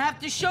sorry to have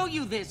to show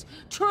you this.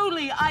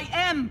 Truly, I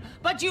am.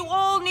 But you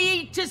all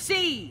need to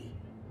see.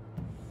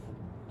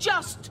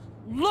 Just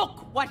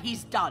look what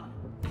he's done.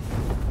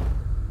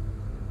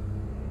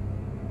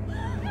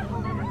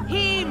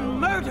 He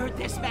murdered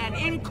this man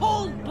in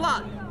cold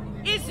blood.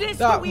 Is this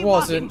That who we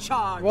wasn't want in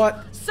charge?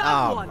 what.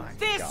 Someone Oh my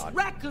this God.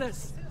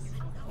 reckless,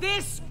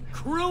 this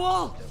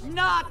cruel?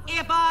 Not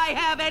if I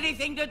have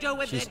anything to do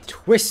with She's it.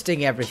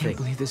 twisting I everything. can't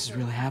believe this is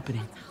really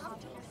happening.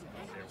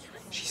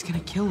 She's gonna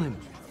kill him.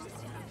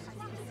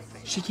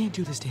 She can't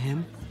do this to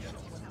him.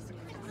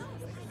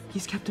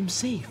 He's kept him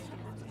safe.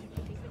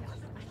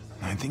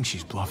 I think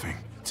she's bluffing.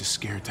 It's a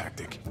scare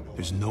tactic.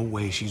 There's no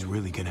way she's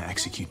really gonna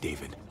execute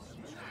David.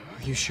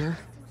 Are you sure?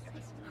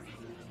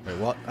 Wait,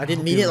 what? I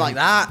didn't mean it like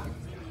that.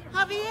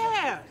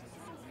 Javier!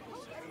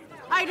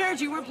 I'd heard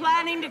you were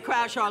planning to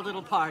crash our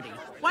little party.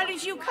 Why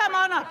don't you come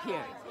on up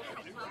here?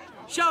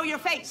 Show your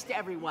face to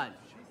everyone.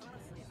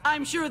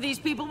 I'm sure these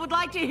people would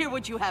like to hear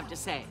what you have to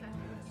say.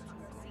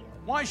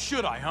 Why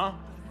should I, huh?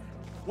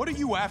 What are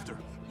you after?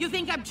 You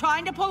think I'm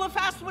trying to pull a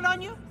fast one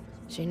on you?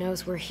 She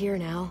knows we're here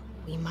now.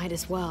 We might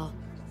as well.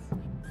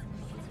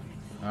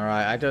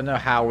 Alright, I don't know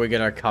how we're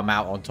gonna come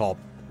out on top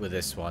with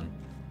this one.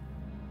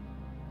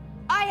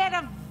 I had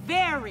a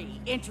very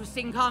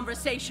interesting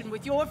conversation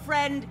with your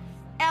friend,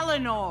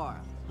 Eleanor.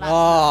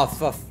 Oh,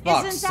 for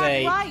fuck's Isn't that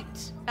sake.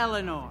 right,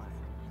 Eleanor?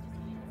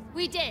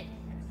 We did.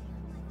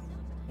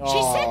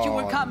 She said you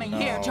were Oh, coming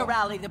here to no.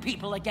 rally the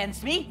people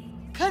against me.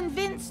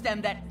 Convince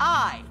them that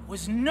I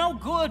was no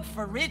good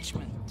for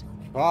Richmond.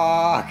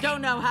 Fuck.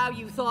 Don't know how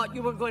you thought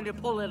you were going to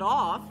pull it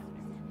off.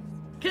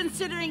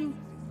 Considering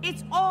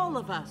it's all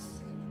of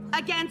us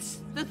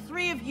against the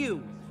three of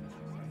you.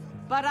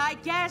 But I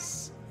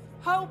guess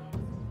hope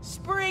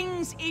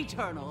springs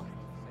eternal.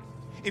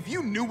 If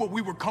you knew what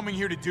we were coming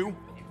here to do,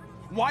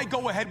 why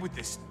go ahead with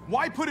this?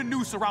 Why put a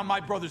noose around my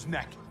brother's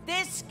neck?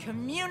 This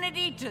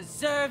community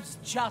deserves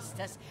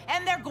justice,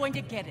 and they're going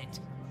to get it.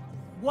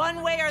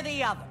 One way or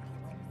the other.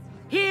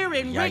 Here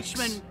in Yikes.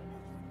 Richmond,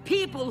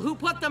 people who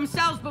put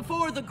themselves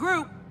before the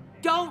group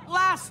don't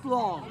last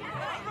long.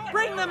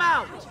 Bring them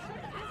out.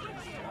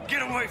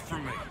 Get away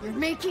from me. You're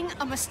making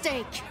a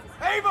mistake.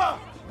 Ava!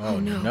 Oh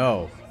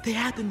no. They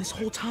had them this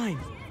whole time.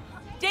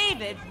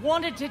 David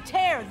wanted to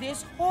tear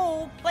this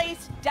whole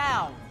place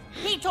down.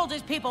 He told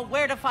his people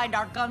where to find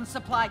our gun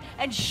supply,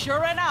 and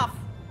sure enough,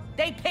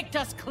 they picked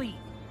us clean.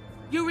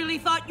 You really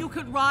thought you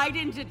could ride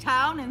into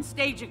town and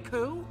stage a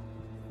coup?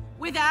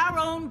 With our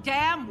own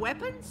damn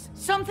weapons?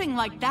 Something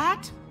like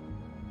that?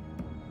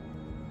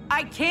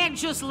 I can't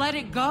just let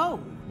it go.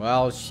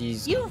 Well,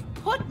 she's... You've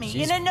put me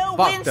she's in a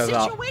no-win fucked us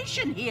up.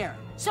 situation here.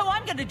 So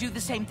I'm gonna do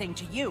the same thing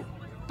to you.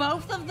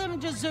 Both of them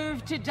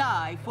deserve to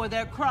die for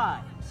their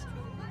crimes.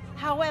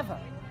 However,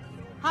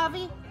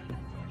 Javi,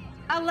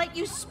 I'll let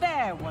you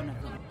spare one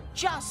of them.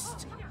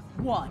 Just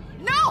one.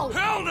 No!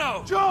 Hell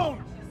no!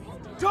 Joan!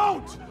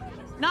 Don't!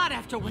 Not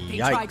after what they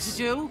tried to Yikes.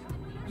 do.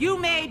 You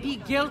may be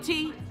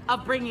guilty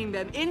of bringing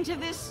them into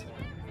this,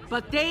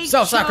 but they chose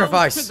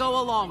Self-sacrifice. to go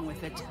along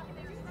with it.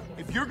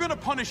 If you're gonna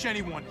punish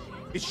anyone,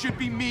 it should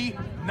be me,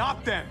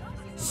 not them.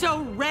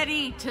 So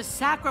ready to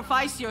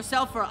sacrifice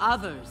yourself for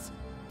others.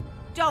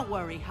 Don't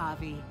worry,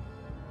 Javi.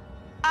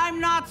 I'm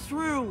not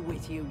through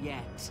with you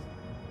yet.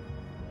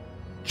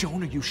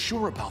 Joan, are you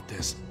sure about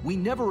this? We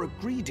never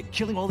agreed to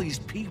killing all these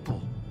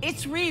people.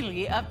 It's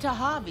really up to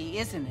Javi,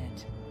 isn't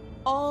it?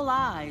 All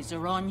eyes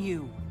are on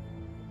you.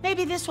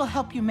 Maybe this will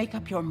help you make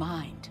up your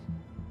mind.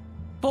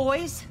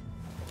 Boys?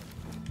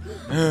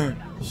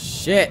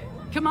 Shit.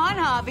 Come on,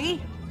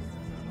 Javi.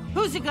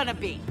 Who's it gonna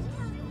be?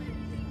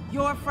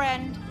 Your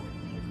friend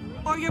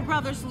or your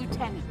brother's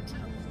lieutenant?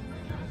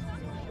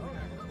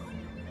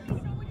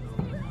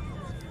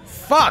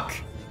 Fuck!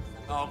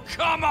 Oh,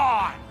 come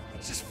on!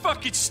 This is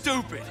fucking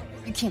stupid.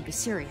 You can't be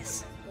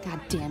serious. God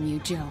damn you,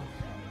 Joan.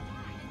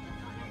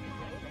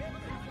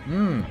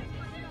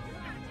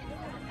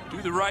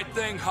 Do the right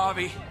thing,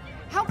 Javi.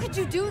 How could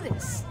you do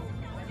this?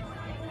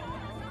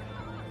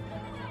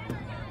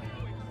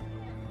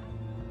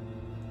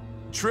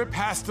 Tripp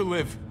has to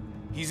live.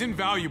 He's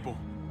invaluable.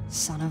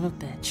 Son of a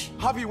bitch.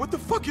 Javi, what the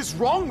fuck is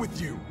wrong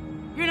with you?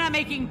 You're not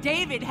making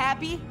David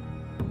happy.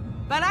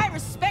 But I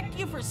respect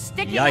you for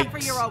sticking up for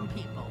your own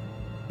people.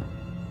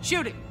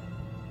 Shoot him.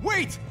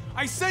 Wait!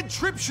 I said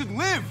Tripp should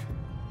live!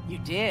 You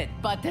did,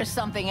 but there's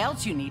something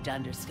else you need to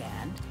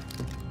understand.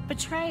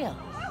 Betrayal.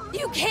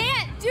 You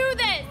can't do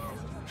this!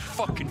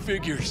 Fucking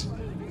figures.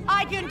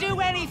 I can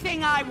do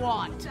anything I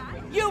want.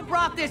 You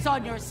brought this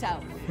on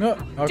yourself. No.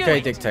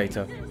 Okay,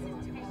 dictator.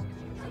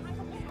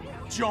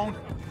 Joan.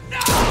 No!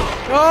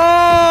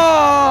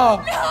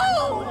 Oh!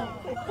 No!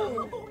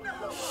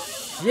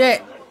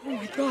 Shit! Oh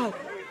my god.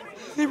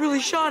 They really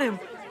shot him.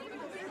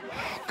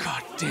 Oh,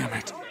 god damn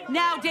it.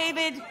 Now,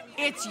 David,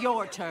 it's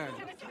your turn.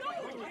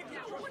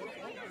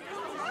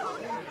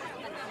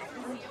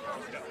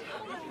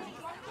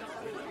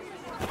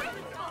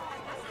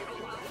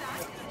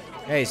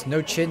 Hey, it's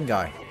no chin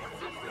guy.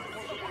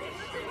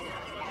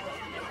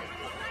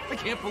 I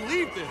can't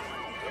believe this.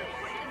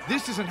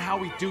 This isn't how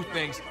we do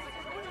things.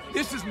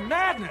 This is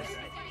madness.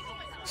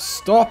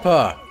 Stop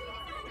her.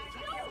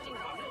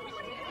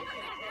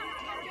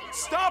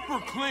 Stop her,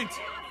 Clint.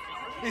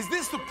 Is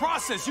this the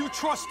process you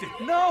trusted?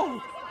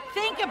 No.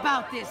 Think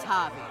about this,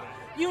 Javi.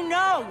 You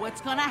know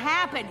what's gonna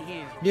happen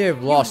here.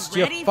 You've lost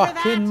your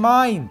fucking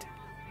mind.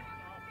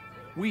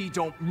 We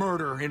don't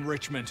murder in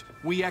Richmond.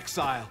 We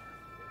exile.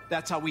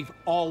 That's how we've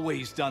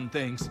always done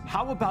things.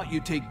 How about you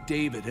take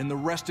David and the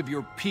rest of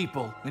your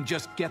people and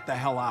just get the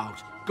hell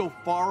out? Go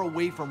far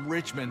away from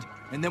Richmond,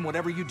 and then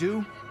whatever you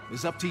do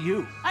is up to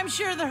you. I'm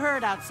sure the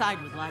herd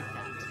outside would like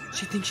that.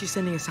 She thinks she's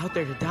sending us out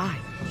there to die.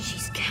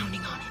 She's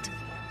counting on it.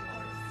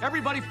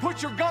 Everybody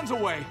put your guns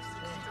away.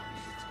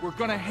 We're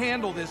gonna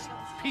handle this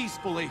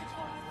peacefully.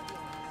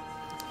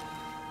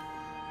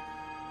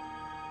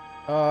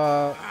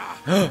 What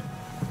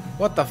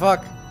the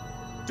fuck?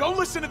 Don't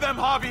listen to them,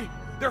 Javi.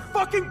 They're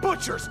fucking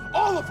butchers,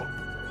 all of them.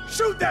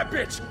 Shoot that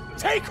bitch.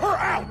 Take her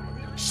out.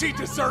 She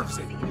deserves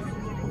it.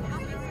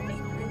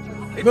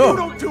 If you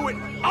don't do it,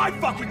 I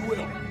fucking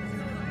will.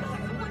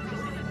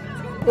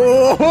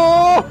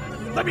 Oh!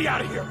 Let me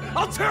out of here.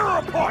 I'll tear her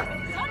apart.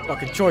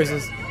 Fucking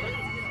choices.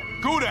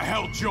 Go to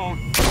hell, Joan.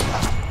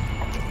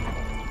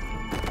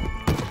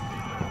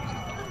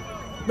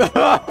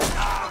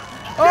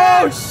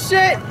 Oh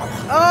shit!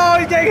 Oh,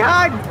 he's getting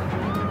hanged!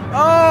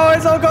 Oh,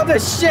 it's all got the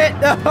shit!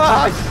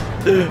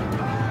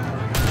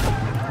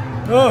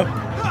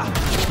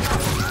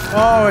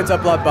 Oh, it's a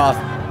bloodbath.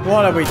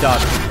 What have we done?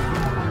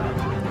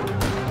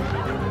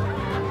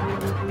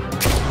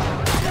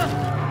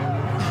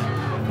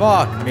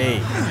 Fuck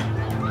me.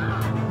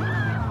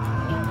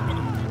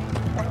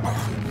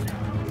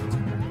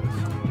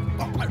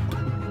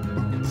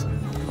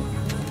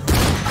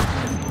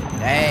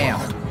 Damn.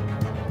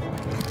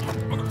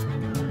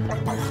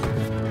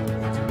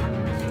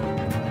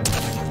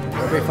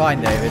 We'll be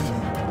fine, David.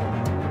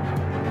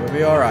 We'll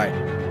be alright.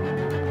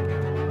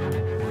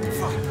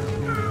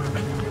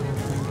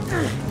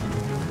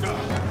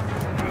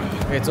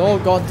 It's all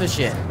gone to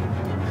shit.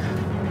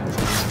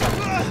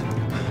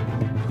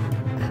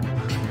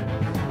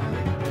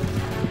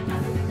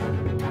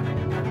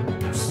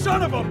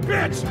 Son of a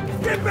bitch!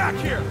 Get back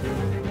here!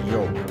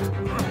 Yo.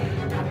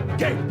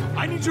 Okay,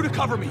 I need you to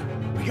cover me.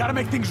 We gotta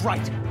make things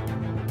right.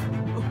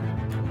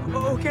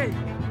 Okay.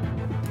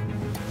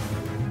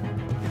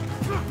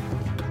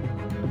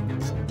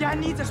 Dad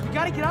needs us. We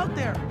gotta get out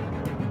there.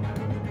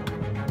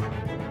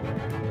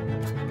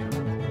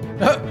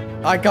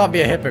 I can't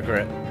be a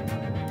hypocrite.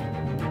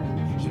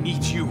 He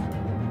needs you,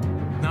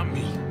 not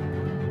me.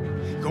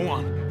 Go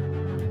on.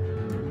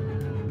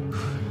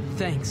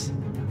 Thanks.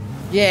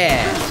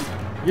 Yeah.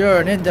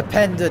 You're an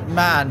independent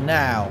man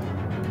now.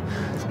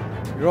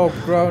 You're all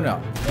grown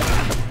up.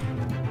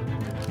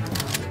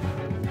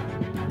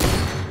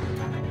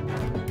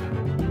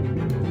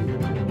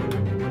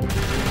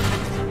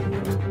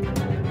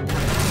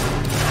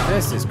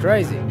 This is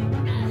crazy.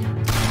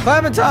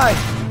 Clementine!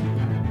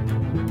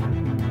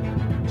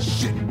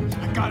 Shit,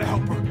 I gotta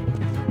help her.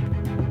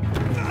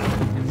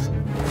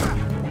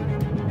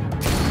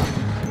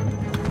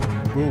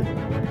 Boom.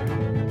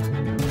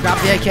 Grab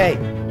the AK.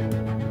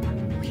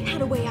 We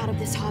had a way out of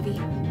this, Javi.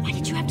 Why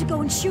did you have to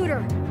go and shoot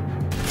her?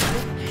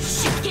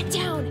 Shit, get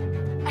down!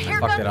 A hair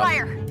fucked it up.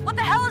 gunfire! What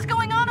the hell is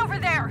going on over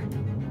there?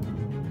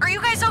 Are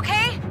you guys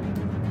okay?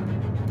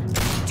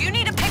 Do you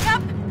need a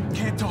pickup?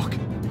 Can't talk.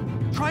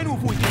 Trying to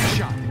avoid getting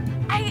shot.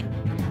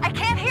 I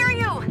can't hear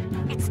you.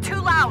 It's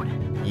too loud.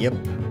 Yep.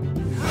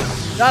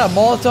 Is that a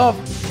Molotov?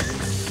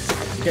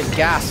 Get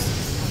gas.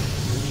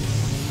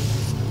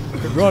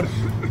 Good run.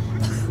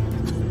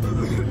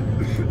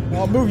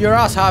 Oh, move your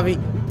ass, Javi.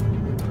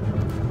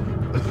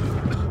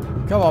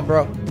 Come on,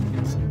 bro.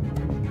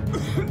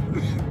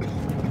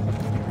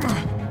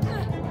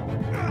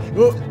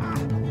 Oh.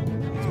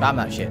 Spam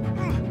that shit.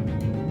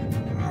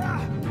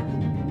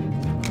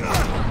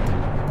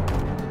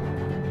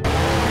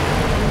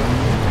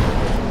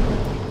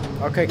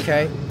 Okay,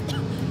 Kate.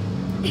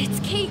 It's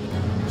Kate.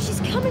 She's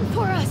coming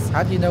for us.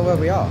 How do you know where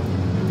we are?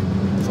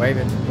 Wave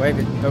it. Wave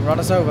it. Don't run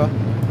us over.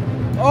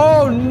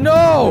 Oh,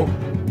 no!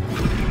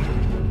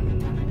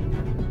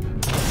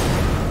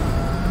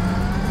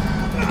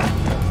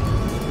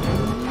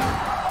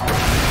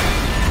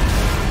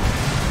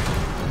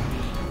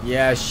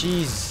 Yeah,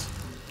 she's...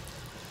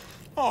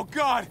 Oh,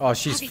 God! Oh,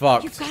 she's Javi,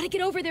 fucked. You've got to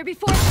get over there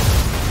before...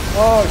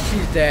 Oh,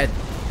 she's dead.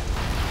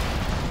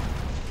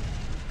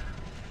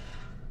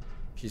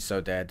 She's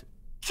so dead.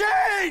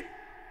 Kate!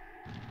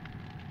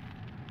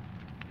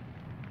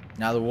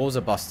 Now the walls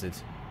are busted.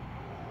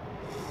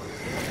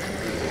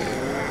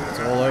 It's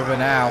all over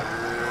now.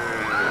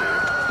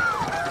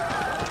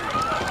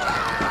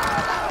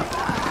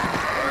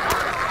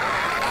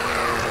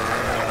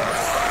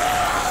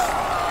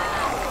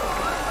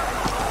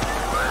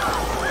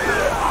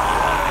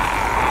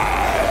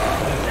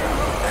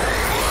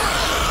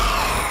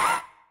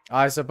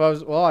 I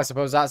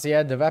suppose that's the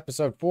end of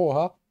episode 4,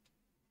 huh?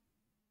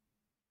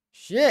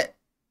 Shit.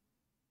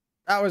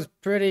 That was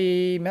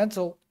pretty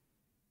mental.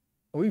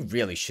 We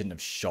really shouldn't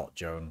have shot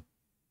Joan.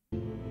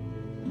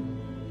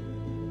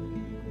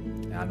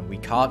 And we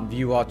can't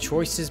view our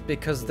choices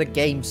because the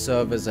game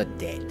servers are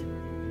dead.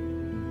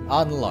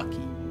 Unlucky.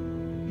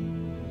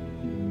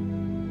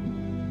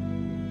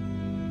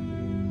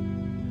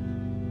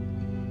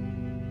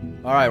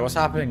 Alright, what's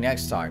happening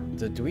next time?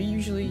 Do we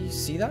usually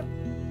see that?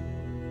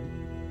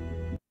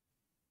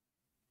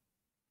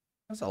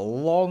 That's a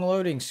long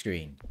loading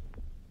screen.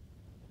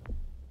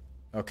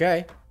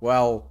 Okay,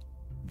 well,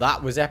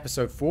 that was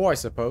episode 4, I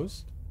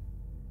suppose.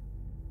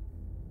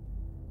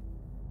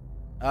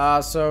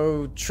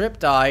 So Tripp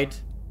died.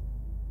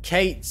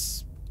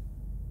 Kate's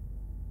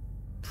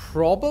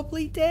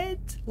probably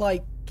dead?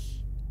 Like,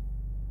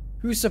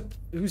 who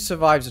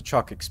survives a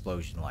truck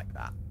explosion like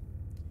that?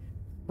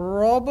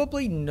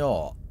 Probably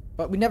not.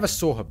 But we never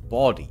saw her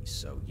body,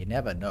 so you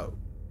never know.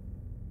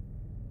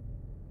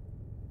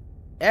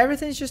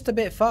 Everything's just a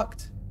bit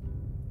fucked.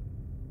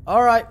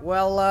 Alright,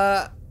 well,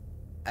 I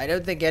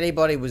don't think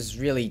anybody was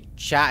really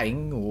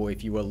chatting, or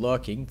if you were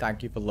lurking,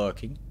 thank you for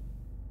lurking.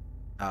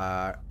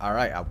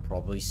 Alright, I'll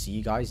probably see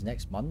you guys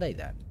next Monday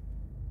then.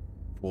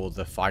 For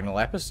the final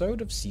episode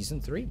of Season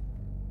 3.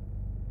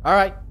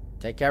 Alright,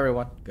 take care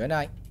everyone. Good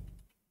night.